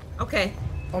 Okay.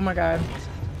 Oh my God.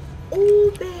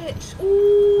 Ooh, bitch.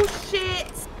 Ooh,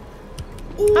 shit.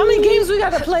 Ooh. How many games we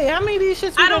gotta play? How many of these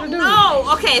shits we I gotta don't do?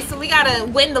 know. Okay, so we gotta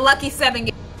win the lucky 7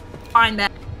 game. Find that.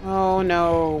 Oh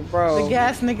no, bro. The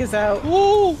gas niggas out.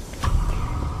 Woo.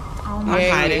 Oh my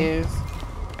Yeah, hiding. it is.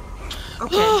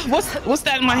 Okay. What's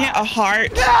that in my hand? A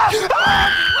heart.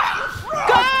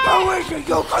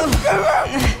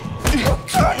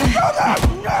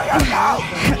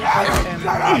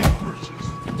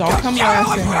 Don't come your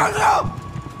ass in here.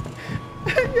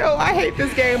 Yo, I hate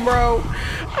this game, bro.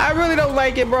 I really don't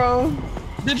like it, bro.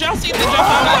 Did y'all see? Did y'all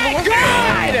find the other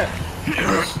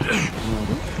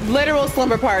one? Literal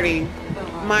slumber party.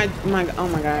 My, oh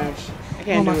my gosh. I Oh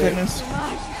can't my do goodness. it.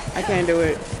 I can't do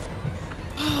it.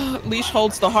 Leash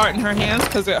holds the heart in her hands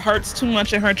because it hurts too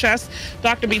much in her chest.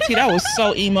 Dr. BT, that was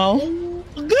so emo.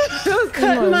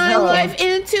 Cut my life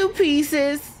into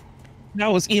pieces. That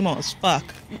was emo as fuck.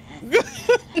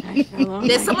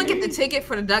 Did someone get the ticket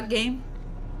for the duck game?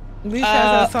 Leash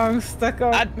has that song stuck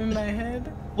up in my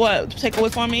head. What? Take it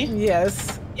with for me?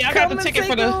 Yes. Yeah, I got the ticket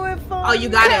for the. Oh, you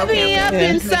got it. Cut me Okay. up Okay.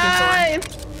 inside.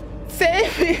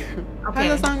 Save me. Okay.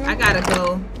 How's the song go? I gotta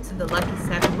go to the lucky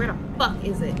 7. Where the fuck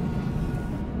is it?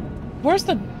 Where's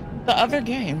the other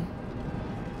game?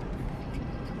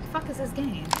 The fuck is this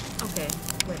game? Okay.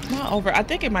 Wait. Not over. I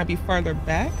think it might be further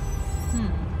back.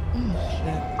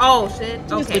 Oh shit.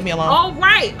 Just Okay. leave me alone. All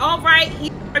right. All right.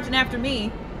 He's charging after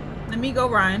me. Let me go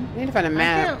run. I need to find a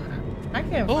map. I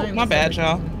can't Oh, find my this bad, other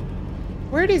y'all. game.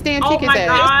 Where are these damn Oh tickets my at?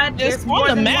 God. It's There's on more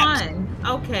the than map. one.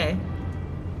 Okay.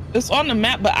 It's on the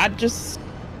map, but I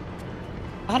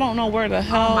don't know where the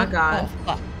hell. my God. Oh,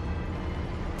 fuck.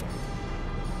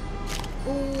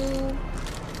 Ooh.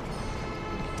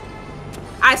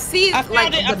 I see I found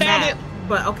like it, I the found map, it.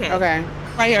 but okay. Okay.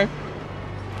 Right here.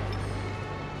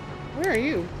 Where are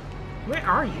you? Where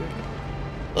are you?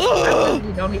 Ugh.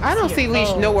 You don't even I don't see see it. Leash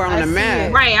Oh, nowhere on I the see map.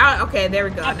 it. Right. Okay. There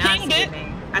we go. I Now I see pinged your it.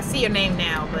 name. I see your name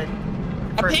now, but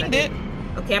I first pinged it.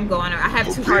 didn't. Okay, I'm going. I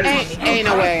have 2 hearts on me. Ain't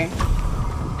no way.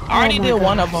 I already my did God.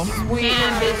 one of them.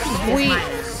 Man, bitch, Sweet,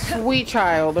 sweet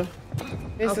child.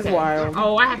 This is wild.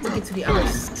 Oh, I have to get to the other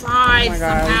side my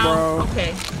God, somehow. bro.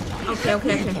 Okay.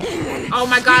 Okay. Oh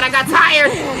my God, I got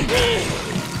tired.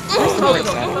 Close the door.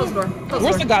 Close the door. Close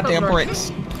Where's the the door. goddamn Close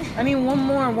bricks? I need one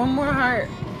more heart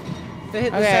to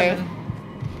hit the Okay. 7.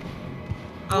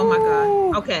 Oh my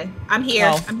God. Okay, I'm here.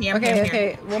 Oh. I'm here. Okay, I'm here.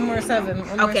 okay. One more 7. One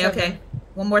more Okay, 7. okay.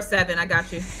 One more 7. I got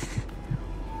you.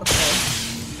 Okay.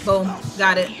 Boom.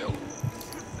 Got it.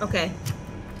 Okay.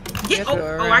 Get.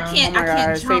 Oh, I can't. Oh my I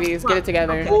can't gosh, jump. ladies, get it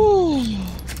together. Okay. Ooh.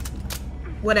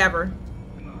 Whatever.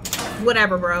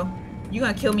 Whatever, bro. You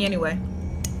gonna kill me anyway.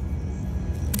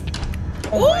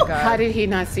 Oh my Ooh! God. How did he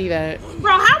not see that?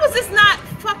 Bro, how is this not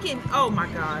fucking? Oh my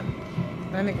God.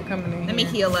 That nigga coming in Let me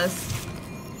here. heal us.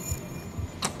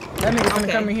 That nigga's gonna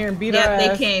Okay. come in here and beat our Yeah,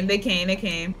 ass. they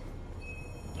came.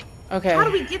 Okay. How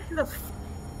do we get to the?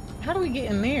 How do we get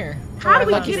in there? How do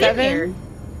we Lucky get in 7? here?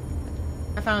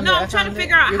 I found No, it. I'm trying to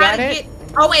figure out You how got to it? get.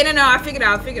 Oh wait, no, I figured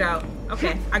it out.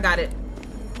 Okay, I got it.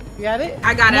 You got it?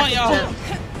 I got Come on, it. y'all. Okay.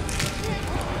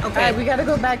 Alright, we gotta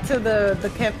go back to the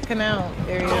canal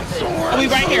area. Are we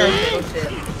right here? Oh,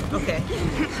 shit. Okay.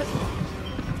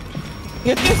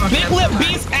 Get this big lip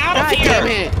beast out of God damn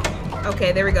here. it.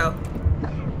 Okay, there we go.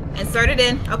 Insert it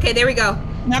in. Okay, there we go.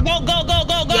 Now go, go, go,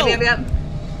 go, go. Yep.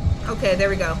 Okay, there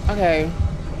we go. Okay.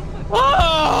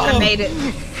 Oh! I made it.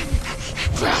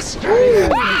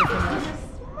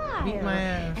 Beat my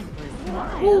ass.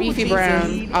 Beefy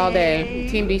Brown all day.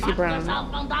 Team Beefy Brown.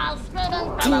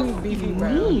 Team Beefy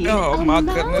Brown. Oh my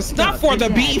goodness. Not for the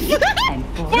beef. For the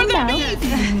beef.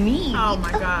 Oh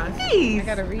my gosh. I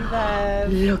gotta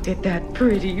revive. Look at that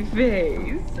pretty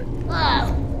face.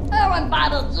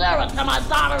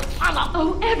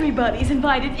 Oh, everybody's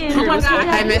invited in. Oh my God.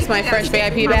 I missed my fresh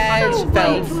VIP badge.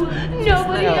 Felt.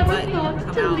 Nobody ever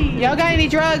thought to leave. Y'all got any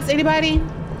drugs? Anybody?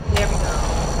 There we go.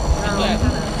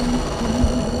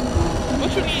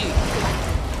 What you need?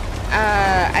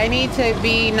 I need to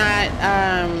be not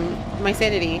my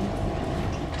sanity.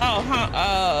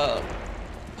 Oh,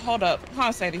 hold up.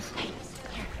 Sadie.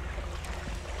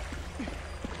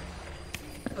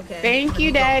 Okay. Thank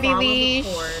you, Daddy Follow the Leash.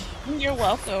 cord. You're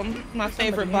welcome. My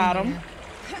favorite bottom.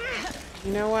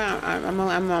 You know what? I'm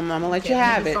gonna let you Okay,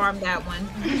 have it. disarm that one.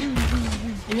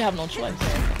 You have no choice.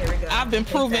 There we go. I've been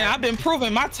Take that.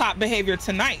 proving my top behavior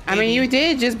tonight. I mean, you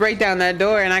did just break down that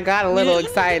door, and I got a little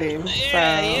excited. Yeah, So.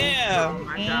 yeah. Oh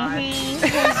my God.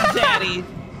 Who's daddy?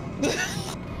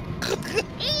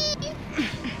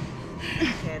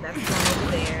 Okay, that's one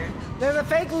over there. There's a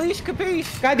fake leash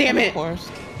capiche. God damn Of it. course.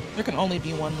 There can only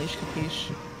be one leash,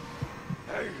 capiche.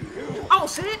 Oh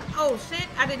shit! Oh shit!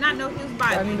 I did not know he was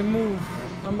I by need me. to move.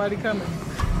 Somebody coming.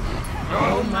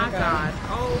 Oh my God.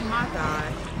 Oh my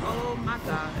God. Oh my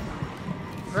God.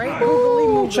 Great googly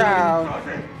Ooh, move. child.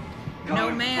 No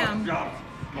ma'am.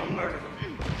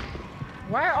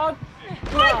 Why are all Oh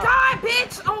my God,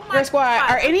 bitch! Oh my GRRRSQUAD, God.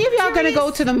 are any of y'all gonna go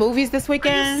Serious? to the movies this Are you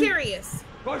weekend? serious?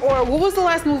 Or what was the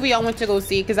last movie y'all went to go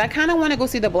see? Because I kind of want to go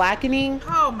see The Blackening,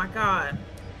 Oh my God.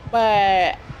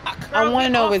 but I Girl, want to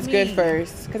get know off what's good me.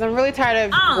 first. Because I'm really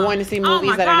tired of going to see Oh movies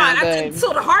my that God. are not good.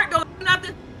 So the heart don't do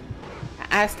nothing. I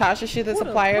asked Tasha, she the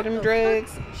supplier of them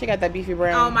drugs. She got that Beefy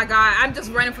Brown. Oh my God. I'm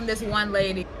just running from this one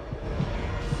lady.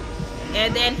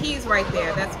 And then he's right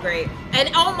there. That's great. And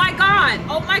oh my God.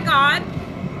 Oh my God.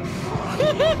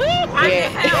 I'm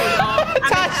in hell, y'all.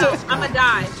 I'm in hell. I'm gonna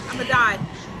die. I'm gonna die.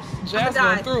 Jazz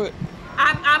die. went through it.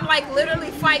 I'm like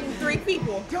literally fighting 3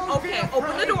 people. Okay,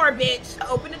 open the door, bitch.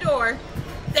 Open the door.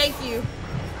 Thank you.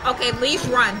 Okay, leash,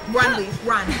 run. Run, leash.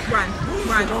 Run.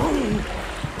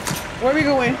 Where are we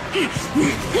going?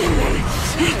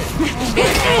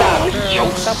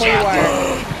 Stop where you are.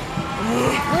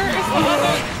 Where is the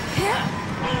other?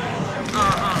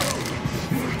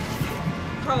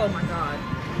 Oh my God.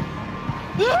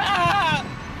 Ah!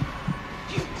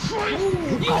 Oh my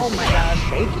God. Oh my God.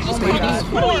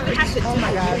 What do we even have to do? Oh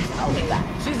my God.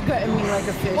 She's gutting me like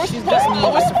a fish. We're She's supposed gutting me to.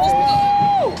 We're like a supposed fish.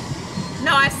 to.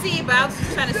 No, I see, but I was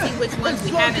just trying to see which ones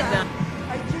we haven't done.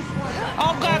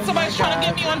 Oh God! Somebody's trying to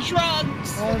get me on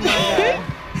drugs. Oh my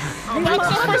God. Drugs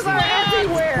are for Slugs are slugs.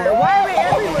 everywhere. Why are they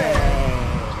everywhere?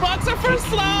 Drugs are for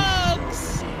slugs.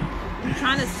 I'm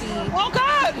trying to see. Oh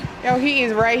God! Yo, he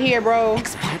is right here, bro.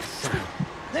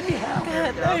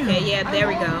 Okay, yeah, there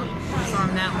we go.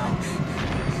 Disarm that one.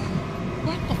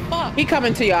 What the fuck? He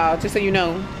coming to y'all, just so you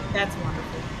know. That's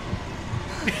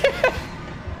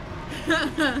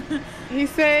wonderful. He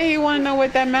said he want to know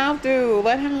what that mouth do.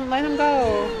 Let him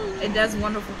go. It does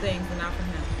wonderful things, but not for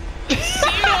him.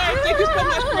 Seymour, thank you so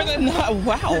much for the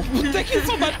wow. Thank you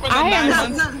so much for the I am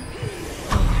 9 months.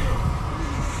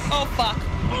 Oh fuck.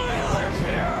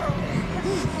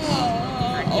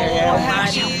 Oh,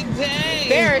 happy day.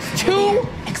 There's 2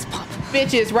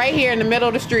 bitches right here in the middle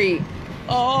of the street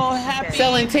Oh, happy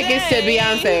selling tickets to day.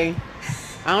 Beyonce.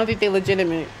 I don't think they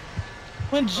legitimate.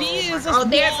 When Jesus Oh,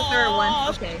 there's the washed. third one.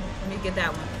 Okay, let me get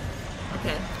that one.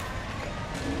 Okay.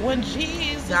 When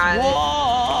Jesus Got it.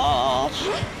 washed.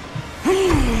 Oh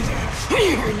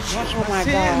my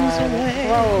God,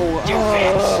 bro.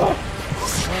 Oh.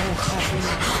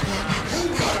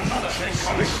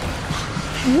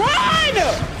 Run!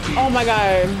 Oh my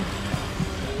God.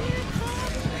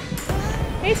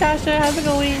 Hey Tasha, how's it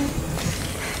going?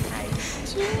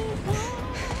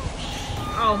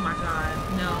 Oh my God.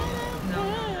 No.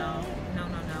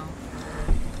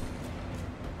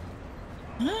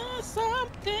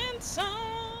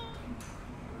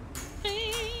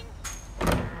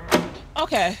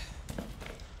 Okay.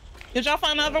 Did y'all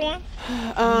find another one?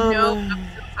 No, I'm still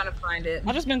trying to find it.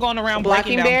 I've just been going around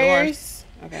Blocking breaking down doors.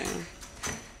 barriers. Okay.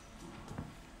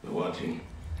 They're watching.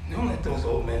 Don't let those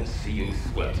old men see you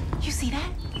sweat. You see that?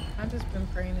 I've just been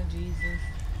praying to Jesus.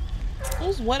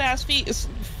 Those wet ass feet,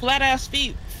 flat ass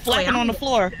feet, flapping on the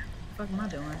floor. What the fuck am I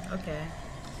doing? Okay.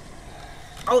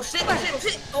 Oh shit!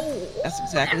 Oh. That's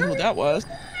exactly who that was.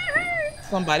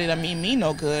 Somebody that mean me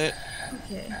no good.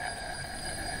 Okay.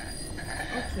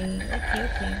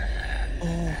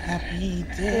 Oh, happy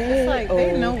day. It's like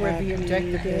they know where the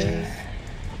objective is.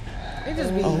 They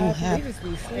just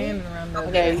be standing around the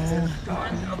Okay.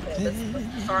 Okay,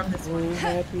 let's start this one.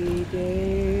 Happy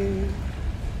day.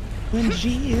 When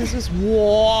Jesus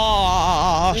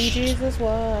washed. When Jesus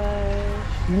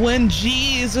washed. When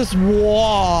Jesus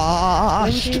washed.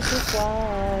 When Jesus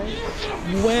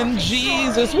washed. When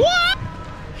Jesus washed.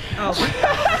 Oh.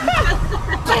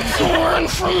 Run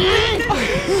from me!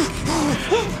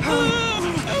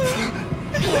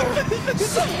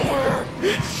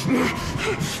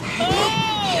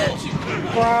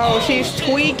 Bro, she's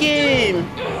tweaking.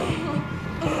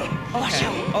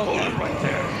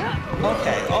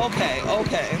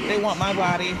 Okay. They want my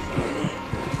body.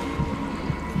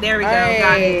 There we go.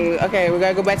 Got it. Okay, we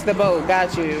gotta go back to the boat.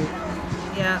 Got you.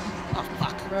 Yeah. Oh,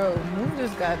 fuck. Bro, move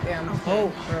this goddamn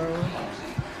boat, bro.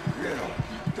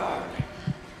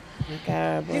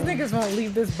 God, These niggas won't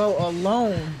leave this boat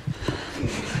alone.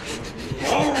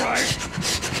 All right.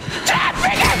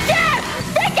 Big ass Jazz!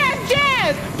 Big ass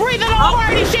Jazz! Breathing all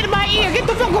hard and shit in my ear. Get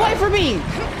the fuck away from me.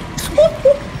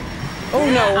 Oh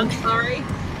no. I'm sorry.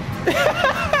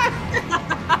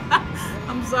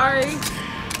 I'm sorry.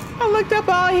 I looked up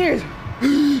all here.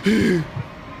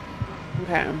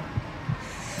 Okay.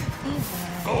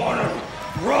 Go on and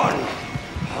run.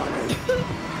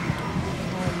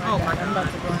 Oh my I'm god. about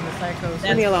to go into psychosis.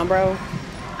 Leave me alone, bro.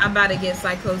 I'm about to get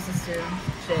psychosis too.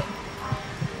 Shit.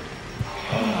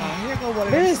 Here go one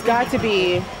of There's got to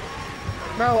be.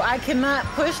 Bro, I cannot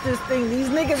push this thing. These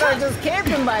niggas are just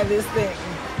camping by this thing.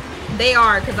 They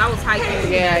are, because I was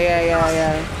hiking.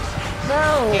 Yeah.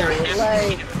 Bro,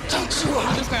 like, I'm just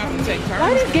gonna have to take Why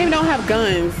turns. this game don't have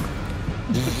guns?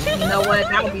 You know what?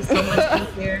 That would be so much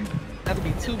easier. That'd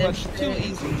be too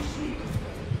easy.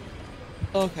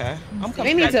 Okay, I'm They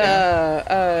coming need back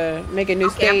to make a new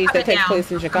Okay, I'm stage that coming takes down.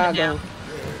 place in I'm coming Chicago. down.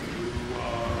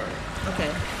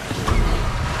 Okay.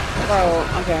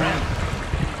 Oh, okay.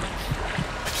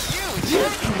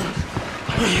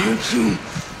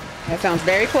 That sounds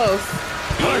very close.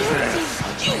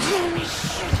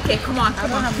 Okay, come on. I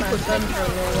don't have my gun for a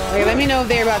little while. Okay, let me know if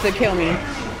they're about to kill me.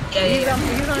 Yeah. He's on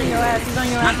your ass. He's on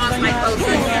your ass. I'm on psychosis.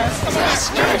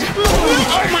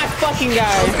 Oh my fucking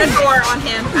god. The door on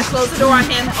him. I closed the door on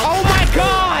him. Oh my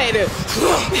god. I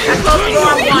closed the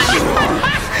door on one.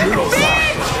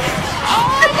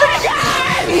 Oh my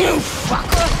god. You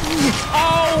fucker.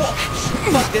 Oh.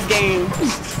 Fuck this game.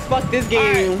 Fuck this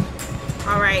game.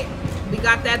 All right. We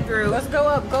got that through. Let's go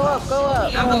up. Go up. Go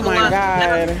up. I'm Oh gonna my go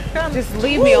up. god. Just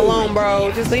leave me alone,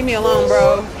 bro. Just leave me alone,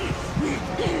 bro.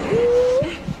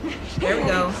 There we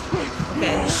go.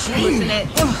 Okay. Pushing it.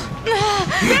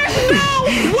 There's no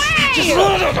way.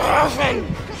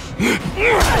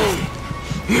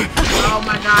 Oh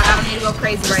my god. I don't need to go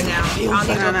crazy right now. I don't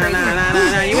need to go crazy.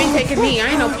 Nah. You ain't taking me. I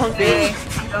ain't no punk bitch.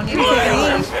 I don't need to go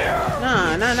crazy.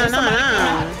 Nah.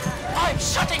 I'm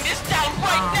shutting this down Oh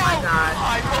right my now. god.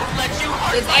 I won't let you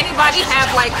hurt Does anybody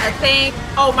have like a thing?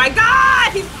 Oh my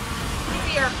god! He's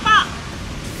here. Fuck!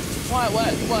 What? What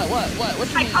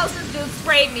you mean? Psychosis dude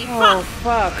sprayed me. Oh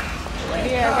Fuck! fuck.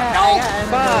 Yeah,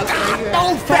 I got it.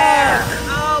 No fair.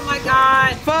 Oh my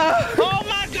god! Fuck. Oh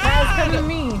my Guys, come to god!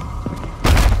 me.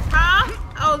 Huh?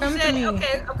 Oh Come to shit. me.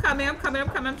 Okay, I'm coming.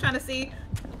 I'm trying to see.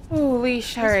 Holy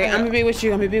shit. Alright, I'm gonna be with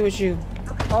you.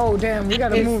 Oh, damn. We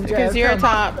gotta move, Jazz. Because you're Come.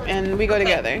 top and we go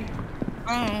together.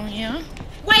 Yeah.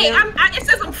 Wait, Yeah. it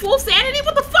says I'm full sanity?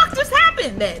 What the fuck just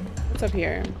happened then? What's up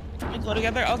here? We go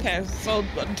together. Okay, so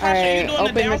Tasha, Alright, you doing open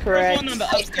the the downstairs correct. one or the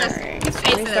upstairs? Alright. His Let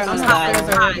face me is start on on the top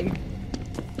bottom. of his eye.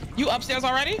 You upstairs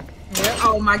already?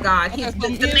 Oh my god. Okay, He's, so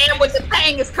the you- man with the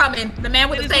thing is coming. The man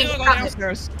with the thing is Go coming.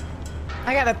 downstairs.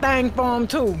 I got a thing for him,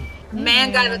 too.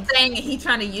 Man got a thing and he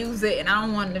trying to use it and I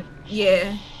don't want to.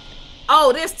 Yeah.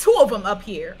 Oh, there's two of them up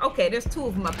here. Okay, there's two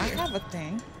of them up I here. have a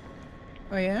thing.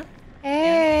 Oh, yeah?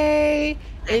 Hey,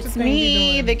 it's the thing me,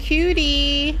 you doing? the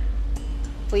cutie.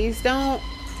 Please don't.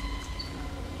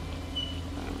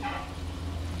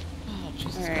 Oh,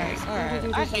 Jesus Alright. Christ.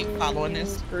 Alright. I hate following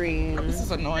this. Green. This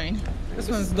is annoying. This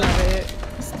one's not it.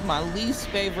 This is my least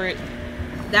favorite.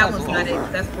 That one's not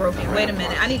it. That's broken. Wait a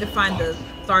minute. I need to find the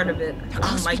start of it. I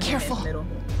don't like being in the middle.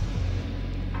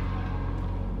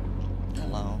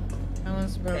 Hello. That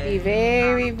one's Be broken.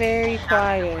 very, very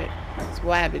quiet. It's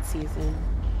rabbit season.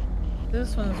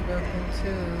 This one's broken,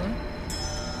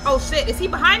 too. Oh shit, is he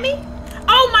behind me?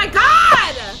 Oh my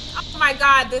god! Oh my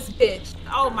god, this bitch.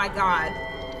 Oh my god.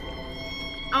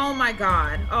 Oh my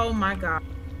god. Oh my god.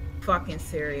 Fucking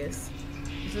serious.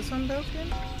 Is this one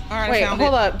broken? All right, Wait,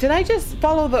 hold up. Did I just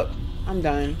follow the... I'm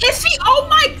done. Is she? Oh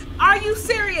my... Are you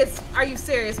serious? Are you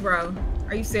serious, bro?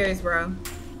 Are you serious, bro?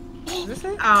 Is this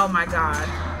it? Oh my god.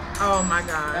 Oh my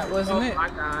god. That wasn't it. Oh my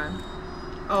god.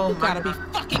 Oh You my gotta god. be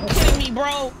fucking kidding me,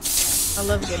 bro. I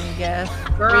love getting gas.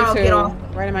 Girl, Me too. get off.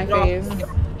 Right in my Get off. face.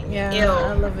 Yeah, Ew.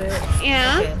 I love it.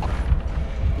 Yeah. Okay.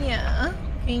 Yeah.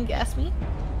 Can you gas me?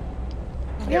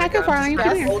 Yeah, I can follow you.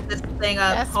 Come here. Hold this thing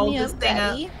up. Gas Hold me this up, thing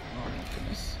daddy. up.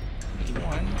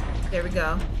 There we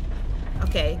go.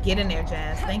 Okay, get in there,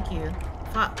 Jazz. Thank you.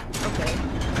 Fuck. Okay.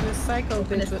 This psycho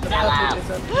bitch with the Hello. puppet is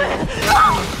up here.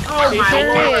 Oh She my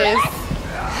sure god. is.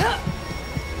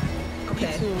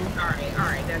 Okay.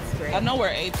 Alright, that's great. I know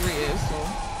where A3 is, so.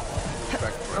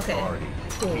 Okay.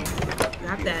 Cool.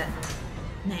 Got that.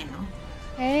 Now.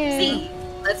 Hey. C.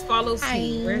 Let's follow C. Hi.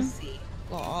 Where's C?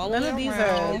 Go all None the of way these are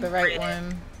around. the right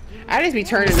one. I just be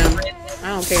turning them. I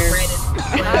don't care.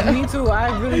 Me too. I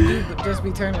really do just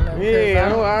be turning them. 'cause Yeah, I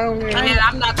don't care. Man,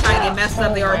 I'm not trying to get messed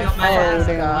up. They already on my ass.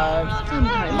 Oh, God.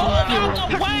 Move out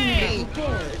the way!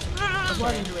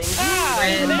 Red.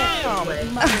 Damn. Way.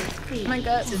 Oh my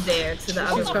God. To there. To the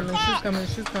other She's room. coming. She's coming.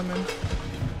 She's coming.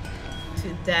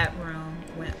 To that room.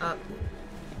 Went up.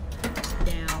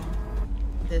 Down.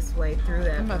 This way. Through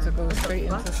that I'm about to room. go What the straight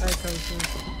fuck? into psychosis.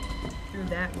 Through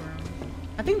that room.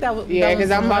 I think that was. Yeah, that was because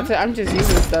the I'm about one. to. I'm just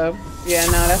using stuff. Yeah,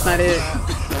 no, that's not it.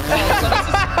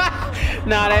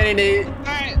 Nah, that ain't it.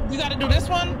 Alright, we gotta do this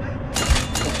one.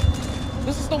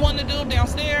 This is the one to do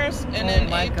downstairs, and Oh then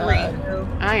my A3.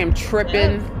 God. I am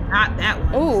tripping. Not that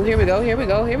one. Oh, here we go. Here we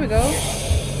go. Here we go.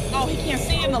 Oh, he can't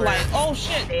see in the light. Oh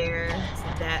shit. There.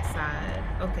 To that side.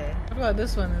 Okay. What about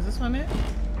this one? Is this one it?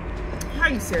 Are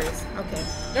you serious? Okay.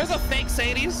 There's a fake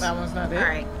Sadie's. That one's not it. All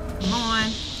right. Come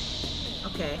on.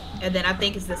 Okay. And then I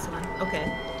think it's this one.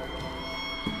 Okay.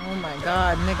 Oh my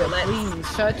God, nigga, Let's-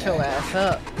 please shut your ass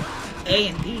up. A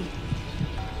and D.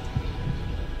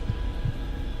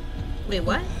 Wait,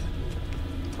 what?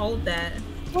 Hold that.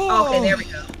 Whoa. Okay, there we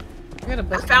go. You're the I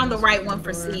best found the one. right one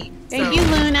for C. Thank So- you,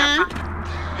 Luna.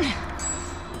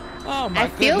 Oh my I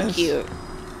feel goodness. cute.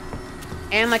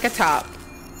 And like a top. This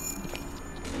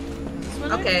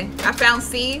one it? Okay, I found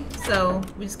C, so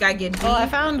we just gotta get D. Oh, I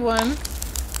found one.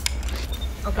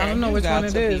 Okay. I don't know You which got one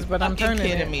it to be is, but I'm fucking turning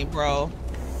kidding it. me, bro.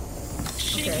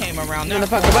 She Okay. came around.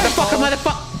 Motherfucker,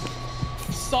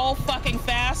 motherfucker. So fucking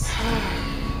fast.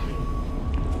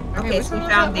 Okay, which so we one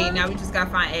was found that D. one? Now we just gotta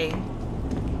find A.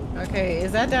 Okay,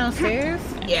 is that downstairs?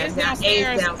 Yeah, It's A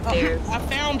downstairs. is downstairs. I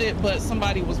found it, but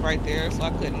somebody was right there, so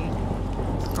I couldn't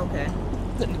Okay.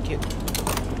 get.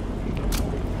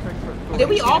 Did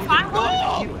we all find one?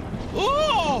 Oh!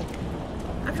 Oh!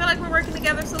 I feel like we're working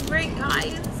together so great,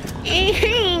 guys.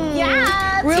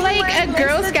 Yeah, we're like a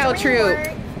Girl Scout troop.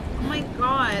 Oh my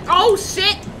god. Oh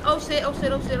shit! Oh shit, oh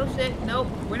shit, oh shit, oh shit. Nope,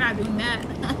 we're not doing that.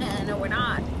 No, we're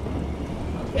not.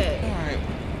 Okay. Alright.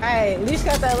 Alright, Leash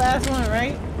got that last one,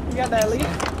 right? You got that Leash?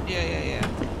 Yeah.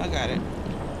 I got it.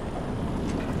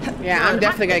 Yeah, I'm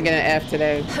definitely gonna get an F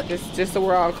today. Just so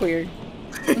we're all clear.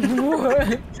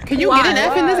 What? Can you get an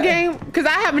F in this game? Because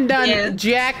I haven't done Yeah.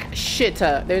 jack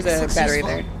shitta. There's a battery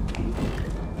there.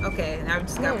 Okay, now we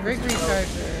just Oh, got rig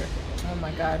recharger. Oh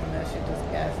my God, and that shit just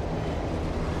gassed me.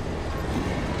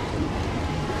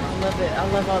 I love it. I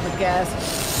love all the gas.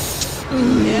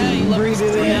 Yeah, you love Breathe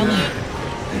it in.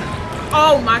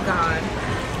 Oh my god.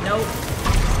 Nope.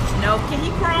 Nope. Can he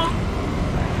crawl?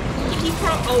 Can he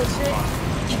crawl? Oh shit.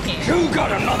 He can't. You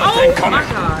got another Oh thing my coming.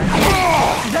 god.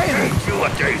 Ain't you a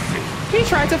daisy? He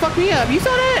tried to fuck me up. You saw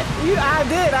that? I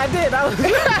did. I was. I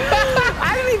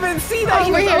didn't even see that. I was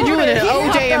he right here over doing there. an He OJ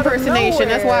popped out of impersonation.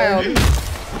 That's nowhere. wild.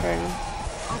 Okay.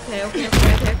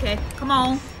 Okay. Come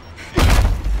on.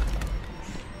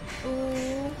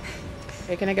 Ooh.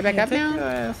 Hey, can I get back Yeah, up take now? your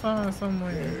ass on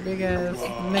somewhere. Big ass,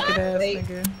 naked ass Wait.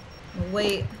 nigga.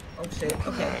 Wait. Oh shit.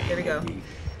 Okay. Here we go.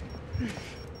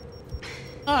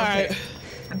 Alright.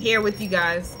 I'm here with you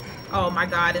guys. Oh my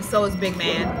god. And so is Big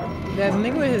Man. Yeah, the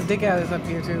nigga with his dick out is up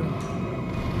here too.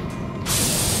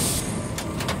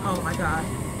 Oh my god.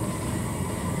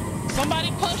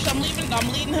 Somebody push. I'm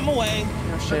leading him away.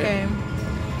 Oh shit. Okay,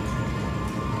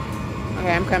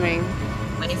 Okay, I'm coming.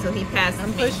 Wait, so he passes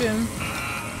I'm me. pushing.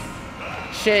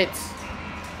 Shit.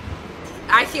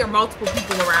 I hear multiple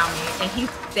people around me, and he's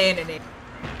standing there.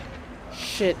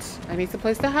 Shit. I need some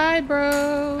place to hide,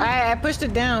 bro. I pushed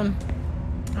it down.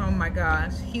 Oh my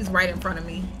gosh, he's right in front of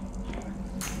me.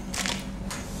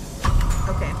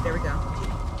 Okay, there we go.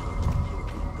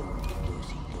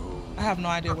 I have no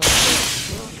idea where to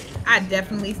go. I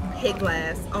definitely hit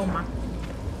glass. Oh my.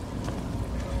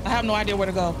 I have no idea where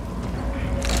to go.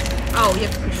 Oh, you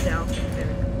have to push it down.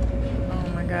 Oh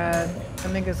my god. The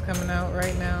nigga's coming out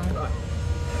right now.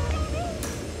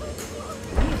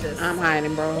 I'm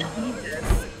hiding, bro.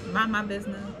 Just mind my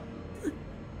business.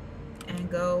 And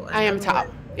go. I am top.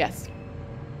 Yes.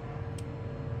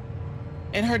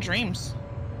 In her dreams.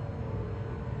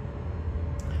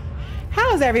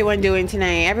 How's everyone doing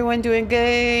tonight? Everyone doing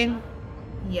good?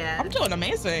 Yeah. I'm doing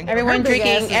amazing. Everyone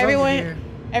drinking.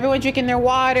 Everyone drinking their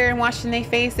water and washing their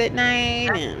face at night.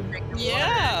 And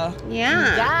Yeah.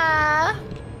 yeah.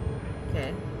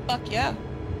 Okay. Fuck yeah.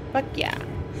 Fuck yeah.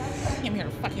 I came here to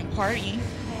fucking party.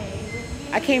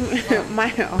 I came. My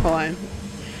hold on.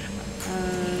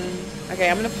 Okay,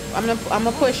 I'm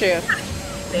gonna push you.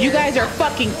 You guys are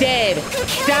fucking dead.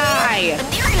 Die.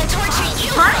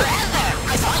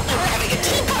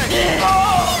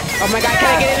 Oh my god, can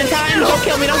I get it in time? Don't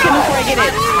kill me before I get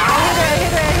it.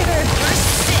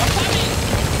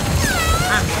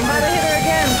 I'm about to hit her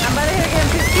again.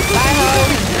 Bye, ho.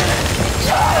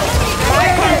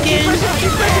 Bye, pumpkin.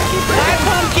 Bye,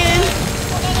 pumpkin.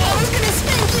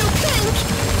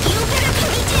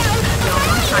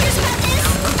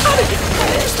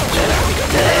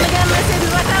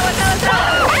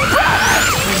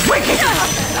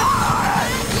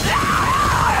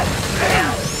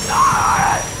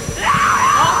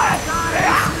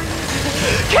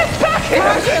 Get back here,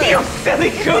 you silly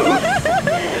goose!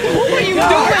 What are you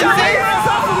doing, sis?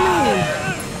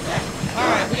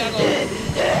 Alright, we gotta go.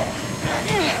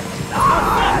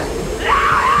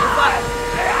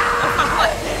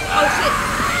 Oh shit.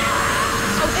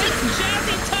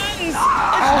 Jazzy tons!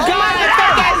 Oh god, the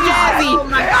fake ass Jazzy! Oh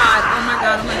my god.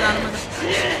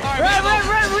 Run,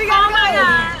 we Oh gotta my go.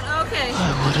 god. Okay. I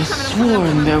would have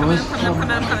sworn there was I'm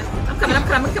coming. I'm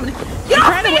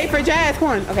trying to wait for Jazz. Come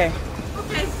on. Okay.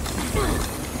 Okay.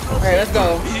 Alright, let's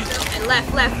go.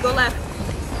 Left, go left.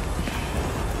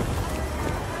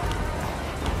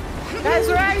 Guys,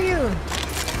 where are you?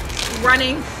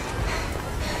 Running.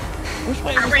 Which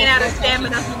way I ran out of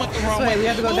stamina. We went the This wrong way, we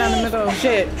have to go down the middle.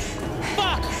 Shit.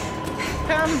 Fuck!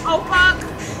 Come. Oh fuck.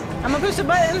 I'm gonna push the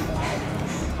button.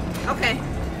 Okay.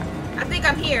 I think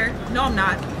I'm here. No, I'm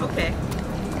not. Okay.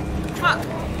 Fuck.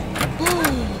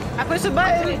 I push the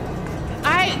button.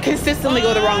 I consistently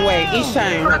go the wrong way each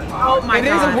time. Oh my god. If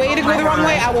there's a way to go the wrong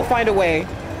way, I will find a way.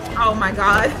 Oh my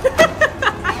god.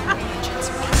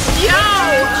 Yo!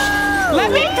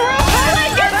 Let me through. How did I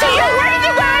get to you? Where did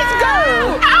you guys go?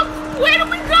 Where do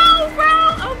we go, bro?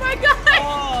 Oh my god.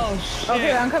 Oh, shit.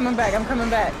 Okay, I'm coming back.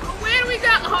 Where do we go?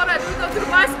 Hold on. Do we go to the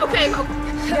bus? Okay.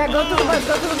 Yeah, go to the bus.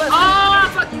 Oh,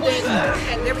 fuck you, Dave.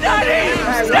 Okay, there we go.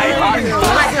 Stay hard. Oh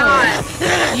my god.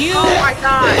 You. Oh my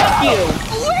god. Fuck you.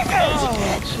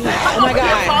 Oh my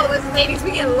god. All of us ladies,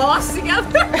 we get lost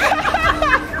together.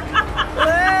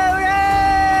 Oh my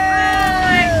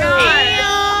god.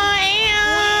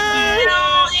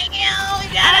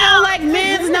 I don't like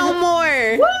men's no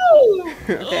more. Woo!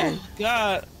 Okay. Oh,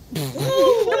 God.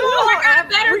 Oh, I got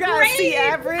better We got grades. C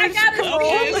average. I got a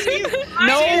Okay,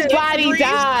 Nobody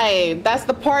died. That's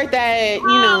the part that, you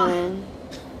know.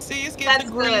 see, it's That's getting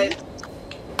degrees. good.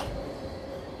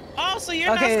 Oh, so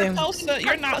you're Okay. not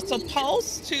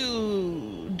supposed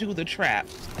to do the trap.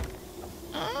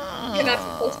 Oh. You're not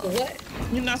supposed to what?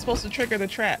 You're not supposed to trigger the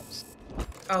traps.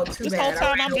 Oh, too This bad. whole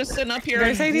time I'm just sitting up here.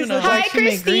 Mercedes You know, looks like Hi, she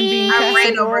made green bean Christine. I ran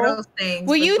casserole. over those things.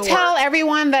 Will you for sure. tell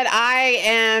everyone that I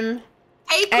am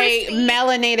Hey, a Christine.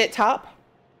 melanated top?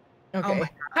 Okay. Oh my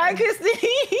Hi, Christine.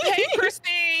 hey,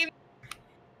 Christine.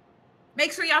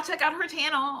 Make sure y'all check out her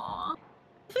channel.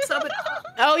 Sub it up.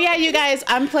 Oh yeah, you guys,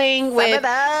 I'm playing with it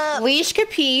up. Leash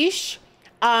Capiche,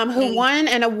 who won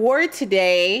an award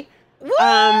today.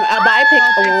 A BiPic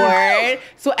award.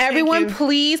 So everyone, you.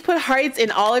 please put hearts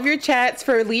in all of your chats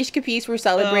for Leash Capiche. We're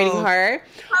celebrating Oh. her.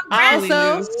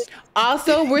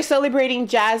 Also, we're celebrating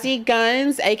Jazzy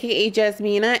Guns, aka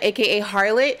Jasmina, aka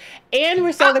Harlot, and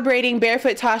we're celebrating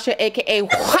Barefoot Tasha, aka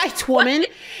White Woman,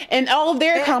 and all of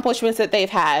their accomplishments that they've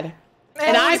had.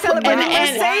 And we're celebrating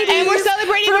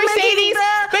Mercedes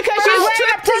because she's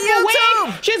wearing a purple wig.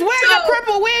 She's wearing a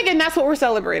purple wig, and that's what we're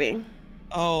celebrating.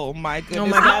 Oh my goodness. Oh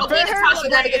my God. Okay, Natasha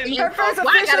gotta get the Her info. first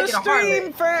Why I gotta official get a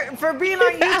Harlot? stream for being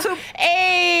on YouTube.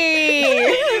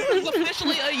 Hey! This is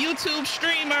officially a YouTube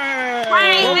streamer.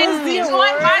 Right, What was and the join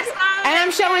award? my side. And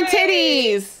I'm showing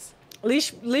titties.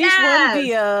 Leash Yes. won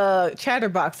the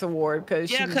Chatterbox Award because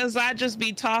Yeah, because I just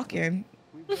be talking.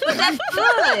 But that's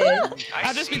good.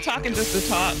 I just be talking just to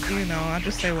talk, you know. I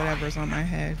just say whatever's on my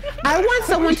head. I want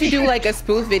someone to do like a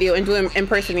spoof video and do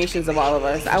impersonations of all of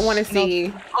us. I want to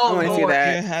see. Oh, I want to see Lord.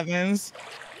 that. Dear heavens.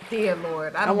 Dear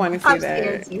Lord. I want to see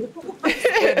that.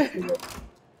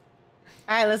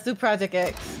 All right, let's do Project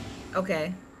X.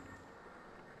 Okay.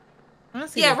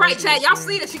 Let's see Yeah, what right, this Chad. is. Y'all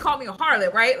see that she called me a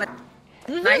harlot, right? Like,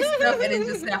 nice stuff, and then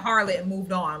just said harlot and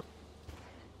moved on.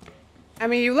 I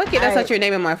mean, you lucky that's not your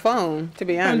name in my phone, to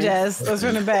be Come, honest. Jazz. Let's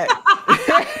run it back.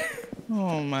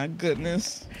 Oh my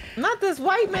goodness. Not this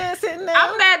white man sitting there.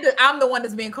 I'm mad that I'm the one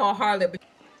that's being called harlot.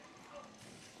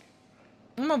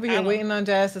 I'm over here waiting on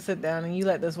Jazz to sit down, and you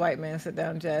let this white man sit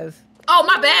down, Jazz. Oh,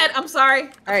 my bad. I'm sorry.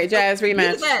 All right, Jazz,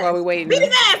 rematch while we waiting. Beat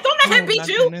his ass. Don't let him beat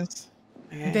you.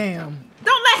 Okay. Damn.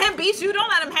 Don't let him beat you. Don't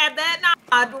let him have that.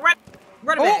 Nah, run it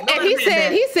Oh, back. Don't and let he him have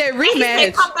said that.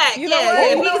 rematch. Come back. You know Yeah, what? yeah.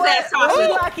 You Beat know his what? ass, Let me Tasha.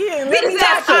 lock in. Beat Let his me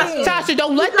ass, lock Tasha. in. Tasha,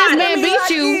 don't let this Let man me beat lock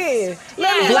you. in.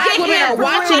 Yeah, Black get women him. are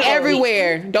watching Don't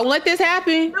everywhere. Don't let this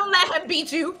happen. let him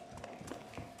beat you.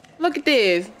 Look at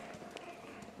this.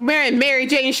 Wearing Mary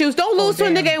Jane shoes. Don't lose to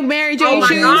a damn. nigga in Mary Oh Jane my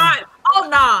shoes. God. Oh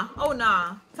nah. Oh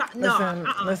nah. No.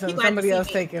 Listen, somebody else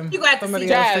take him. You got to Somebody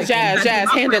see else me. take him. Jazz,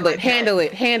 handle it, handle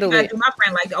it, handle I it. do my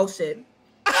friend like that. Oh shit.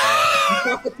 I'm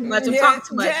talking too much. I'm Yeah, talking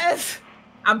too much. Jazz.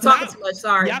 I'm talking too much.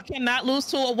 Sorry. Y'all cannot lose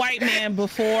to a white man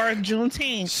before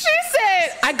Juneteenth. She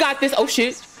said, I got this. Oh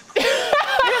shit.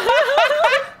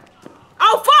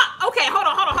 Oh fuck. Okay, hold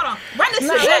on. Run this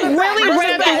Nah, shit back. He really Run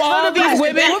ran this through back. all of these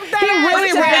women. He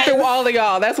really ran through all of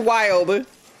y'all. That's wild.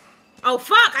 Oh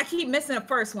fuck! I keep missing the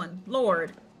first one.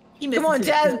 Lord, he missed. Come on, it.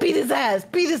 Jazz. Beat his ass.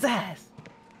 Beat his ass.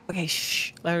 Okay,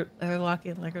 shh. Let her lock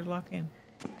in. Let her lock in.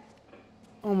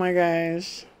 Oh my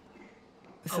gosh.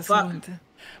 This Oh, is fuck. going to-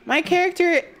 My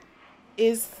character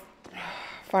is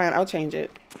fine. I'll change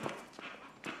it.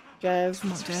 Jazz.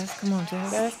 Come on, Jazz. Come on,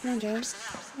 Jazz. Jazz. Come on, Jazz.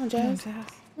 Come on, Come on, Jazz. Jazz.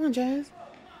 Come on, Jazz.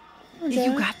 Come on, Jazz.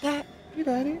 You got that? You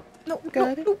got it. No, You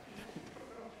got it. no.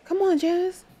 Come on,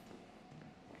 Jazz.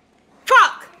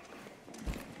 Fuck!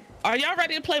 Are y'all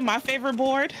ready to play my favorite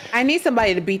board? I need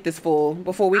somebody to beat this fool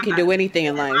before we can do anything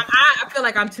in life. I feel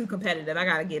like I'm too competitive. I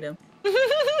gotta get him.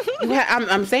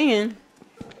 I'm saying,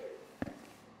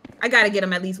 I gotta get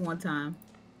him at least one time.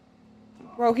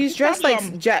 bro, he's dressed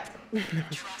like Jack.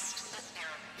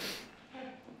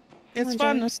 It's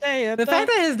fun to stay at The fact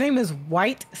that his name is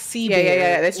White Sea Yeah, Bear.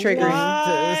 yeah, that's triggering.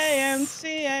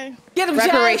 YMCA. Get him,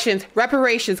 Jazz.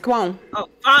 Reparations. Come on. Oh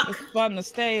fuck! It's fun to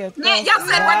stay at Man, y'all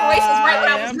said reparations right when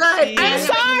I was good. I'm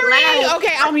Sorry.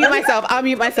 Okay, I'll mute myself. I'll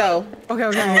mute myself. Okay,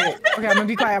 okay. Okay, I'm gonna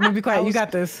be quiet. I'm gonna be quiet. You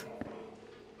got this.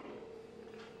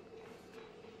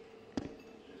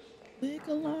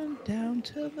 Wiggle on down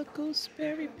to the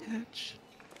gooseberry patch.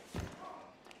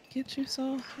 Get you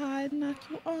so high, knock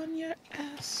you on your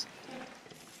ass.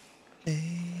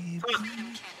 Baby,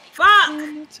 Fuck!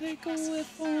 I'ma take a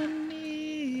whiff on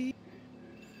me.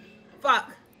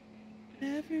 Fuck!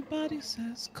 Everybody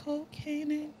says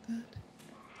cocaine ain't good.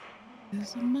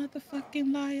 Is a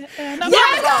motherfucking liar and I'm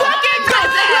Yes, fucking go!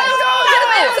 Let's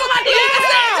go!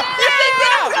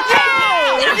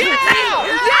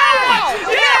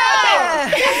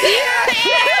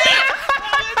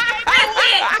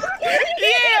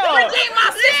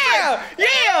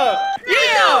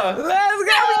 Yeah! Let's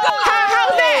go.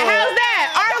 How's that?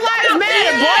 Our lives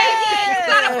matter, boy.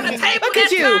 Look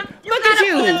at you. Look at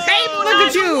you. Look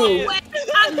at you.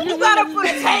 You got up for the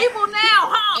table now,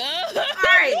 huh?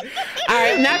 All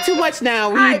right, not too much now.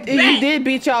 You did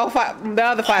beat y'all the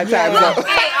other 5 times, though.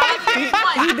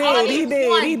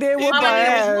 He did whoop my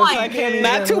ass. I can't even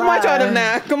Not too much lie. on him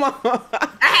now. Come on.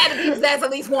 I had to beat his ass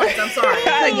at least once. I'm sorry.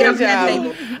 I Good get up from that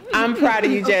job. table. I'm proud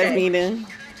of you, Okay. Jasmine.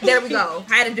 There we go.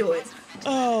 I had to do it.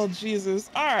 Oh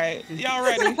Jesus! All right, y'all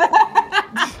ready?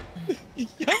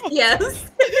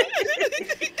 Yes.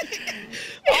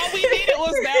 All we needed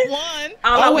was that one.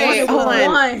 Oh, wait, hold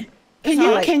on.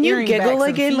 Can you earring giggle backs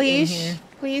and again, feet in Leash? here.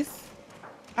 Please.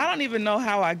 I don't even know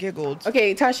how I giggled.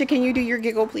 Okay, Tasha, can you do your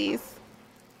giggle, please?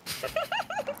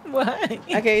 What?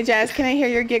 Okay, Jazz, can I hear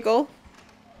your giggle?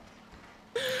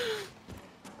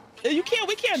 You can't.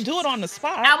 We can't do it on the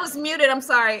spot. I was muted. I'm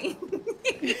sorry.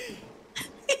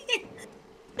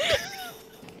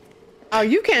 Oh,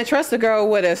 you can't trust a girl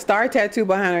with a star tattoo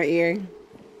behind her ear.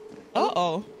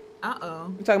 Uh-oh. Uh-oh.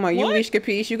 I'm talking about you, What? Leash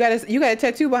Capiche. You got a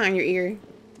tattoo behind your ear.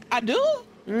 I do?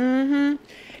 Mm-hmm.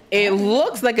 It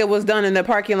looks like it was done in the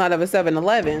parking lot of a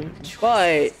 7-Eleven,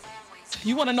 but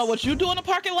You want to know what you do in the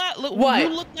parking lot? What? You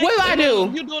look like What do I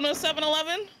do? You doing a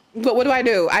 7-Eleven? what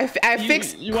do? I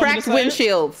fix you want me cracked to say it?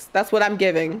 windshields. That's what I'm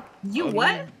giving. You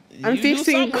what? I'm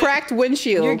fixing cracked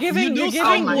windshield. You're giving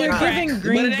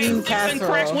green bean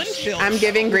casserole. I'm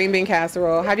giving green bean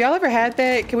casserole. Have y'all ever had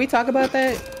that? Can we talk about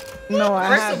that? No, I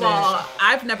haven't. First of all,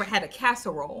 I've never had a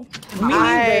casserole.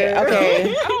 Okay.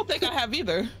 I don't think I have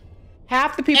either.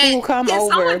 Half the people who come over. Can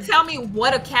someone tell me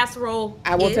what a casserole is?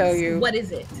 I will tell you. What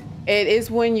is it? It is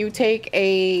when you take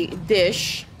a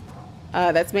dish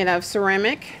that's made out of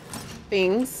ceramic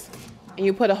things and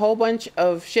you put a whole bunch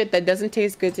of shit that doesn't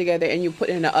taste good together and you put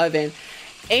it in the oven.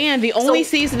 And the only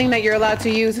seasoning that you're allowed to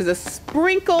use is a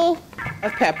sprinkle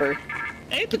of pepper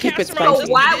to keep it spicy.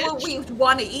 So why would we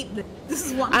want to eat this? This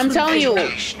is what I'm telling you,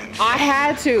 I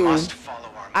had to.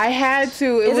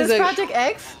 It was this Project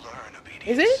X?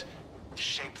 Is it?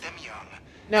 Shape them young.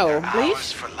 No.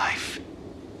 Bleach for life.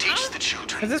 Teach the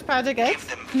children. Is this Project X?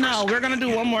 No, we're gonna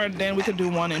do one more, then we could do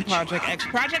one in Project X.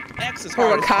 Project X is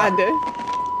hard.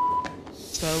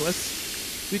 So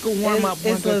we can warm up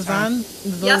one good time.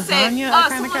 Y'all said,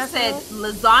 someone said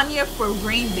lasagna for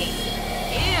green beans.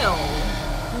 Ew.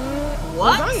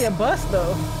 What? Lasagna bust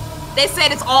though. They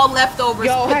said it's all leftovers.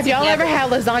 Yo, have y'all ever had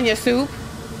lasagna soup?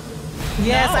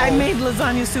 Yes, I made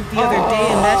lasagna soup the other day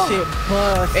and that shit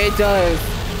bust. It does.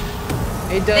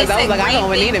 It does. I was like, I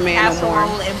don't even need a man no more.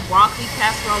 Casserole and broccoli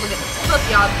casserole. Look,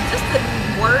 y'all, just the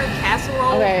word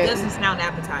casserole doesn't sound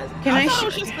appetizing. I thought it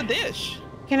was just the dish.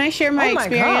 Can I share my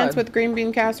experience with green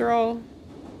bean casserole?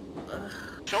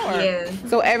 Sure. Yeah.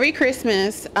 So every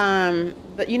Christmas,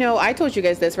 you know, I told you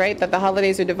guys this, right? That the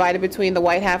holidays are divided between the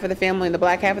white half of the family and the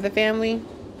black half of the family,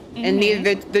 and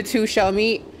neither the two shall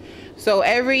meet. So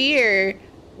every year,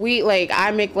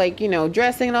 I make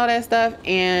dressing and all that stuff,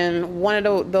 and one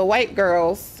of the white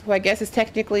girls, who I guess is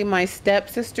technically my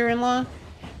stepsister-in-law,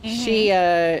 she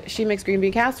makes green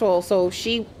bean casserole. So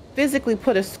she physically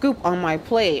put a scoop on my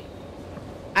plate.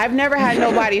 I've never had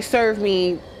nobody serve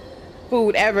me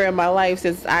food ever in my life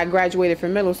since I graduated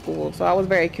from middle school, so I was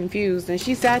very confused. And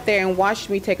she sat there and watched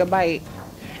me take a bite.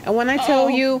 And when I tell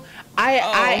you,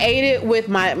 I ate it with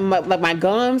my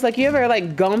gums. Like, you ever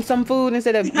gum some food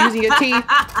instead of using your teeth?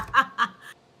 I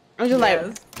was just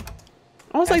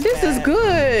I was like, this is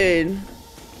good.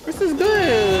 This is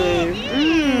good.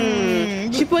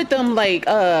 She put them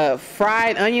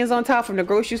fried onions on top from the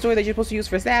grocery store that you're supposed to use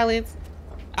for salads.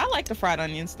 I like the fried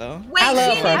onions though. Wait, I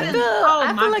love fried onions.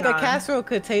 I feel like a casserole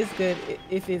could taste good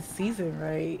if it's seasoned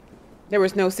right. There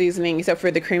was no seasoning except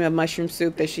for the cream of mushroom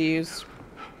soup that she used.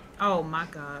 Oh my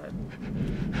god.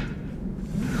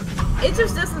 It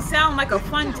just doesn't sound like a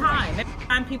fun time. Every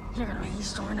time people...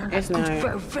 It's not.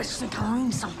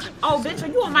 Oh, bitch, are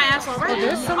you on my ass already?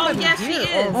 Oh, yes, she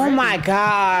is. Oh my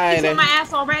god. She's on my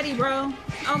ass already, bro.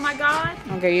 Oh my god.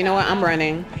 Okay, you know what? I'm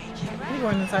running. We're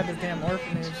going inside this damn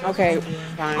orphanage. Okay,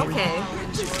 fine. Okay.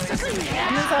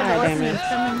 I'm inside the orphanage.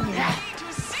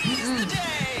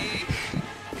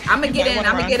 Come in here. I'm gonna get in.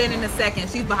 I'm gonna get in a second.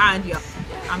 She's behind you.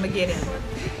 I'm gonna get in.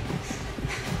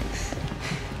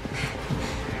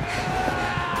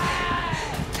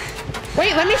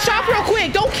 Wait, let me shop real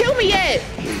quick. Don't kill me yet.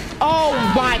 Oh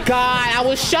my god, I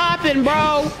was shopping,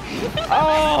 bro.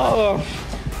 Oh.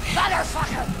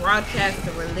 Motherfucker. Broadcast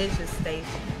the religious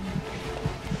station.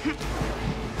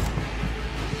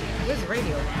 Where's the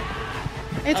radio?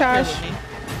 Hey, Tosh.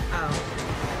 Oh.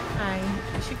 Hi.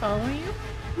 Is she following you?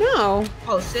 No.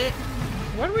 Oh, shit.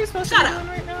 What are we supposed to be doing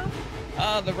right now?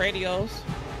 The radios.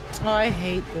 Oh, I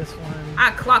hate this one.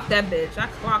 I clocked that bitch. I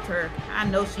clocked her. I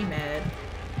know she mad.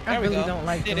 I really don't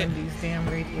like doing these damn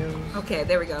radios. Okay,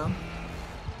 there we go.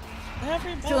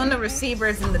 Doing the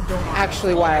receivers in the dorm.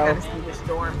 Actually, wow. I gotta see which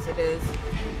dorms it is.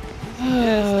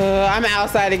 I'm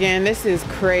outside again. This is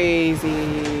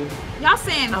crazy. Y'all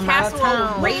saying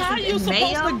casserole with raisins and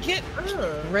mayo?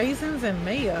 Raisins and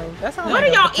mayo. That sounds what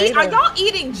like are y'all eating? Are y'all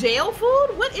eating jail food?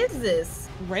 What is this?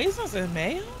 Raisins and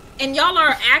mayo? And y'all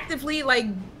are actively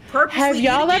purposely. Have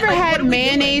y'all ever had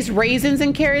mayonnaise, raisins,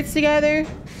 and carrots together?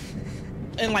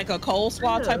 In a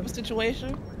coleslaw type of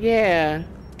situation? Yeah.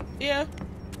 Yeah.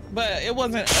 But it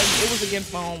wasn't. It was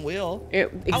against my own will.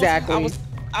 Exactly.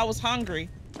 I was hungry,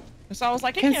 and so I was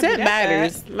like, consent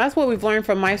matters. That's what we've learned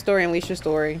from my story and Leisha's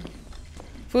story.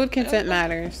 Food consent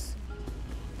matters.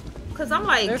 Cause I'm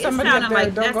like, there's it sounded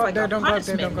like that's like a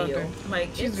punishment meal. Like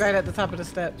she's right at the top of the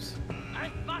steps.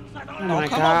 Oh my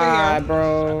god,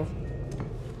 bro!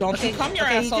 Don't you come your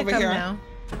ass over here now.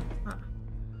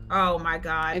 Oh my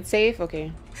god. It's safe?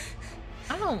 Okay.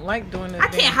 I don't like doing this. I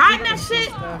can't hide that shit.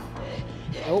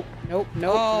 Nope, nope,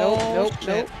 nope,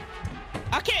 nope.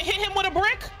 I can't hit him with a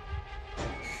brick.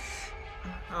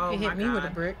 Oh, he hit me with a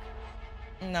brick.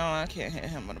 No, I can't hit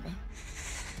him with a brick.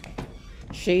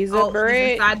 She's a brick.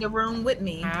 He's inside the room with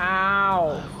me.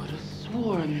 Ow.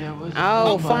 sworn there was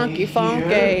Oh, nobody funky.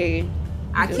 here.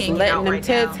 I Just can't get letting out them right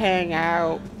tits now. hang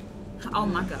out. Oh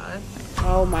my god.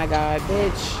 Oh my god,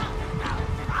 bitch.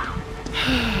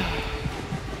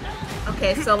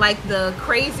 Okay, so like the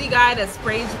crazy guy that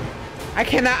sprays. I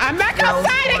cannot. I'm back No,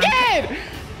 outside again.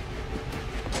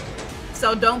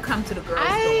 So don't come to the girls'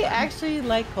 I dorm. actually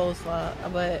like coleslaw,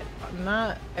 but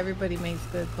not everybody makes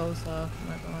good coleslaw. I'm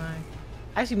not gonna lie.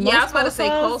 Actually, most Yeah, I was about to say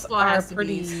coleslaws coleslaw has are to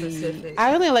pretty be specific.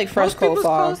 I only like fresh Most people's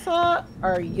coleslaw, coleslaw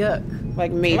are yuck.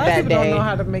 like A made lot of that people don't day. know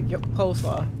how to make your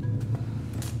coleslaw.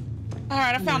 All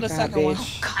right, I found the God, second one.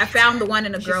 bitch. I found the one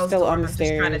in the She's girls' still dorm. on the I'm just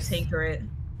trying to stairs. tinker it.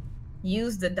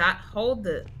 Use the dot. Hold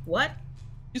the what?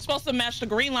 You're supposed to match the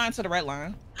green line to the red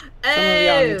line. Some of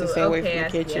y'all need to stay away okay, from the I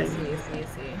see, I kitchen.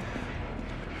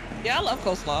 see. Yeah, I love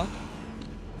coleslaw.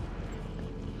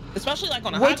 Especially like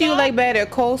on a What hot do you dog. like better,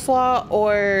 coleslaw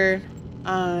or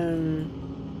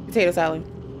potato salad?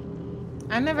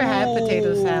 I never had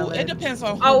potato Ooh, salad. It depends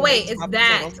on. Oh who wait, makes it's my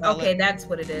that. potato salad. Okay, that's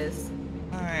what it is.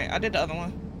 All right, I did the other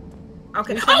one.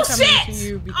 Okay. This Oh one's coming to shit!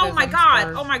 you Oh because my I'm god!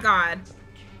 starved. Oh my god!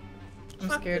 I'm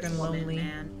Fuck scared this and woman, lonely.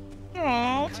 man.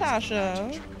 Oh,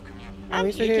 Tasha. Are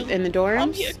we still here in the I'm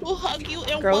dorms? here to hug you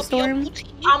and Girls' rub your dorm? booty.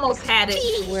 Almost had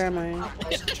it. Where am I?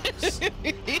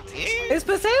 Is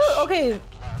potato okay?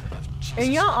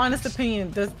 In your honest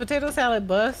opinion, does potato salad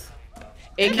bust?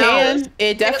 It No. can.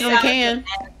 It Potato definitely salad can. is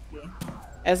nasty.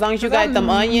 As long as you Cause got them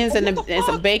I'm- onions and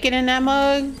some bacon in that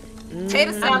mug.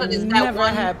 Potato salad is that never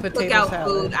one had potato cookout salad.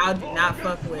 food I do not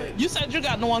fuck with. You said you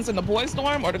got the ones in the boys'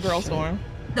 dorm or the girls' dorm?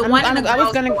 The one in the I was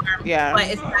girls' gonna- dorm, yeah. but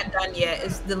it's not done yet.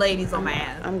 It's the ladies on my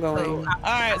ass. I'm going. So,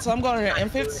 All right, so I'm going to the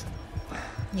infants.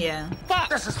 yeah, Fuck.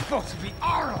 This is supposed to be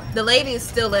Ireland. the lady is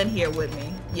still in here with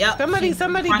me. Yep. Somebody she's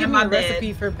in front give of me my a bed.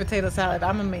 recipe for potato salad.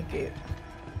 I'm gonna make it.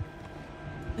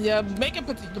 Yeah, making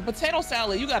the potato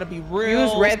salad, you got to be real.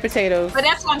 Use red potatoes. But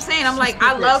that's what I'm saying. I'm like,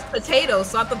 I love potatoes,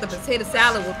 so I thought the potato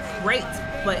salad was great,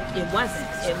 but it wasn't.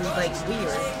 It was like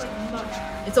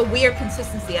weird. It's a weird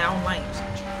consistency I don't like.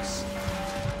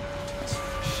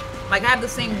 Like I have the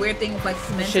same weird thing with like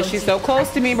pimento Shit, she's cheese. so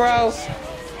close to me, bro.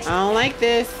 I don't like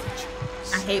this.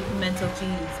 I hate pimento cheese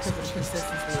because of the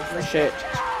consistency. It's like, Shit.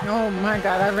 Oh my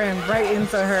god, I ran right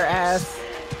into her ass.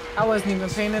 I wasn't even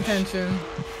paying attention.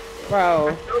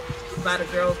 Bro. by the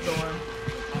girls' dorm.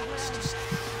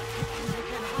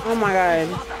 Oh my god.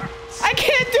 I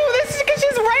can't do this because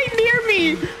she's right near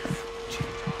me.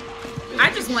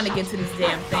 I just want to get to this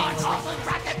damn thing.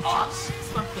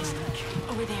 Fucking.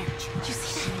 Over there. Did you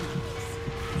see that?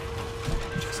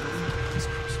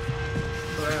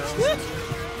 Bro.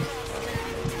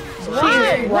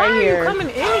 Why? Why are here. you coming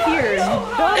in here? You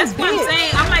dumb That's what I'm bitch.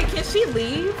 saying. I'm like, can she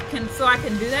leave? So I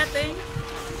can do that thing?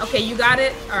 Okay, you got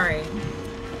it? Alright.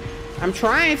 I'm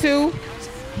trying to.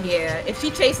 Yeah, if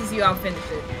she chases you, I'll finish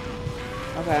it.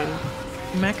 Okay.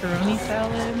 Macaroni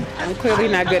salad. I'm clearly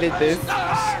not good at this.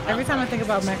 Every time I think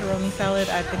about macaroni salad,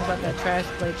 I think about that trash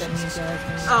plate that me and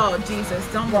Jasmine. Oh, Jesus.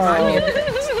 Don't remind me of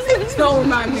that. Don't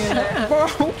remind me of that. Bro,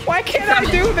 why can't I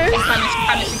do this?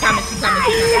 She's coming.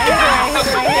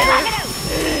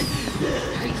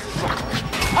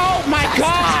 Oh my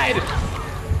god!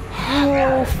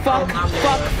 Oh, fuck.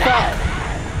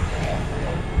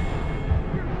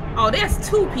 Oh, there's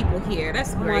 2 people here.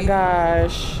 That's Oh my great.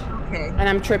 gosh. Okay. And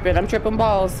I'm tripping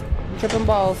balls.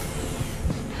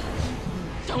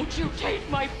 Don't you taste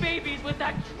my babies with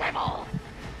that dribble!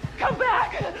 Come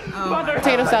back! Oh, Mother,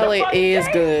 Potato salad is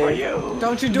for good. you.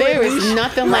 Don't you do There it, is Leash.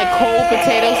 nothing like cold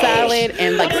potato salad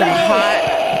and like some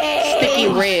hot, sticky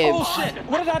Oh ribs. shit!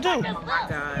 What did I do? Oh my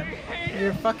God.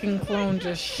 Your fucking clone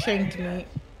just shanked me.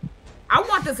 I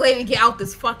want this lady to get out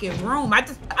this fucking room. I've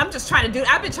been trying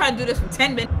to do this for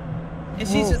 10 minutes. And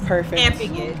she's Ooh, just perfect.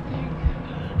 amping it.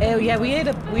 Oh yeah, we ate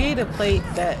a plate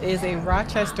that is a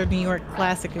Rochester, New York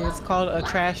classic. It's called a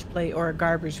trash plate or a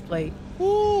garbage plate.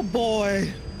 Oh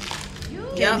boy!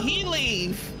 Yep. Can he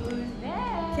leave?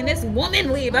 Can this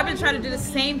woman leave? I've been trying to do the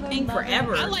same thing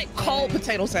forever. I like cold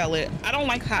potato salad. I don't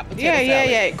like hot potato salad.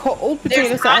 Yeah. Cold potato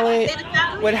There's hot salad potato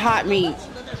salad? with hot meat.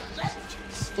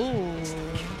 Ooh.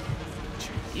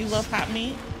 You love hot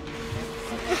meat?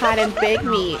 Hot and big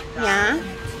meat. Yeah.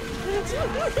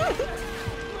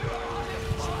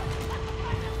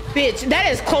 Bitch, that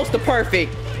is close to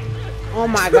perfect. Oh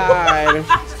my god.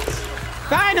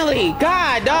 Finally,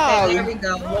 god, Okay, there dog. we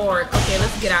go, Lord. Okay,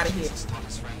 let's get out of here.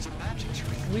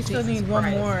 We still need one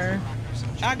Christ. more.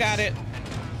 I got it.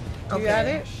 You got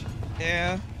it?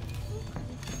 Yeah.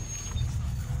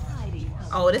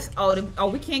 Oh,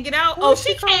 we can't get out? Who Oh, is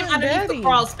she she came calling underneath Daddy? the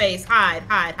crawl space. Hide.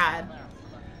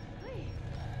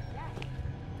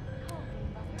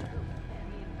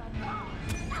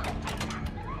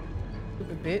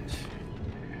 bitch.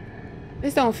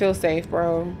 This don't feel safe,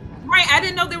 bro. Right, I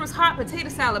didn't know there was hot potato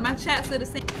salad. My chat said the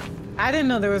same. I didn't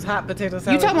know there was hot potato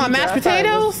salad. You talking about mashed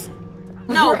potatoes?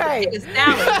 No, Right. potato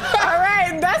salad. All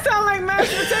right, that sounds like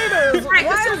mashed potatoes. Right,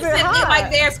 Why because is it hot?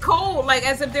 like there's cold, like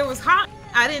as if there was hot.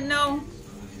 I didn't know.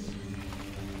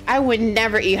 I would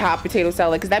never eat hot potato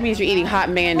salad because that means you're eating hot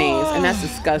mayonnaise, and that's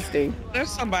disgusting. There's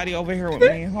somebody over here with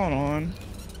me. Hold on.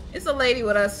 It's a lady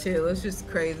with us too. It's just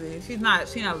crazy. She's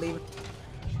not leaving.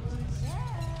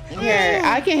 Here,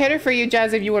 I can hit her for you,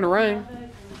 Jazz, if you want to run.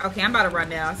 Okay, I'm about to run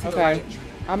now. I see the Okay, light.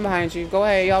 I'm behind you. Go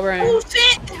ahead, y'all run. Oh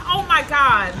shit! Oh my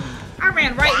god! I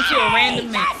ran right into a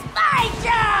random mess.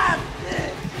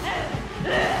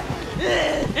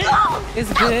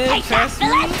 It's good, trust me.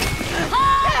 Oh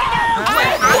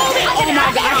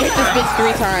my god, I hit this bitch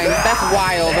 3 times. That's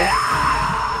wild.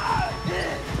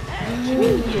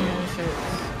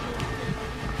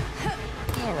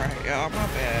 All right, y'all. My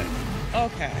bad.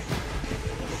 Okay.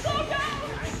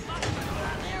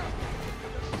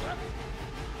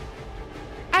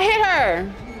 I hit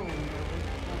her.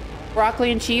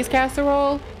 Broccoli and cheese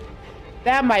casserole?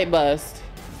 That might bust.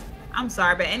 I'm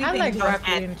sorry, but anything like you don't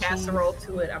broccoli add and casserole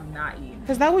to it, I'm not eating.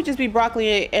 Because that would just be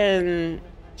broccoli and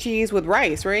cheese with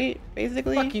rice, right?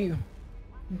 Basically. Fuck you.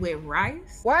 With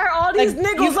rice? Why are all these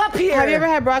niggas up here? Have you ever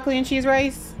had broccoli and cheese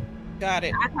rice? Got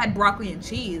it. I've had broccoli and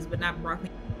cheese, but not broccoli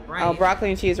and rice. Oh, broccoli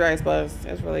and cheese rice bust.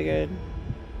 That's really good.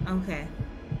 Okay.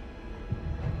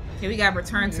 Okay, we got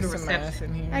return to the There's some ass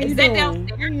reception. in here. How Is you that doing?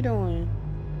 downstairs? How you doing?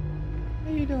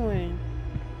 How you doing?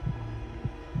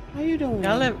 How you doing?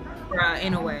 Y'all let Bruh,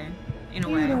 in a way. In a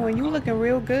How you way. doing? You looking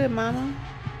real good, mama. You know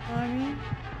what I mean?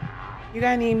 You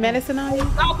got any medicine on you?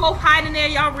 Y'all both hiding there,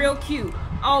 y'all real cute.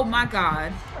 Oh my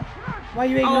god. Why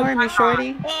you ignoring my me,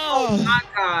 shorty? Oh my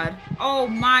god. Oh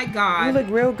my god. You look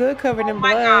real good covered in Oh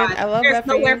my blood. god. I love There's that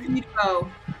for nowhere you. for you to go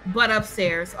but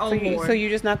upstairs. Oh lord. So you're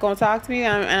just not gonna talk to me?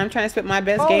 And I'm trying to spit my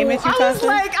best game at you, I was Tasha?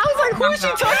 like, who is she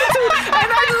talking to? And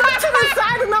I looked to the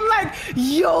side and I'm like,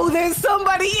 yo, there's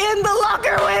somebody in the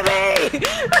locker with me.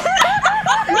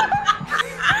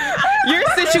 Your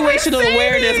situational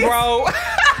awareness, bro.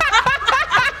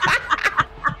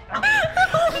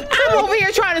 I'm over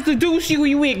here trying to seduce you and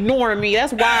you ignoring me.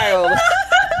 That's wild.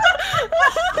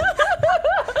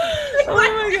 Oh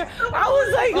my god. I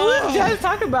was like, who's Jazz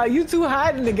talking about? You two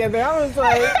hiding together. I was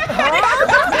like,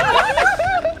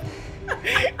 huh?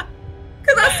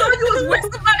 Because I saw you was with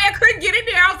somebody, I couldn't get in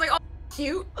there. I was like, oh,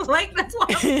 cute. Like, that's why.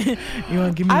 You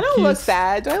want to give me I don't a look kiss?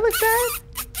 sad. Do I look sad?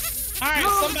 All right,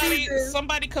 Oh, somebody, Jesus.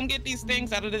 somebody, come get these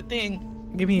things out of the thing.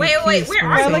 Give me Wait, a wait, kiss. where for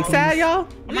are Do I you? look something. sad, y'all?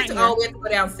 We have to go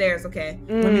downstairs, okay.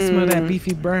 Let me smell that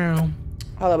beefy brown.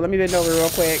 Hold up, let me bend over real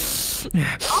quick.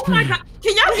 Oh my god.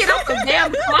 Can y'all get out the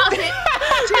damn closet?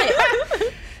 Shit.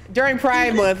 During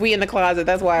Pride Month, we in the closet.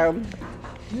 That's why.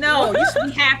 No, you should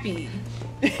be happy.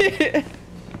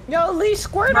 Yo, Lee,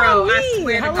 squirt Bro, on me. I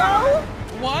swear to Hello? God.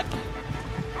 What?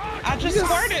 I just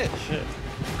squirted. Shit.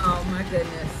 Oh my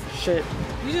goodness. Shit.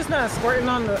 You just not squirting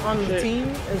on the Shit.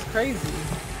 team? It's crazy.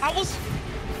 I was.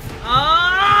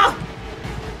 Oh!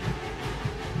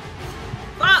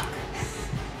 Fuck!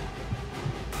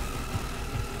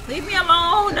 Leave me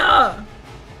alone!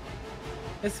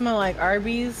 It smell like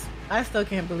Arby's. I still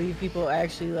can't believe people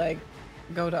actually like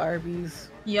go to Arby's.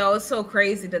 Yo, it's so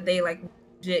crazy that they like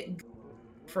legit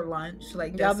for lunch.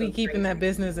 Like Y'all that's be so keeping crazy. that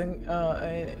business and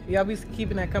y'all be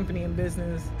keeping that company in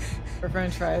business for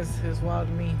French fries is wild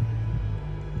to me.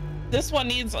 This one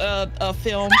needs a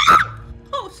film.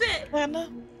 Oh shit! Amanda?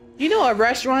 You know a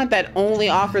restaurant that only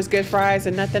offers good fries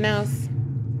and nothing else?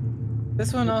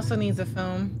 This one also needs a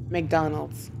film.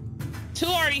 McDonald's. 2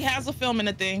 already has a film in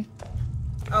the thing.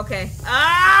 Okay.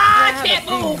 Ah! I can't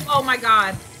move! Oh my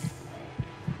god.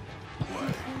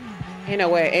 Ain't no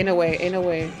way, ain't no way, ain't no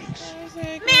way.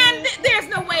 Man, there's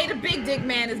no way the big dick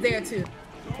man is there too.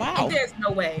 Wow. There's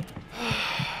no way.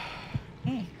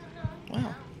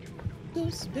 Wow.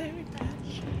 Gooseberry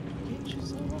patch. Get you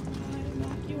so high,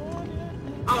 knock you on your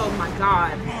head. Oh my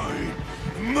god.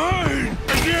 Mine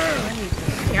again!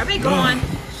 Okay, are they gone?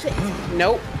 Shit.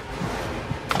 Nope.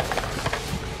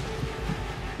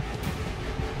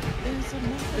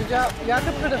 Did y'all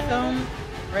could put a film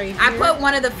right here. I put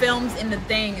one of the films in the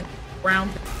thing,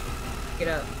 round. Get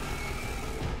up.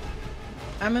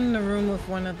 I'm in the room with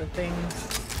one of the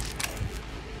things.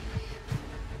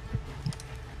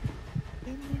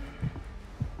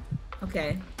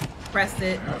 Okay. Pressed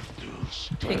it.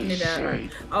 Picking it up.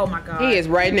 Oh my god. He is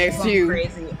right next to Going you.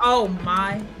 Crazy. Oh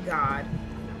my god.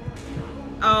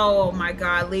 Oh my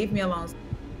god. Leave me alone.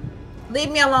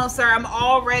 Leave me alone, sir. I'm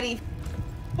already.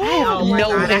 Oh my No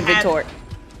God, I had- inventory.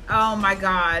 Oh my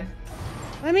god.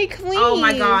 Let me clean. Oh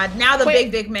my god. Now the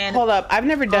Wait, big man. Hold up. I've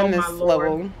never done Oh, this my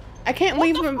Lord. level. I can't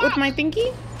leave with my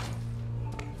thingy?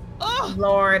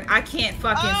 Lord, I can't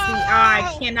fucking see.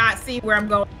 I cannot see where I'm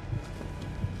going.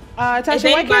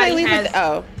 Tasha, why can't I leave has- with...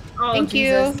 Oh, thank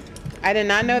Jesus. you. I did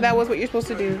not know that was what you're supposed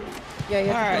to do. Yeah,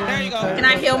 yeah. All right, there you go. Can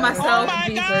I heal myself? Oh my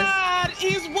Jesus. god,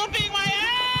 he's whooping my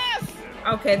ass!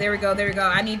 Okay, there we go. There we go.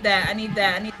 I need that. I need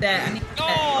that. I need that. I need that.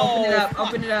 Oh, Open it up. fuck.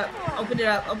 Open it up. Open it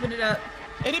up. Open it up.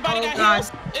 Anybody Oh, got God.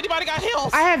 heals? Anybody got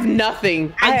heals? I have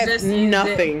nothing. I have just used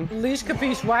nothing. Leash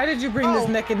Capiche, why did you bring this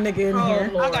naked nigga in Oh, here?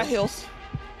 Lord. I got heals.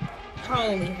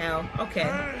 Holy hell. Okay.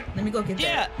 Let me go get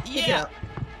Yeah, that. Pick it yeah. up.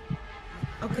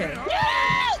 Okay.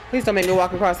 Please don't make me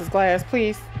walk across this glass,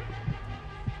 please.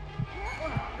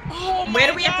 Oh my Where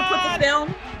do we have to put the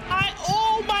film?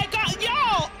 Oh my god,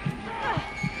 yo!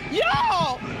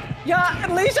 Yo! Yeah,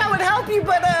 Leash, I would help you,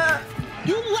 but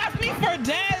You left me for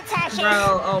dead, Tasha.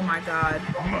 Bro, oh my god.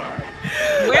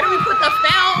 Where do we put the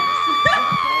film?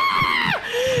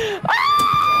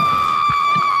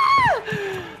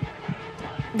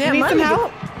 damn, Need my some nigga,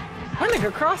 help? my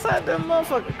nigga cross-eyed that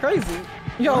motherfucker crazy.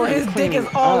 Yo, I'm his dick clean is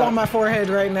all up. on my forehead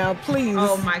right now. Please.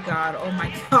 Oh my god. Oh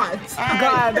my god.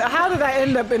 God, how did I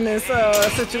end up in this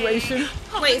situation?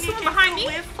 Wait, someone behind me?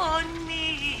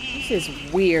 This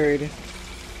is weird.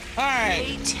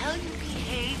 Alright.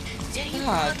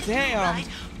 God damn.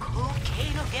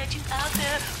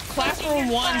 Classroom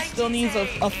 1 still needs a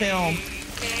film.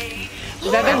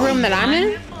 Is that the room that I'm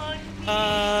in?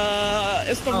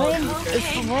 It's the room.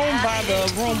 It's the room by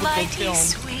the room with the film.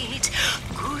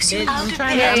 I'm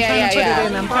trying to, Yeah, I'm yeah, trying to yeah, put it yeah.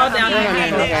 in. I'm Fall trying down to there.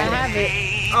 I Okay. have it.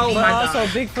 Oh But my also, god.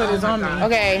 Bigfoot is Oh on my me.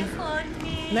 God. Okay.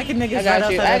 Naked niggas I right got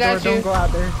outside you. that I door. got you. Don't go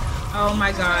out there. Oh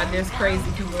my god. There's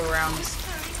crazy people around.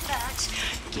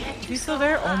 He's still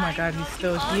there? Oh my god, he's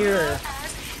still here.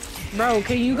 Bro,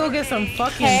 can you go get some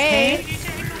fucking Hey.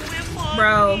 pants?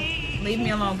 Bro, leave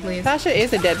me alone, please. Tasha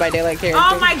is a Dead by Daylight character.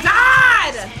 Oh my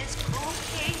god!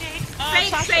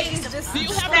 Fake Tasha, Satan just do you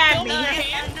have a stabbed film in me. your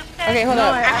hand? Okay, hold No,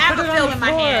 up. I have put a it film on in the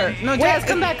my floor. hand. No, Jazz,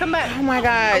 come back, come back. Oh my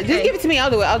god. Just Okay. give it to me. I'll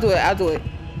do it. I'll do it. I'll do it.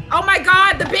 Oh my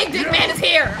god, the big dick man is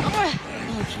here! Oh,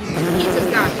 he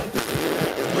just got me.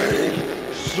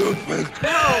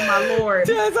 Oh my lord.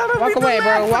 Jazz, I don't Walk mean to away, bro.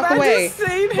 laugh, Walk but I away. just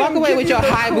seen him Walk away give with you your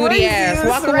the high booty ass. craziest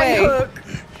Walk right away. hook.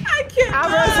 I can't. I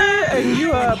rush her and you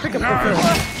pick up the film.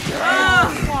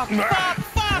 Fuck, fuck,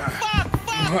 fuck, fuck,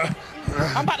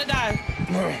 fuck. I'm about to die.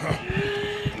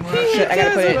 Shit, I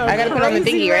gotta put it. I gotta put it on the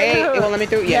Crazy thingy, right right? hook. It won't let me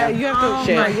through. Yeah, Yeah. you have to. Oh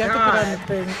Shit. No, you have to put it on God. the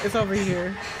thing. It's over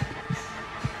here.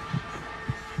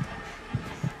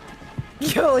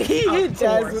 Yo, he hit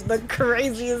Jazz course. with the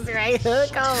craziest right hook.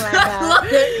 Oh my god,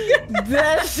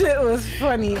 that shit was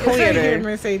funny. It's right Clear here, it.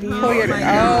 Mercedes. Cleared it. my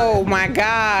God. Oh my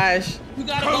gosh. You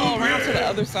gotta go around to the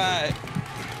other side.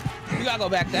 You gotta go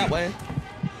back that way.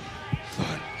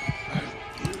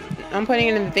 I'm putting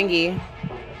it in the thingy.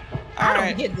 I don't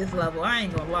Alright. get this level, I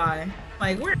ain't gonna lie.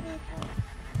 Like, where?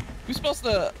 You're supposed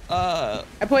to, I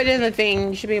put it in the thing.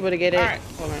 You should be able to get it. Alright.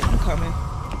 Hold on. I'm coming.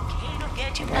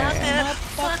 Oh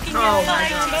my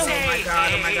god, oh my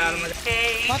god, oh my god, oh my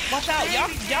god. Watch out,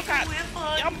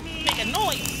 y'all making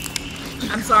noise.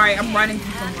 I'm sorry, I'm running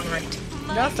from someone right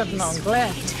now. Y'all stepping on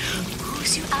glass.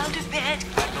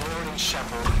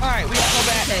 Alright, we gotta go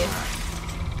back. Okay.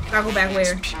 Gotta go back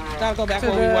where? Gotta go back To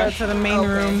where we were. the main Okay.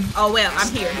 room. Oh well,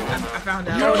 I'm here. I found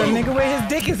out. Oh, the nigga with his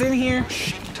dick is in here.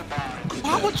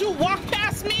 Why would you walk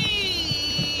past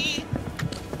me?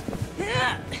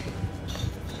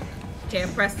 Okay,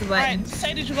 press the button. Alright,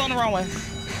 say that you're going the wrong way.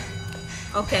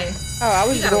 Okay. Oh, I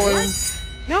was You just gotta going. what?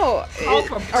 No. Call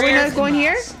for Are we prayers not going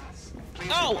here?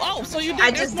 Oh, so you did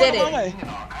I this just one did the wrong it. way.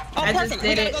 Oh, I perfect. just We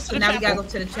did gotta it, go to so the now we gotta go chapel.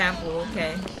 to the chapel.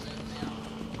 Okay.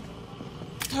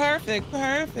 Perfect.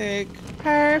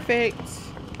 Perfect.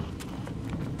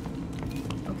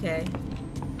 Okay.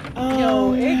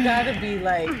 Yo, it gotta be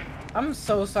like. I'm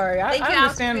so sorry. I Thank you,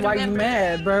 understand Oscar, why you remember.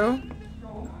 mad, bro.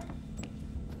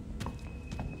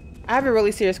 I have a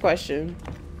really serious question.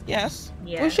 Yes.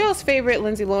 Yeah. What's y'all's favorite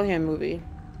Lindsay Lohan movie?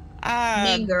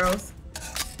 Mean Girls.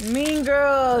 Mean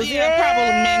Girls. Yeah,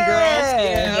 probably Mean Girls.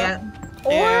 Yeah.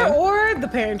 Yeah. Or The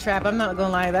Parent Trap. I'm not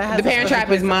gonna lie. That has The a Parent special Trap is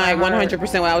place in my mine heart.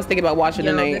 100% when I was thinking about watching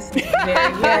Yo, tonight. this is very,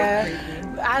 very Yeah.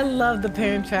 creepy. I love The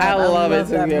Parent Trap. I love it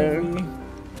too, that yeah. movie.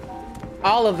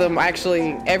 All of them,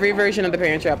 actually. Every version of The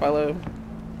Parent Trap I love.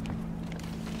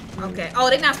 Okay. Oh,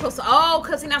 they're not supposed to. Oh,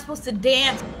 because they're not supposed to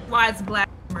dance. Why it's black.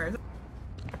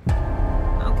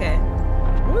 Okay.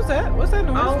 Who's that? What's that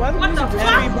noise? Oh, Why what the music fuck?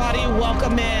 loud? Everybody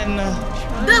welcome in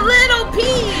The little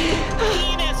pea.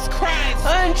 Penis Christ.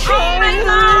 Oh my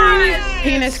god.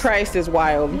 Penis Christ is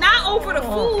wild. Not over the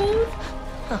food.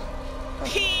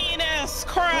 Penis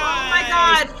Christ! Oh my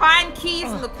God! Find keys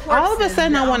in the corpses. All of a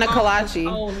sudden, I want a kolache.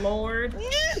 Oh Lord!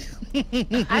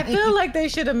 I feel like they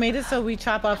should have made it so we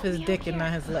chop off his dick and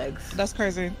not his legs. That's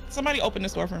crazy. Somebody open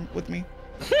this door with me.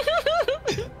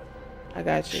 I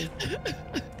got you.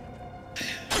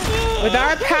 With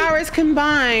our powers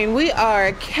combined, we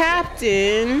are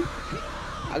Captain.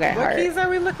 Okay, What keys are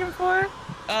we looking for?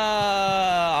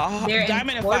 They're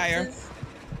diamond and fire.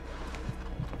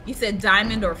 You said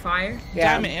diamond or fire?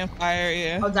 Yeah. Diamond and fire,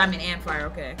 yeah. Oh, diamond and fire.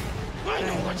 Okay.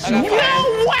 No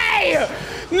way!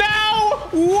 No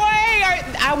way!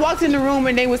 I walked in the room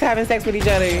and they was having sex with each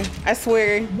other. I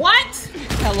swear. What?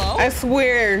 Hello? I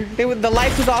swear. The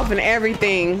lights was off and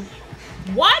everything.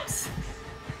 What?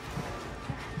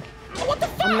 What the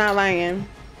fuck? I'm not lying.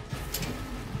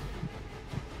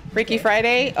 Freaky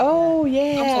Friday? Oh,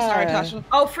 yeah. I'm so sorry, Tasha.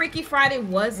 Oh, Freaky Friday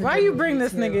was. Why you bring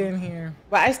this nigga in here?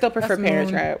 But I still prefer That's Parent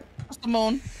moon. Trap. That's the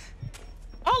moon.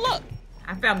 Oh, look.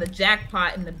 I found the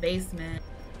jackpot in the basement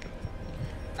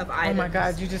of items. Oh my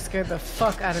God, you just scared the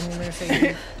fuck out of me,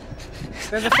 Mercedes.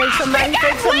 There's a fake somebody,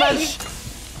 fake somebody.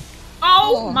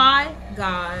 Oh my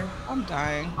God. I'm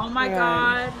dying. Oh my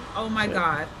God. Oh my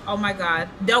God. Oh my God.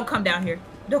 Don't come down here.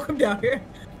 Don't come down here.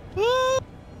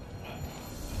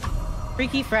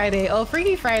 Freaky Friday. Oh,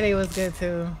 Freaky Friday was good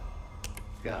too.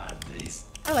 God, these.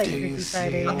 I like Freaky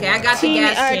Friday. Okay, I got the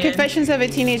gas can. Confessions of a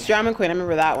Teenage Drama Queen. I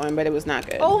remember that one, but it was not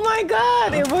good. Oh my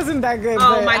God, it wasn't that good.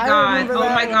 Oh but my I God. remember Oh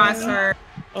that my God, one. sir.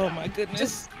 Oh my goodness.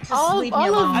 Just All leave me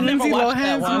of alone. I never Lindsay watched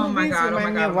that Lohan's one. Oh my movies God, oh my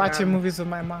remind me God, of oh my watching God. movies with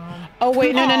my mom. Oh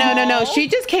wait, no. Aww. She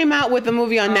just came out with a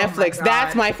movie on Oh my Netflix. God.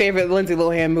 That's my favorite Lindsay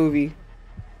Lohan movie.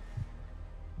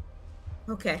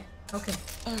 Okay. Okay.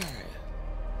 All right.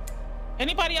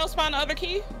 Anybody else find the other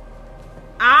key?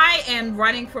 I am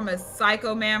running from a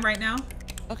psycho man right now.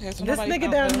 Okay, so This nobody nigga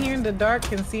found down that. here in the dark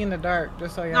can see in the dark.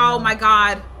 Just so y'all know. Oh my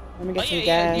God. Let me Oh get some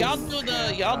yeah, gas. y'all do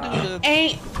the.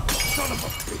 Ain't.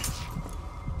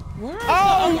 Where is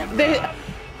Oh,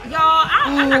 Y'all,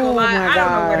 I'm not gonna lie. my I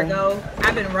don't know where to God. go.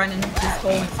 I've been running this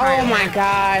whole entire Oh my night,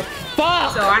 God.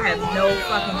 Fuck. So I have no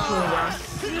fucking clue, y'all.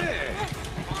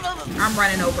 I'm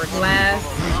running over glass.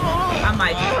 I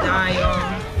might just die,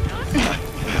 y'all.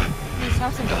 Please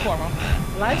have some decorum.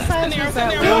 Life size was that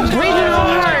Sitting there. one. Breathing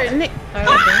hard. Nick. Okay.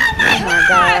 Oh my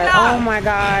God. Oh my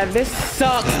God. This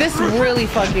sucks. This really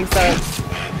fucking sucks.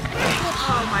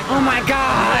 Oh my God. Oh my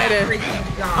God.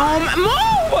 Freaking God. Move!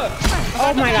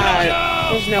 Oh my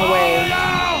God. There's no way.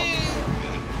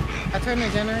 I turned the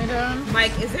generator on.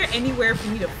 Mike, is there anywhere for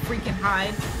me to freaking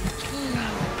hide?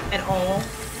 At all?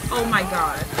 Oh my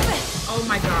God. Oh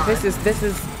my God. This is.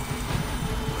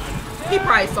 He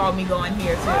probably saw me going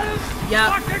here too.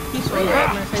 Yup. He sure did.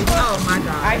 Oh my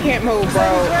God. I can't move, bro.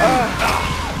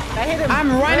 I hit him.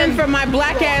 I'm running for my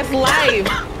black ass life.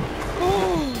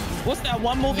 What's that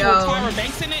one movie Yo. with Tyra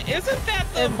Banks in it? Isn't that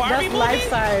the Barbie That's movie? life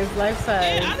size. Life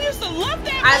size. Yeah, I used to love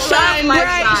that I movie. Shine love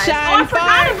bright, Life Size. shine Oh, I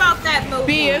forgot far. about that movie.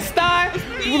 Be a star.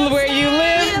 Where you Be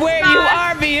live, a where star. you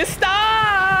are, be a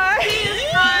star.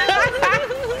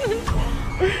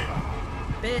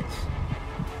 Bitch.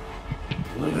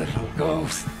 Little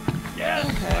ghost.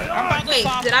 Okay, I'm about to Wait,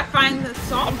 solve. did I find the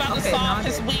salt? I'm about to Okay, solve no,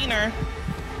 his I didn't. wiener.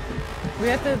 We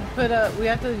have to put up. We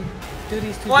have to do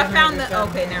these two. Oh, I found generators the. down.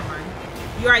 Okay, never mind.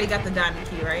 You already got the diamond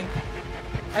key, right?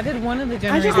 I did one of the I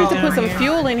generators. just need to down put some here.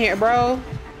 fuel in here, bro.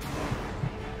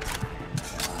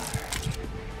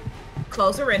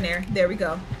 Closer in there. There we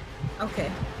go.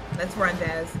 Okay, let's run,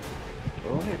 Daz.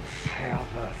 Let's have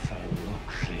a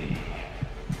look-see.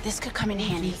 This could come in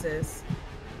handy. Jesus.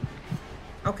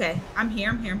 Okay, I'm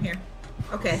here.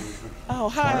 Okay. Oh,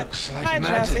 hi. Looks like Hi,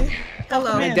 magic. Jesse.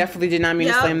 Hello. I definitely did not mean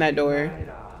to Yup. slam that door.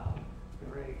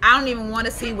 I don't even want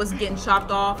to see what's getting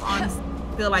chopped off. Honestly,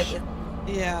 feel like it.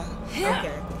 Yeah.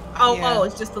 Okay. Oh, Yeah. oh,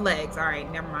 it's just the legs. All right,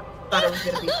 never mind. Thought it was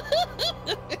gonna be.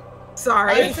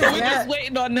 Sorry. Alright, so we're Yeah. just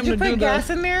waiting on them Did you to do put gas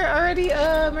in there already,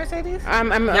 Mercedes? I'm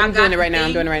Y'all doing got it right the now. I'm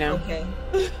thing? doing it right now. Okay.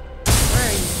 Where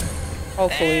are you?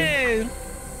 Hopefully. Hey.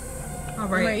 All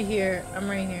I'm right. right here. I'm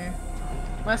right here.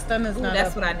 My stun is Ooh, not that's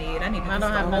up. what I need. I need I this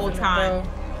don't the have whole nothing to time.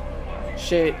 throw.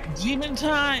 Shit. Demon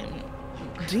time.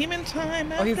 Demon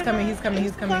time. Oh, he's after coming. that. He's coming.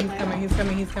 He's coming. He's coming. He's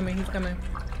coming. He's coming. He's coming.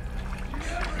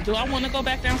 Do I want to go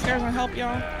back downstairs and help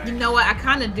y'all? You know what? I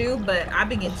kind of do, but I've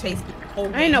been getting chased the whole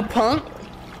game. I ain't no punk.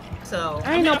 So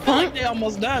I ain't no I feel like punk. they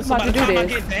almost done. So About by to the do time I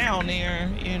this. get down there,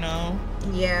 you know,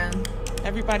 yeah,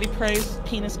 everybody praise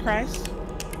penis Christ.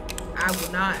 I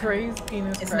will not. Praise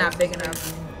penis. It's Christ. not big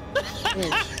enough.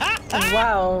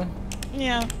 Wow.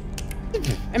 Yeah.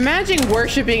 Imagine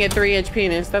worshiping a 3-inch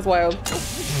penis. That's wild.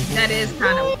 That is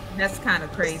kind of. That's kind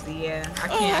of crazy. Yeah, I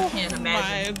can't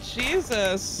imagine. My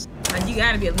Jesus. Like, you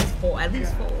gotta be at least four. At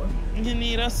least four. You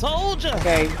need a soldier.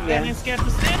 Okay, yeah. And scared to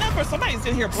stand up, or somebody's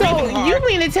in here breathing So hard. you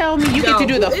mean to tell me you get to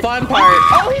do the fun part?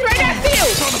 Oh, he's right next to you.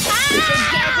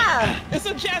 It's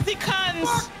a jazzy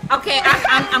cuns. Okay,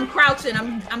 I'm crouching.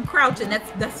 I'm crouching.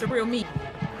 That's the real me.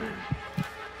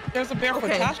 There's a bear for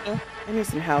Okay. Tasha. I need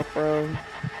some help, bro.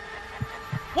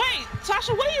 Wait,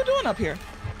 Tasha, what are you doing up here?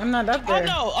 I'm not up there. Oh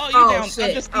no, oh you down. Shit.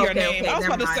 I just see your name. Okay, I was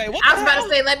about to never say, mind. what I was the about hell?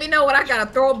 to say, let me know when I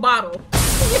gotta throw a bottle.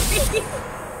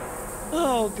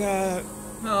 Oh god.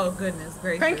 Oh goodness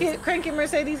gracious. Crank it,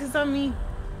 Mercedes. It's on me.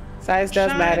 Size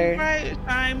does matter. Bright,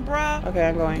 shine bruh. Okay,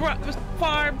 I'm going. Bruh,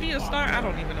 far, be a star. I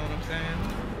don't even know what I'm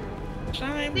saying.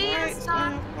 Shine Be a bright,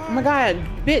 star. shine far. Oh my god,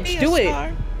 bitch, Be a do it.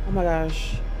 star. Oh my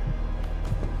gosh.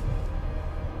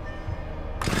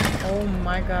 Oh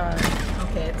my god.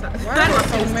 Okay, it's Why I are don't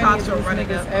there so see many of Tasha these running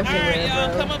niggas up. everywhere, Alright, y'all,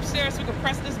 bro? come upstairs so we can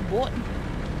press this button.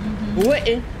 What?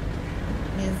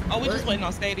 Oh, we just waiting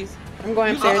on Stadies. I'm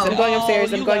going upstairs. I'm going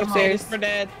upstairs. I'm going upstairs. For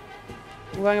dead.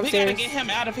 I'm going We gotta upstairs. get him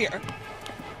out of here.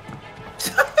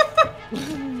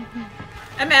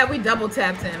 I'm mad we double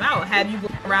tapped him. I'll have you go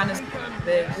around this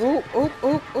bitch. Oop, oop,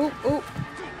 oop, oop, oop.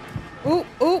 Oop,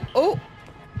 oop, oop.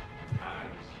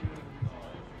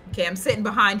 Okay, I'm sitting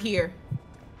behind here.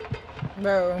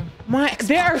 Bro.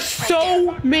 There are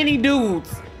so many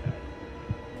dudes.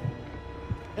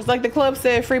 It's like the club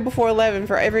said, free before 11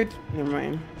 for every. Never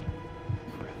mind.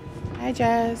 Hi,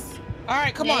 Jazz. All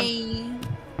right, come on.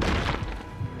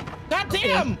 God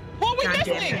damn! Who are we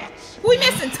missing? Who we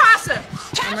missing? Tasha!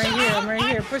 I'm right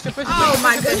here. Push it. Oh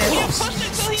my goodness.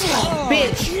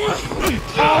 Bitch.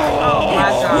 Oh my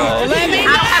god. Let me I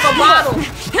don't have a bottle.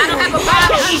 I don't have a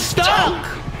bottle. I'm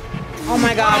stuck. Oh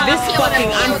my god, this fucking,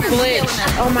 I'm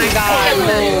glitched. Oh my god,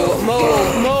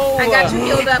 move. I got you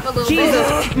healed up a little Jesus,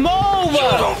 bit. move!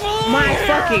 My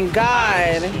fucking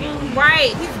god.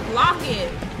 Right, he's blocking.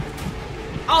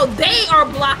 Oh, they are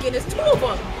blocking. There's two of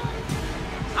them.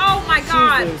 Oh my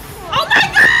god. Jesus. Oh my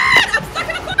god! I'm stuck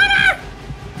in a corner!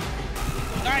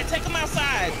 All right, take him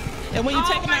outside. And when you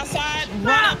take him outside,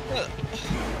 run up the.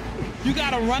 You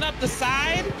gotta run up the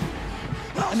side,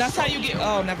 and that's how you get.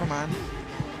 Oh, never mind.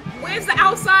 Where's the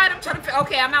outside? I'm trying to.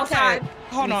 Okay, I'm outside. Okay,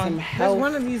 hold on. There's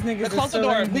one of these niggas. Close the still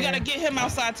door. in We here. gotta get him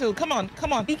outside too. Come on,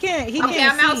 come on. He can't. Okay,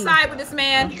 can't I'm see. outside with this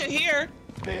man. He can hear.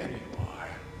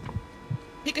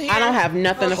 He can hear. I don't have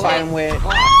nothing to fight him with.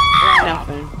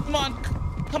 Nothing. Come on,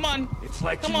 come on. It's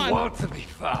like Come you on. want to be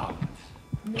found.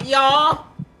 Y'all,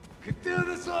 Could do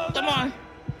this all Come night. on,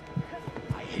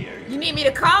 I hear you. you need me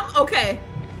to come? Okay.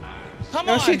 come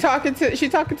No, on. she talking to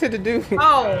the dude.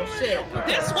 Oh shit.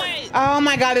 This way. Oh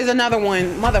my god, there's another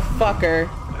one. Motherfucker.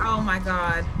 Oh my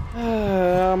god.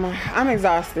 I'm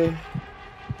exhausted.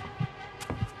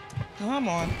 Come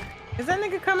on, Is that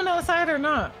nigga coming outside or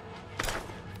not?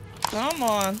 come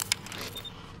on.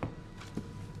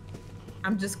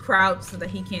 I'm just crouched so that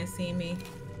he can't see me.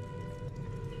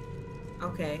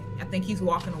 Okay, I think he's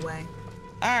walking away.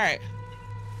 All right,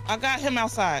 I got him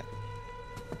outside.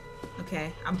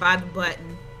 Okay, I'm by the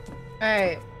button. All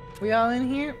right, we all in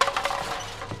here.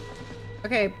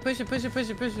 Okay, push it.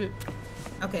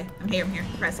 Okay, I'm here,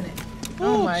 pressing it.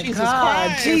 Oh Ooh, my Jesus god,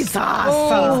 Christ. Jesus!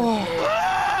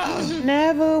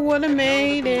 Never would have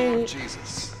made it.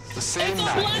 Jesus. The same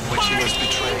night in which he was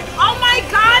betrayed. Oh my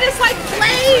god, it's like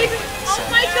Blade! Oh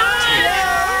my god!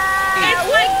 It's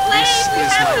like Blade! We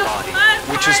This is have my the body, blood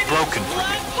which is party. broken for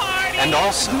you. And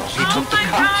also, he took the my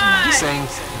cup, God. saying,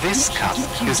 "This cup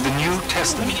is the New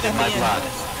Testament in my blood.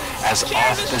 As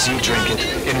oft as you drink it,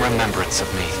 in remembrance of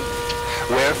me.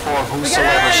 Wherefore,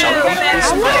 whosoever shall eat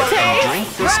this bread and drink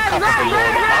this cup of the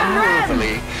Lord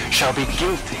unworthily shall be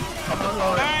guilty of the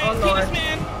All right, Oh, get Lord. this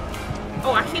man.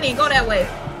 Oh, I can't even go that way.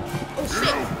 Oh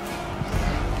shit!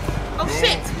 Oh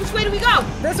shit! Which way do we go?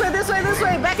 This way.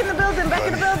 Back in the building.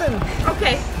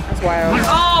 Okay. That's wild.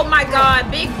 Oh my god,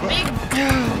 big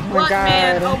blood God.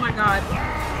 man. Oh my god.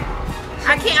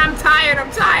 I can't. I'm tired.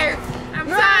 I'm tired. I'm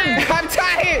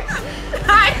tired.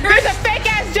 Tired. There's a fake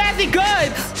ass Jazzy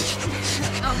Goods.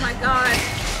 Oh my god.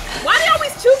 Why are they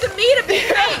always choosing me to be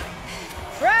fake?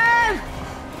 Run!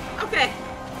 Okay.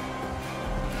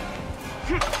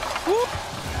 Ooh,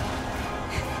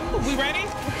 we ready?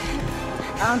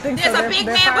 I don't think There's so. a big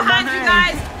They're man far behind you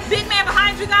guys. Big man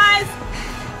behind you guys.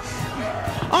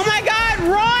 Oh my god,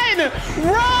 run!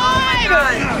 Run!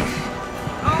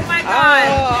 Oh my god.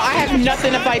 Oh, I have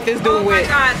nothing to fight this dude Oh my with.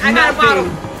 god. I got a bottle.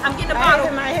 I'm getting a I bottle.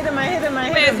 hit him.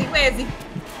 Where is he?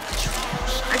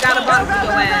 I got a bottle for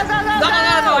your ass.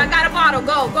 No. I got a bottle.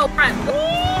 Go, run.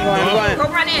 Go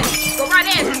Run in.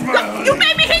 Go. You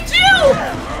made me hit you!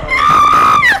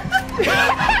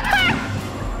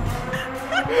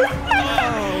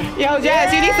 Yo, Jazz,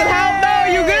 you need some help? No,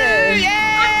 you good?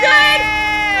 Yeah.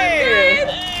 I'm good.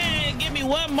 Hey, give me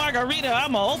one margarita,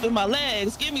 I'ma open my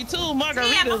legs. Give me 2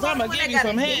 margaritas, I'ma give you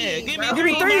some head. Give me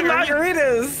 3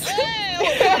 margaritas.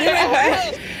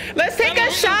 Hey, Let's take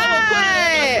a shot.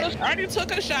 I already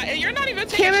took a shot, and you're not even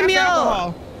taking shots of Chamomile.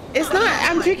 alcohol. It's not.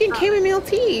 I'm drinking chamomile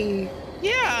tea.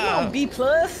 Yeah. B+.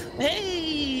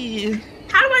 Hey.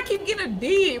 How do I keep getting a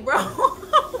D, bro?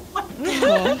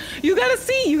 You gotta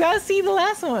see the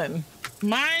last one.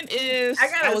 Mine is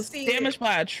I was damaged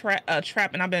by a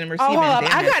trap, and I've been receiving damage.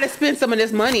 I gotta spend some of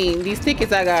this money. These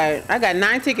tickets I got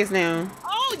 9 tickets now.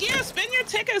 Oh yeah, spend your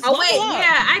tickets. Oh wait,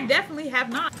 yeah, I definitely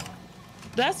have not.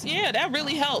 That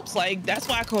really helps. Like that's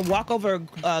why I could walk over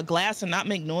glass and not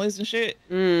make noise and shit.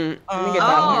 Let me get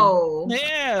that one.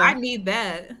 Yeah, I need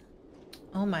that.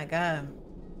 Oh my god.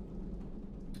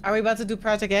 Are we about to do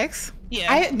Project X? Yeah.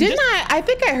 I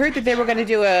think I heard that they were gonna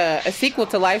do a sequel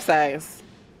to Life Size.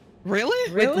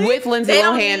 Really? With Lindsay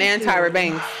Lohan and Tyra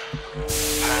Banks.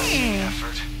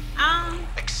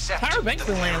 Tyra Banks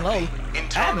been laying low.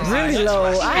 Really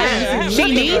low.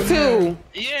 She needs to.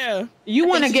 Yeah. You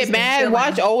want to get mad?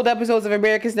 Watch old episodes of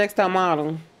America's Next Top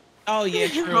Model. Oh yeah,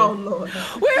 true. Oh Lord.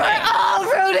 We were all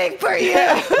rooting for you.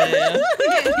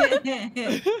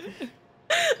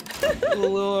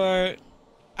 Lord.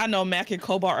 I know Mac and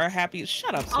Cobalt are happy.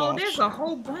 Shut up, Slosh. Oh, there's a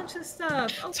whole bunch of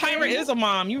stuff. Okay. Tyra is a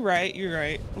mom. You're right.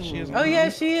 She is a mom. Oh yeah,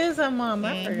 she is a mom.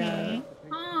 I forgot.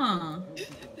 Huh.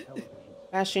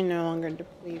 Fashion no longer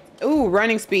depletes. Ooh,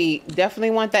 running speed. Definitely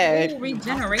want that. Ooh,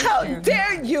 regeneration. How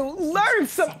dare you learn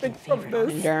something from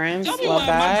this? Endurance. Tell me Love why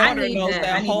that. my daughter knows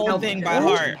that whole thing by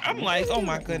heart. I'm like, oh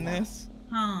my goodness.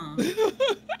 Huh.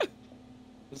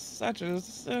 Such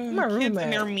as My kids roommate.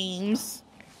 and their memes.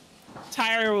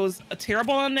 Tyra was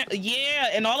terrible on that. Yeah,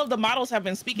 and all of the models have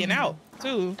been speaking out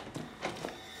too.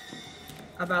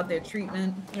 About their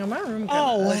treatment. Yeah, my room.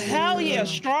 Oh hell yeah,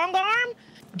 strong arm.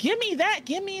 Give me that.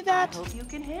 Give me that. I hope you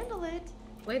can handle it.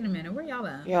 Wait a minute, where y'all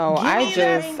at? Yo, I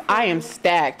am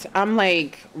stacked. I'm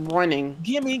like running.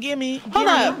 Gimme. Hold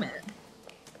up.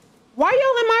 Why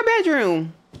y'all in my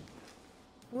bedroom?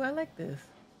 Oh, I like this.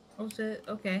 Oh shit.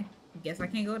 Okay. Guess I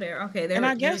can't go there. Okay. There. And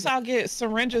I guess I'll get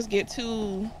syringes. Get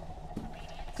 2.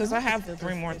 Because I have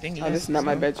 3 more things. Oh, this is not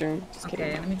my bedroom. Just kidding.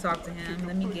 Okay, let me talk to him.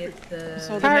 Let me get the.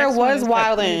 So the Tyra next one was is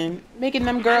wildin', making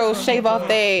them girls shave off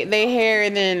their hair,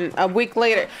 and then a week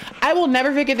later, I will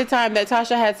never forget the time that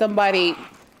Tasha had somebody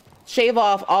shave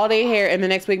off all their hair, and the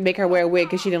next week make her wear a wig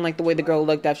because she didn't like the way the girl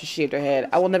looked after she shaved her head.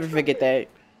 I will never forget that.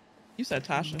 You said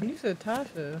Tasha. You said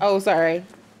Tasha. Oh, sorry.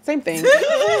 Same thing.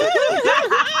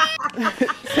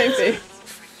 Same thing.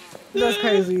 That's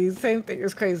crazy. Same thing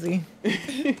is crazy.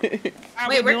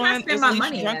 Wait, where can I spend my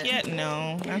money drunk at? yet?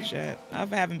 No, not yet. I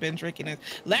haven't been drinking it.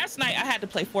 Last night I had to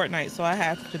play Fortnite, so I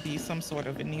have to be some sort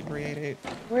of inebriated.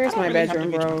 Where's my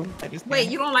bedroom, bro? Wait,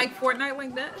 you don't like Fortnite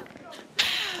like that?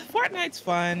 Fortnite's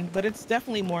fun, but it's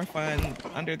definitely more fun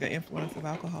under the influence of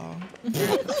alcohol.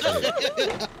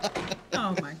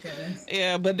 Oh my goodness.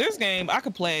 Yeah, but this game I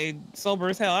could play sober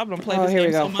as hell. I'm gonna play Oh, this here we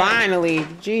game go. so much. Finally,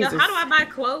 Jesus. Now, how do I buy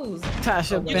clothes?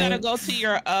 Tasha, You gotta go to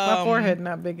your my forehead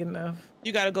not big enough.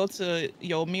 You gotta go to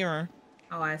your mirror.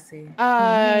 Oh, I see.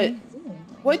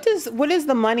 What is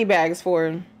the money bags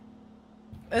for?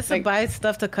 It's to buy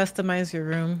stuff to customize your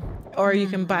room, or you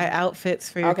can buy outfits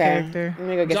for your character. Let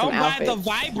me go get Don't some buy outfits. the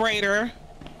vibrator.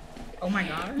 Oh my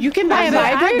god. You can buy a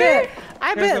vibrator?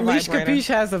 I bet Leash Capiche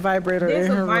has a vibrator There's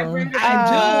in a her vibrator. room. I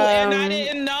do, and I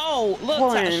didn't know. Look,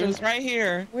 hold on. Tasha's right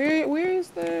here. Where's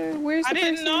the I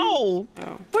didn't person? know.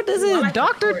 Oh. What is it?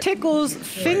 Dr. Tickle's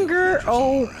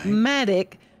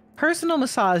Finger-O-Matic personal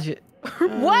massage.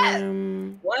 What?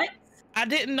 What? I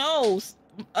didn't know.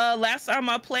 Last time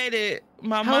I played it,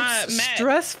 my mom Helps Matt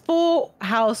stressful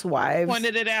housewives.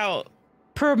 pointed it out.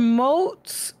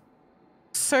 Promotes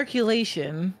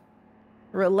circulation.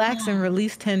 Relax and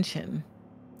release tension.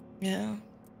 Yeah.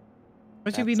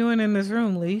 What you be doing in this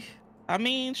room, Leash? I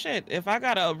mean, shit. If I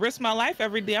gotta risk my life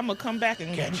every day, I'm gonna come back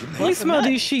and Let me smell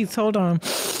these sheets. Hold on.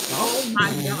 Oh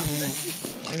my god.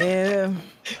 Yeah.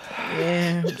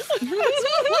 Yeah.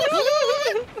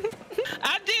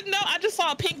 I didn't know. I just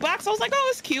saw a pink box. I was like, oh,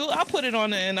 it's cute. I'll put it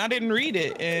on it, and I didn't read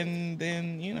it. And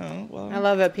then, you know, well. I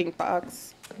love a pink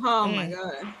box. Oh my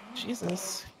god.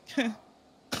 Jesus.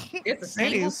 It's a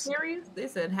single series? They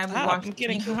said have you Stop, watched I'm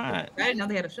getting hot. I didn't know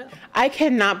they had a show. I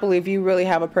cannot believe you really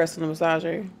have a personal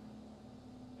massager.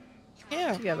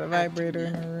 Yeah. She got a vibrator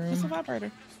in her It's a room.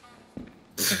 vibrator.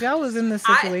 If y'all was in this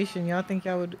situation, y'all think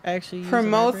y'all would actually use a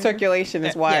Promote vibrator? circulation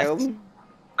is wild. Yes,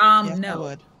 I No.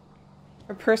 would.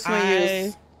 For personal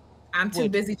use. I'm too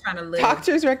busy trying to live.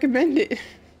 Doctors recommend it.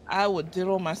 I would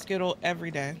diddle my Skittle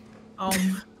every day.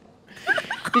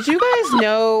 Did you guys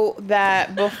know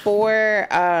that before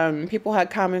people had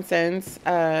common sense,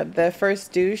 the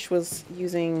first douche was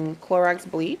using Clorox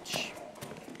bleach?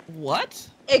 What?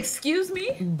 Excuse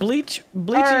me? Bleaching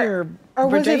your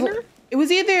was vagina? it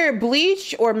was either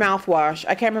bleach or mouthwash.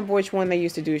 I can't remember which one they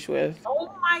used to douche with. Oh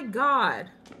my God.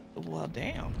 Well,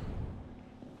 damn.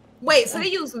 Wait, so they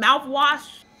use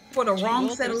mouthwash for the wrong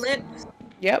set of lips?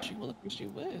 Yep. She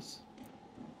was.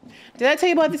 Did I tell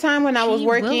you about the time when I was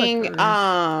working at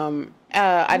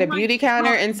a beauty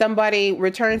counter and somebody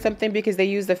returned something because they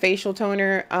used the facial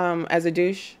toner as a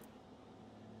douche?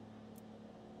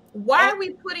 Why are we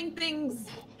putting things?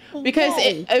 Because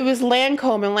it was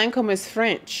Lancome, and Lancome is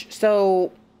French.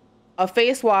 So a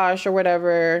face wash or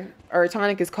whatever, or a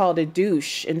tonic is called a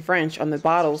douche in French on the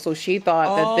bottle. So she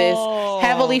thought that this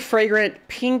heavily fragrant,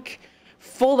 pink,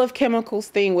 full of chemicals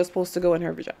thing was supposed to go in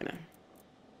her vagina.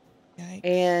 Yikes.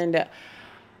 And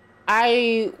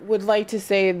I would like to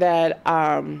say that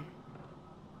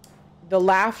the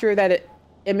laughter that it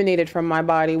emanated from my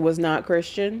body was not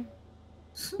Christian.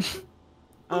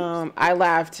 I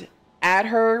laughed at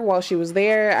her while she was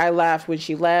there. I laughed when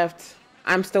she left.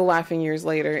 I'm still laughing years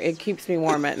later. It keeps me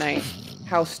warm at night.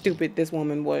 How stupid this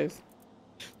woman was.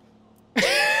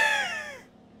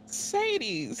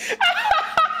 Sadie's.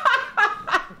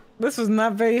 This was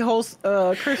not very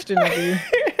Christian of you.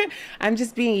 I'm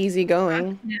just being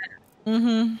easygoing.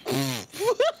 Mm-hmm.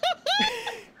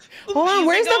 Hold on,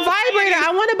 where's the vibrator?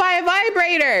 I want to buy a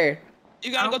vibrator.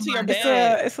 You gotta go to your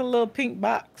bed. It's a little pink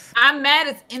box. I'm mad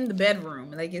it's in the bedroom.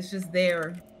 Like, it's just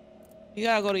there. You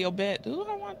gotta go to your bed. Do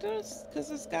I want this? Because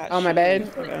it's got on my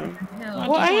bed?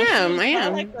 Well, I am. I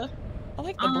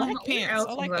like the black pants.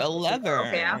 I like the leather.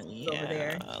 Okay, I'll sit over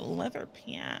there. Leather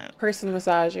pants. Personal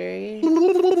massager.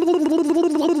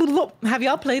 Have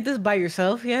y'all played this by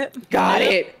yourself yet? Got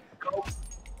it.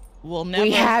 We'll never.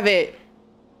 We have it.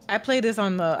 I played this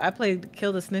I played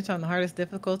Kill the Snitch on the hardest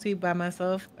difficulty by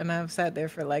myself, and I've sat there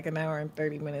for like an hour and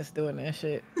 30 minutes doing that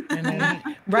shit. And then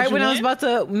right when I was about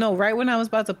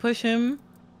to push him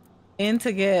in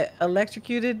to get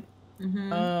electrocuted,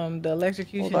 the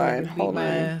electrocution.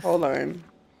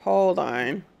 Hold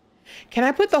on. Can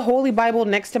I put the Holy Bible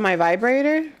next to my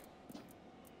vibrator?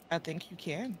 I think you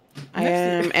can. I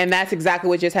am, and that's exactly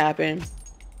what just happened.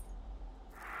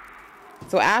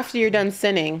 So after you're done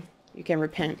sinning, you can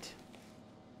repent.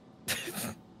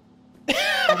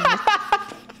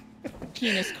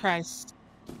 Penis Christ.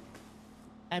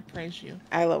 I praise you.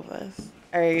 I love this.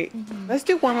 All right, let's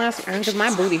do one last round because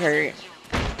my booty hurt.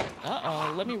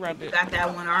 Uh-oh, let me rub it. Got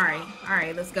that one. All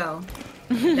right, let's go.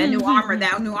 That new armor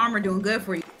doing good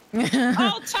for you.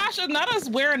 Oh, Tasha, not us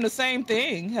wearing the same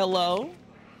thing. Hello.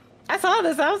 I saw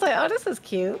this. I was like, oh, this is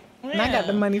cute. Yeah. And I got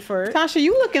the money for it. Tasha,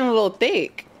 you looking a little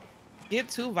thick. Get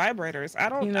 2 vibrators. I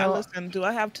don't know. Listen, do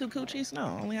I have 2 coochies? No,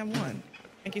 I only have 1.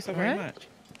 Thank you so very much.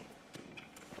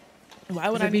 Why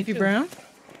would I need Beefy Brown?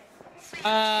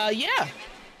 Yeah.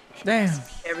 Damn.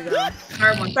 There we go.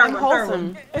 Third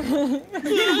one.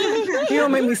 You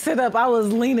don't make me sit up. I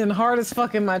was leaning hard as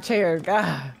fuck in my chair.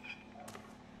 God.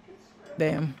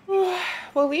 Damn.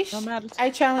 Well, Leash,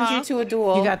 I challenge you to a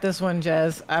duel. You got this one,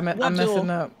 Jazz. I'm messing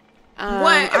up.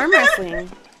 What? Arm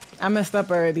wrestling. I messed up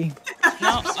already.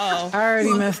 No, I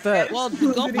already messed up. Well,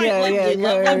 go fight.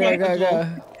 Go.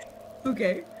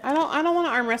 Okay. I don't want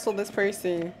to arm wrestle this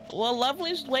person. Well,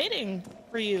 Lovely's waiting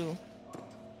for you.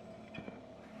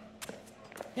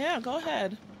 Yeah, go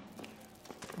ahead.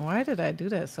 Why did I do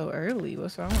that so early?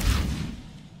 What's wrong?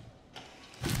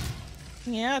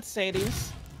 Yeah, it's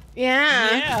Sadie's.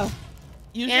 Yeah.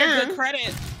 Use your good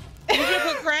credit. Use your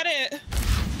good credit.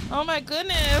 Oh my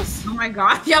goodness. Oh my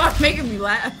god. Y'all are making me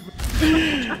laugh.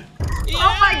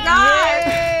 Oh my god.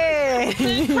 Yay.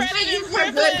 Use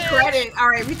your good credit. All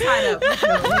right, we tied up.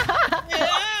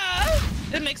 Yeah.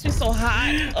 It makes me so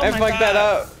hot. Oh I fucked that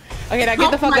up. Okay, now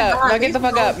get the fuck up. Now get the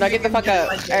fuck up. Now get the fuck up.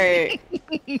 All right.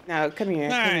 Now come here.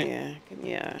 Come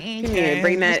here.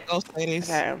 Bring that.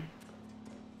 Okay.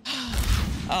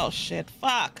 Oh shit!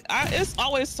 Fuck! It's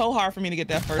always so hard for me to get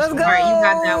that first Let's one. go. All right, you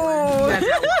got that one.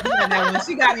 You got that one.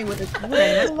 She got me with the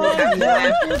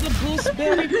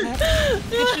gooseberry pepper.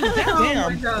 Oh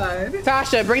my god.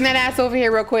 Tasha, bring that ass over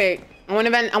here real quick. I want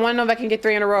to know if I can get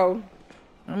 3 in a row.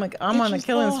 I'm on a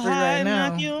killing spree right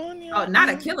now. Oh, not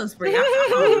a killing spree.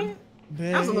 That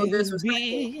was a little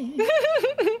disrespectful.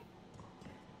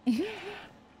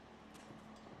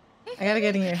 I gotta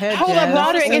get in your head. Hold up,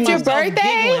 Roderick, it's your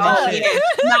birthday? Oh, yeah.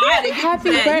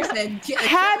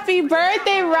 Happy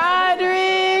birthday,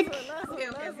 Roderick.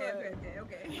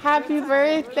 Okay. Happy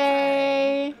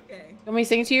birthday. Okay. Let me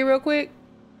sing to you real quick.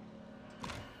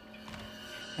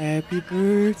 Happy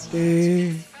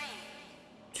birthday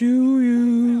to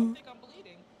you.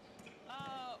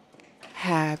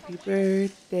 Happy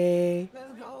birthday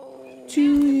to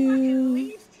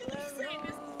you.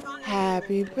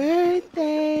 Happy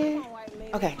birthday.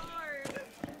 Okay.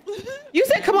 You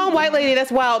said, come on, white lady.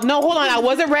 That's wild. No, hold on. I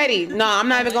wasn't ready. No, I'm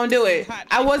not even going to do it.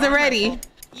 I wasn't ready.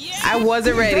 I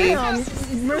wasn't ready.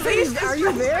 Mercedes, are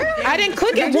you there? I didn't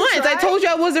click it once. I told you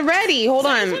I wasn't ready. Hold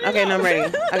on. Okay, no, I'm ready.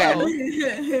 Okay.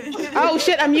 Oh,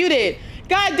 shit. I'm muted.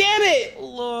 God damn it.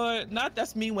 Lord, not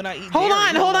that's me when I eat. Hold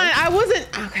on. I wasn't.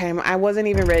 Okay, I wasn't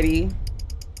even ready.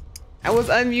 I was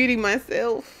unmuting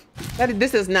myself.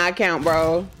 This does not count,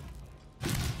 bro.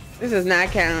 This does not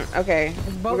count. Okay.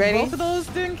 You ready? Both of those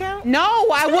didn't count? No,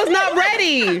 I was not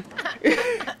ready.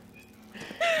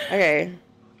 Okay.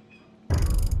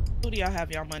 Who do y'all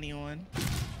have y'all money on?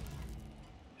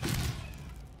 The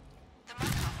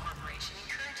Markov Corporation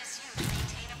encourages you to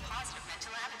maintain a positive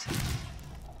mental attitude.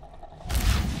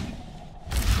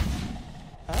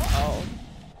 Uh-oh.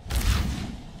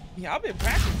 Y'all been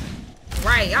practicing.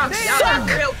 Right, y'all got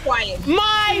real quiet.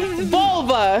 My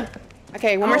vulva.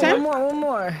 Okay, one more time. One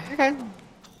more. Okay.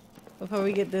 Before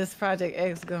we get this Project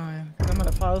X going, I'm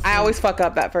gonna fall asleep. I always fuck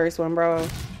up that first one, bro.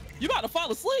 You about to fall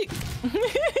asleep.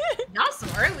 Y'all some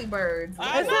early birds.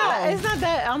 It's not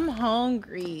that I'm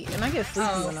hungry, and I get sleepy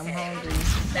when I'm hungry.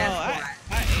 That's why.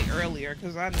 I ate earlier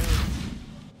because I knew.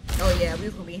 Oh yeah, we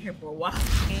was gonna be in here for a while.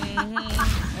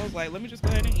 I was like, let me just go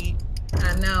ahead and eat.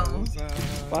 I know.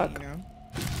 Fuck. You know.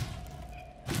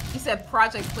 You said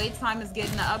Project Playtime is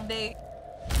getting an update.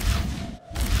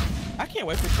 I can't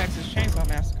wait for Texas Chainsaw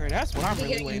Massacre. That's what I'm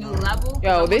really waiting on. Level?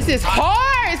 Yo, this is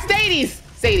hard. Sadie's.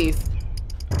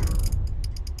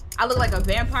 I look like a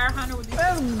vampire hunter with these.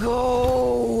 Let's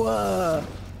go.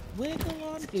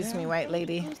 Excuse me, white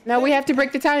lady. No, we have to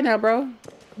break the tie now, bro.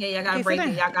 Yeah, y'all gotta break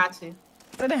it. Y'all got to.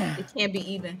 Sit down. It can't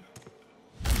be even.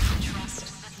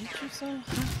 Get you so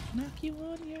hot, knock you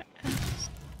on your ass.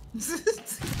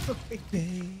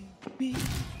 Baby.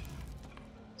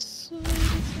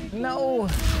 No.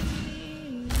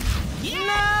 Yeah.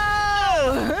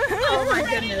 No. Oh my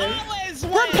goodness.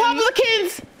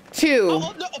 Republicans too.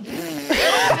 Oh, no. Did you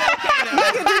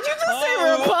just say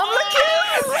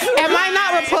Republicans? Am I not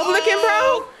Republican, bro?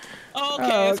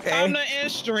 Okay, it's time to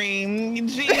end stream.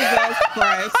 Jesus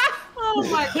Christ. Oh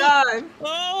my god.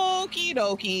 Okie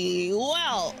dokie.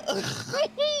 Well.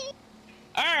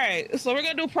 All right, so we're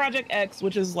gonna do Project X,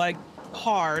 which is like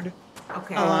hard.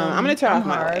 Okay. I'm gonna turn off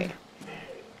my light.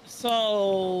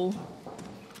 So,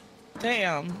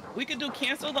 damn, we could do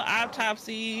cancel the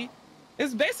autopsy.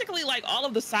 It's basically like all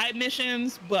of the side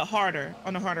missions, but harder,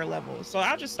 on a harder level. So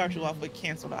I'll just start you off with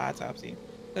cancel the autopsy,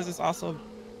 because it's also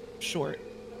short.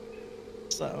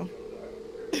 So,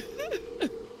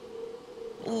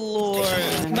 Lord.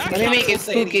 Let me make it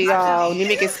spooky, y'all. Let me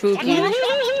make it spooky.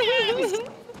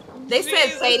 They said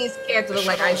Sadie's character looked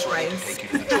like Ice Rice.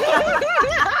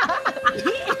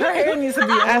 Her hair needs to be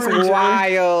That's orange.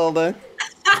 wild.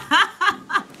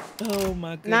 Oh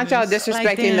my goodness. Not y'all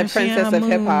disrespecting the princess of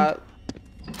hip hop.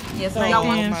 Yes, Oh, y'all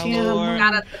my Lord.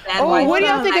 got us the bad Oh, white what do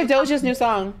y'all song, think of like, Doja's new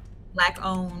song? Black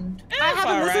owned. It's I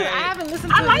haven't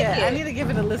listened to I it like yet. it. I need to give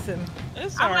it a listen.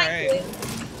 It's I like alright. it.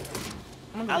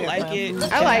 I like it.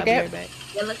 I like it.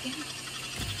 You're looking?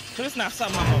 But it's not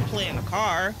something I'm gonna play in the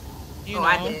car. You know,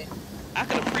 I did. I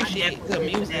could appreciate good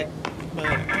music, but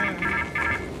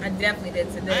I definitely did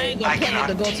I today. ain't gonna play it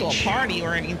to go to a party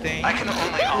or anything. I can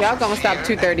only Y'all gonna stop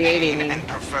 238 me. and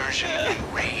perversion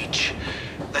and rage.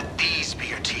 Let these be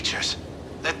your teachers.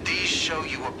 Let these show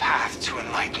you a path to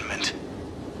enlightenment.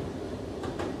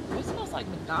 It smells like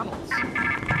McDonald's.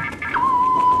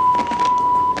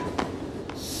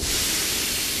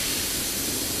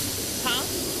 Huh?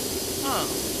 Oh.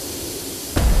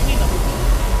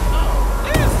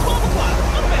 It is 12 o'clock.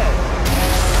 Not bad.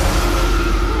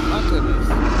 Oh my goodness.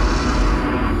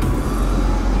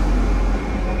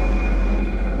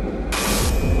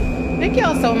 Thank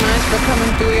y'all so much for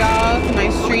coming through, y'all, to my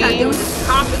Oh, we gotta deal with stream. this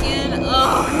cop again.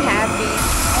 Ugh. I'm happy.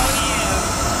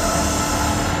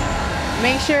 Oh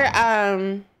Make sure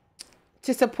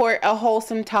to support a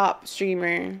wholesome top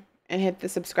streamer and hit the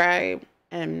subscribe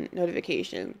and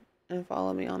notification and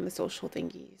follow me on the social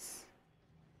thingies.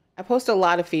 I post a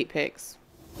lot of feet pics.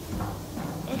 yeah.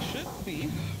 It should be.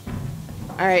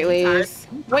 All right, ladies.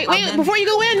 Wait, before you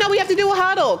go in, no, we have to do a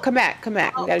huddle. Come back. We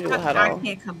gotta do a I huddle.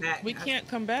 can't come back. We can't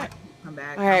come back. come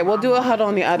back. All right, we'll do a huddle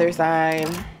on the other side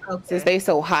Okay. since they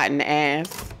so hot in the ass.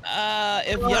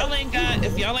 If y'all ain't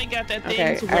got that thing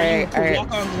Okay, to where you can alright.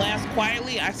 walk on glass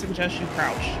quietly, I suggest you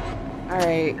crouch. All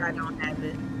right. I don't have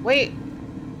it. Wait.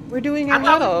 We're doing a I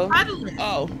thought huddle. we were huddling.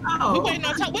 Oh. We waiting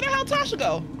on Tasha. Where the hell Tasha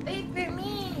go? Wait for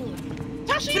me.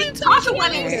 Tasha, you didn't Tasha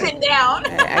went and sit down.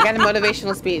 I got a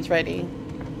motivational speech ready.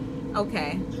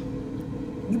 Okay.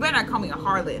 You better not call me a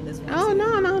harlot in this one. Oh,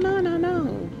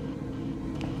 no.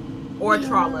 Or a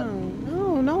trollop.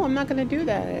 No, I'm not gonna do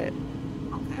that. Okay.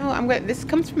 No, this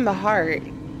comes from the heart.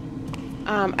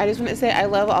 I just want to say I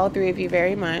love all three of you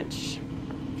very much.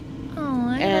 Oh,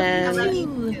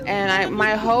 And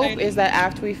my hope is that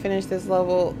after we finish this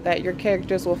level, that your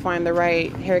characters will find the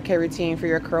right hair care routine for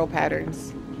your curl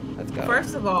patterns. Let's go.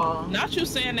 First of all, not you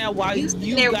saying that while you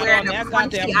they're got wearing on a that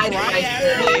goddamn crunchy dry ice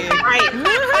ass wig. Right.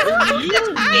 You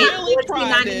really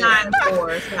tried it. $14.99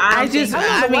 for. So I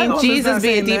mean, Jesus was be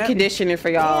a saying deep that. conditioner for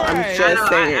y'all. Right. I'm just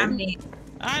saying. I mean,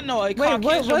 I know a Wait,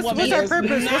 Caucasian what's woman our is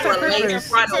purpose? not What's our related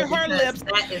purpose? to her lips.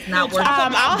 That is not worth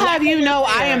I'll have you know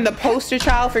I am the poster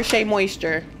child for Shea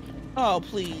Moisture. Oh,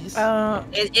 please.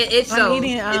 It shows. I'm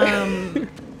eating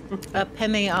a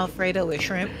penne alfredo with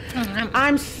shrimp.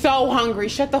 I'm so hungry.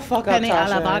 Shut the fuck up, Penne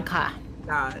alla Tasha. vodka.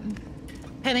 God.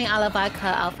 Penne alla vodka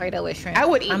alfredo with shrimp. I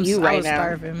would eat you right now.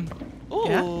 Starving. Ooh.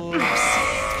 Yeah.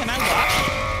 Can I watch?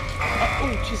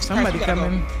 Oh, Jesus Somebody Christ, we gotta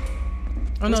coming. go.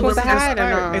 Oh no, supposed this to is hide or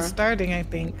no? It's starting, I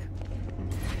think.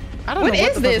 I don't What know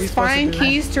is the fuck we this? supposed to Find do.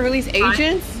 keys to release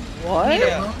agents? What?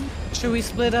 Yeah. Should we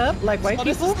split up like white So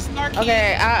this people? is the star key.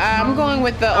 Okay, I'm going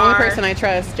with the only person I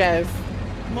trust, Jazz.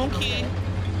 Monkey.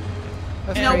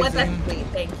 That's You know what? crazy. That's sweet.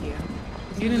 Thank you.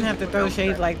 You didn't have to throw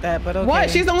shade like that, but okay. What?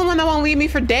 She's the only one that won't leave me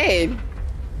for dead. I don't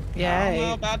know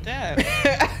Yeah. about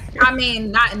that. I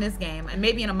mean, not in this game, and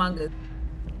maybe in Among Us.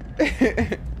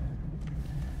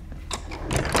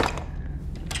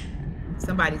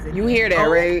 Somebody's in You here. hear that,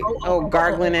 right? Oh,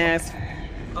 gargling ass.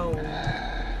 Oh.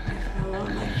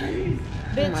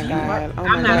 Oh my god. Oh I'm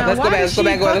my not- god. Let's go Why back. did Let's go she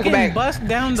back. Let's go fucking back. Bust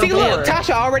down the See, door. look, Tasha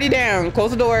already down.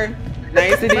 Close the door.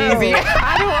 Nice and Bro, easy.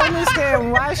 I don't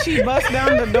understand why she bust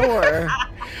down the door.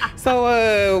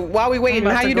 So, while we waiting,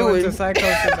 how you doing? Into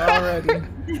psychosis already.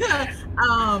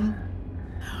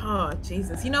 Oh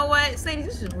Jesus! You know what, Sadie?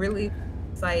 You should really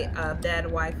cite Dad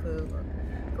Waifu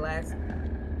Glass.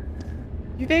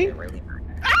 You think? Really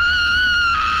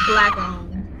black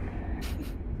owned.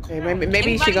 Okay,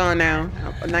 maybe she gone now.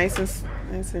 Nice and.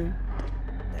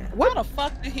 What the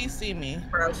fuck did he see me?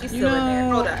 Bro, she's still in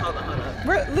there. Hold up.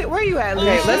 Where you at, Lee?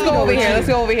 Okay, let's go over here. Let's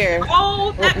go over here.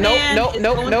 Oh, that man Nope. is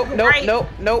going to the right. Nope.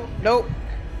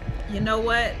 You know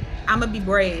what? I'm gonna be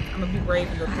brave. I'm gonna be brave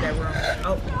and go to that room.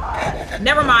 Oh,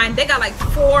 never mind. They got like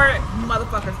 4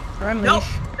 motherfuckers. Run, Nope.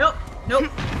 Leash.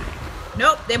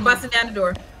 Nope. They're busting down the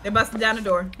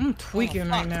door. I'm tweaking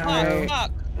right now. Fuck, Right?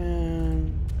 fuck.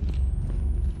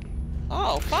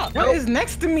 Oh, fuck. What is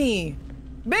next to me?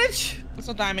 Bitch! It's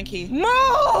a diamond key. Move!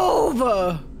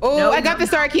 Oh, Nope. I got the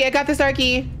star key.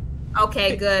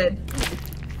 Okay, good.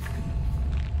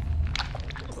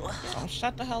 Oh,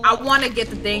 shut the hell I up. want to get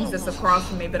the things that's across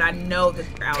from me, but I know that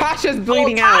they're out. Tasha's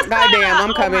bleeding Oh, out. Tasha! Goddamn, I'm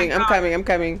Oh coming. my I'm God.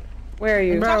 coming. Where are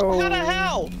you? Bro. How the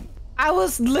hell? I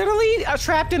was literally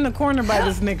trapped in the corner by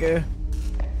this nigga.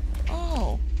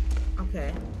 Oh.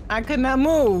 Okay. I could not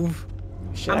move.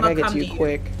 Shit, I I'ma gotta get come to to you you.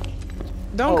 quick.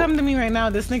 Don't Oh. come to me right now.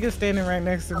 This nigga's standing right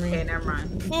next to me. Okay, never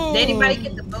mind. Ooh. Did anybody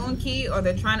get the moon key, or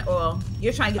they're trying to? Well,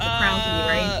 you're trying to get the crown key,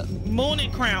 right? Moon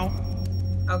and crown.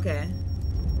 Okay.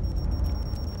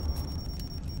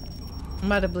 I'm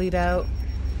about to bleed out.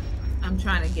 I'm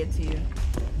trying to get to you,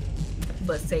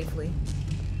 but safely.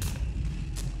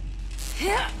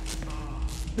 At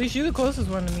least you the closest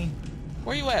one to me.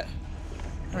 Where you at?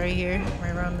 Right here,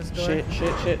 right around this door.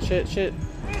 Shit.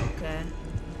 Okay.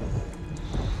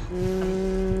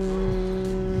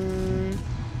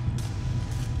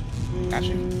 Got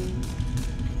you.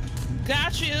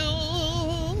 Got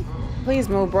you. Please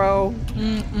move, bro.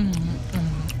 You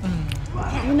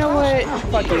know what?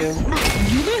 Fuck you.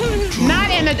 Not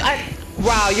in the.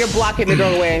 Wow, you're blocking the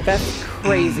doorway. That's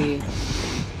crazy.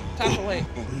 Tasha, wait.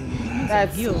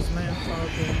 That's Heels, man. Oh,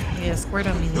 okay. Yeah, squirt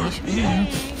on me, Leash. Yeah.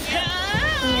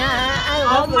 I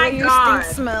love the way your God.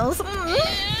 stink smells.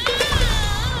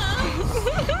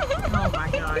 Oh my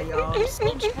God, y'all. I'm so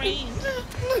trained.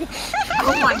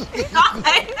 Oh my God.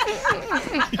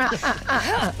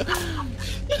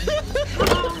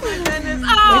 Oh my goodness.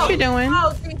 Oh, What you doing?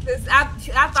 Oh Jesus. I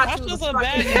thought That's you was just a fucking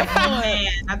bad man.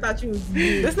 influence. I thought you was.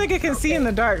 This nigga can see in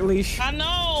the dark, Leash. I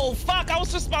know. Fuck. I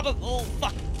was just about to. Oh,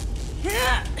 fuck.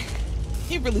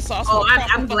 He really saw some. Oh,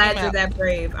 I'm glad you're that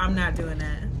brave. I'm not doing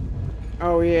that.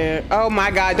 Oh yeah. Oh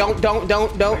my God. Don't. Shit.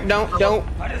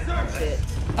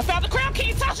 I found the crown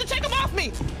key. Tasha, take him off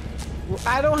me.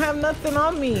 I don't have nothing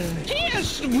on me. He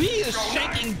is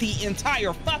shaking the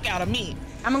entire fuck out of me.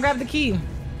 I'm gonna grab the key.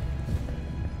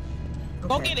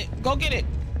 Go get it. Go get it.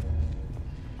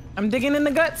 I'm digging in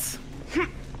the guts.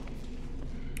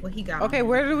 What he got? Okay,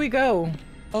 where do we go?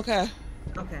 Okay.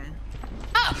 Okay.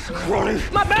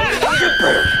 My bad!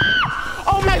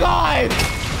 Oh my god!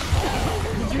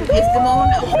 Is the moon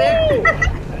over there?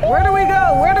 Where do we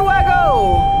go? Where do I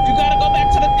go? You gotta go back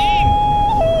to the thing.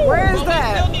 Where is But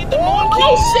that? we still need the moon key.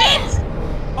 Oh shit!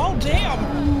 Oh damn.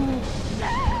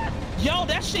 Yo,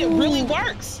 that shit really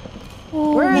works.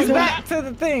 Where is You back to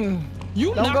the thing?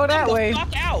 You Don't knocked go that them the way.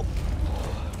 fuck out.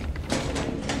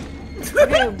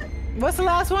 Okay, what's the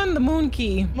last one? The moon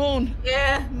key. Moon.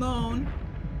 Yeah, moon.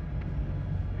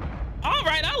 All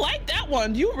right, I like that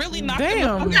one. You really knocked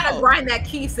Damn. them You the gotta fuck out. grind that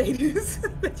key, Sadie's.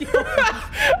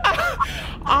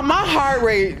 My heart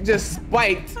rate just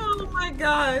spiked. Oh my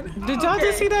god. Did y'all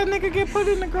just see that nigga get put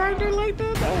in the grinder like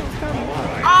that? That was kind of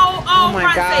wild. Oh my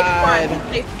run, God. Sadie,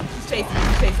 run. He's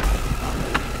chasing.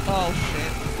 Oh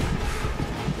shit.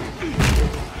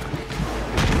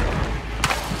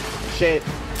 Shit.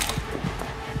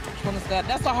 Which one is that?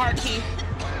 That's a hard key.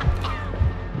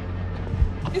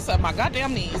 He said my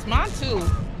goddamn knees. Mine too.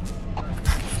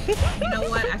 You know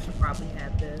what? I should probably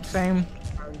have this. Same.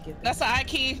 Probably get this. That's an eye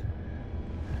key.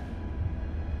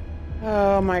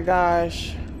 Oh my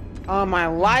gosh. All my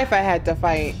life I had to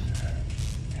fight.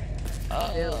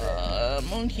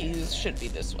 Moon keys should be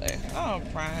this way. All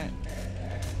right.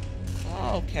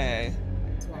 Okay.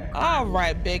 All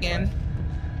right, biggin.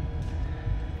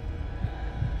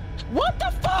 What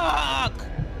the fuck?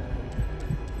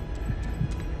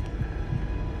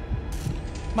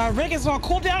 My rig is on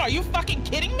cooldown. Are you fucking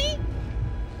kidding me?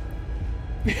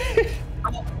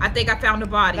 Oh, I think I found a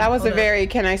body. That was Hold a up. very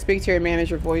can I speak to your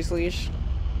manager voice leash.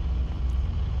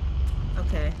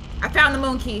 Okay. I found the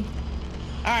moon key.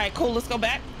 All right, cool. Let's go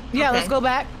back. Yeah, Okay. let's go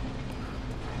back.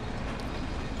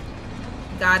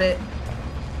 Got it.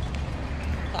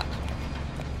 Fuck.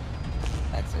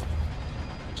 That's it.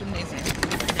 Gymnasium.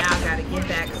 Now I gotta get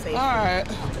back safely. All right.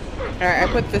 Alright, I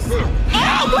put this.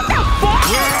 Oh, what the fuck?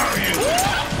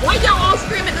 Why y'all all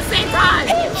scream at the same time?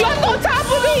 Jump on top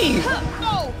of me!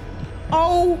 Oh,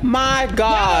 Oh my that was a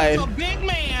god. big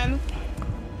man.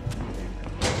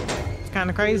 It's kind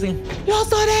of crazy. Y'all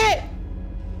saw that?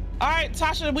 All right,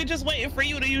 Tasha, we just waiting for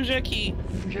you to use your key.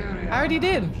 I already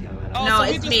did. Oh, No, so we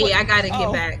it's just me. wait- I gotta get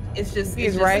oh. back. It's just He's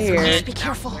it's just right the here. man Be is out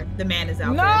careful. there. The man is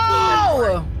out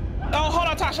No! Oh, hold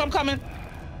on, Tasha, I'm coming.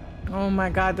 Oh my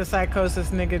god, the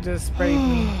psychosis nigga just sprayed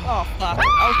me. Oh, fuck.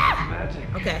 Oh, there.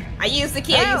 Okay. I used the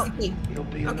key. I used the key.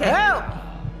 Okay. Help!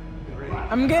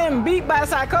 I'm getting beat by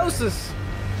psychosis.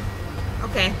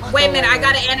 Okay. Wait a minute. I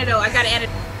got an antidote.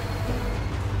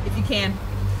 If you can.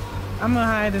 I'm gonna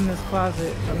hide in this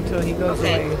closet until he goes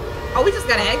Okay. away. Oh, we just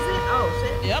gotta exit? Oh,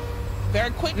 shit. yep.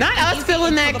 Very quick. Not and us easy feeling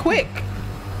to that the quick.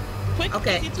 Quick,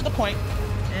 Okay. easy to the point.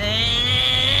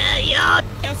 Yeah.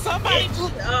 And somebody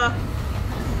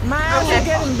My ass Okay. is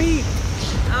getting beat.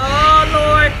 Oh,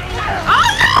 Lord.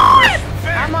 Oh, Lord!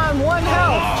 I'm on 1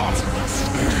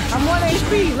 health. I'm 1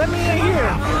 HP. Let me in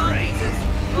here.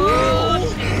 Oh,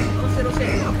 shit. Oh,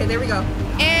 shit. Okay, there we go.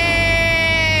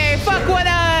 Hey, fuck with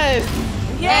us!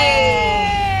 Yay!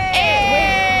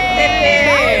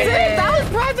 That was it? That was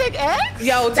Project X?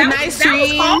 Yo, tonight's That was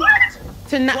stream. hard?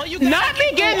 Tonight, Well, you gotta not me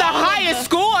get getting the through all of highest the-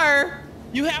 score.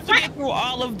 You have to get through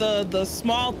all of the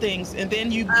small things, and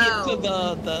then you get to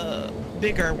the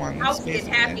bigger ones. I was getting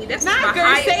basically. happy. That's Not my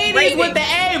highest Mercedes rating. with the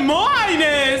A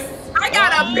minus. I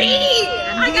got a B.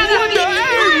 I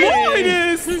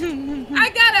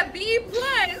got a B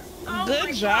plus. Oh my Good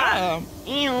God. job.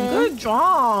 Good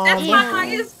job. That's my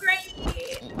highest grade.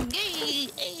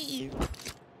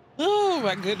 Oh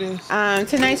my goodness.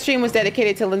 Tonight's stream was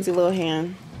dedicated to Lindsay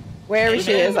Lohan. Wherever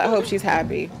she is, I hope she's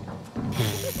happy.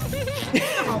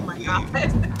 Oh my God.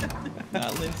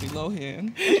 Not Lindsay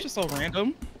Lohan. It's just so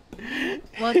random.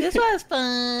 Well, this was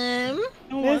fun. This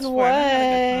fun. I had a good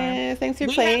was. Thanks for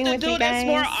time. playing We have with to do you this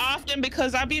more guys. often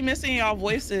because I be missing y'all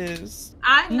voices.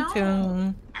 I Me know.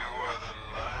 too.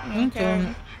 Me Okay.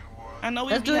 too. I know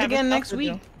we Let's be do it having again stuff next to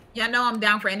week. do. Yeah, I know I'm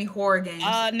down for any horror games.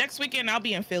 Next weekend I'll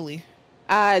be in Philly.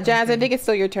 Jazz, I think it's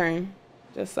still your turn.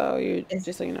 Just so you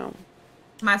know.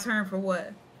 My turn for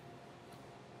what?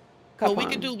 Well, we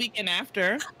Cup could on. do weekend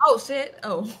after. Oh shit.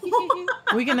 Oh.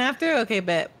 Weekend after? Okay,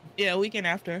 bet. Yeah, weekend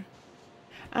after.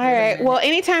 All right. Well,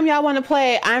 anytime y'all want to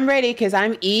play, I'm ready because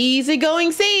I'm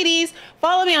easygoing Sadie's.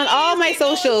 Follow me on all my Easygoing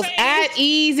socials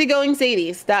Sadie's. at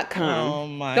easygoingsadies.com. Oh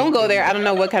my Don't go there. I don't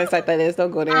know what kind of site that is. Don't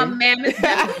go there. Man, it's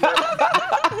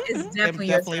It definitely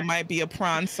your definitely turn. might be a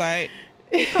prawn site.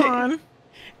 Come on.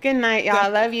 Good night, y'all. I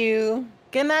love you.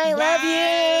 Good night. Love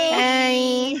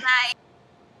you.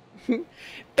 Bye.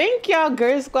 Thank y'all,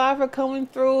 GRRRR Squad, for coming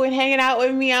through and hanging out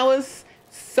with me. I was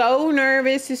so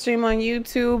nervous to stream on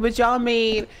YouTube, but y'all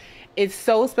made it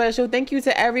so special. Thank you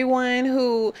to everyone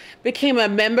who became a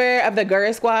member of the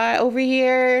GRRRR Squad over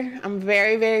here. I'm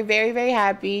very, very, very, very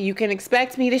happy. You can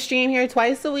expect me to stream here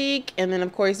twice a week, and then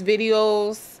of course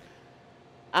videos.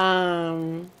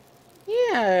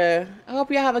 Yeah, I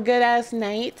hope y'all have a good ass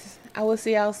night. I will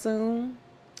see y'all soon.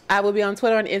 I will be on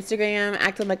Twitter and Instagram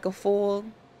acting like a fool.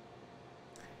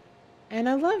 And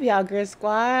I love y'all, GRRRR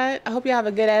Squad. I hope y'all have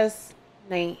a good ass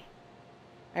night.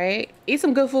 All right, eat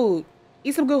some good food.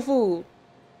 Eat some good food.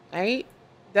 All right,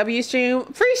 W stream.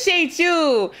 Appreciate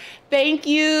you. Thank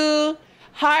you.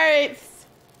 Hearts.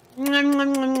 I'm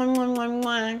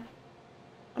gonna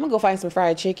go find some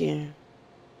fried chicken.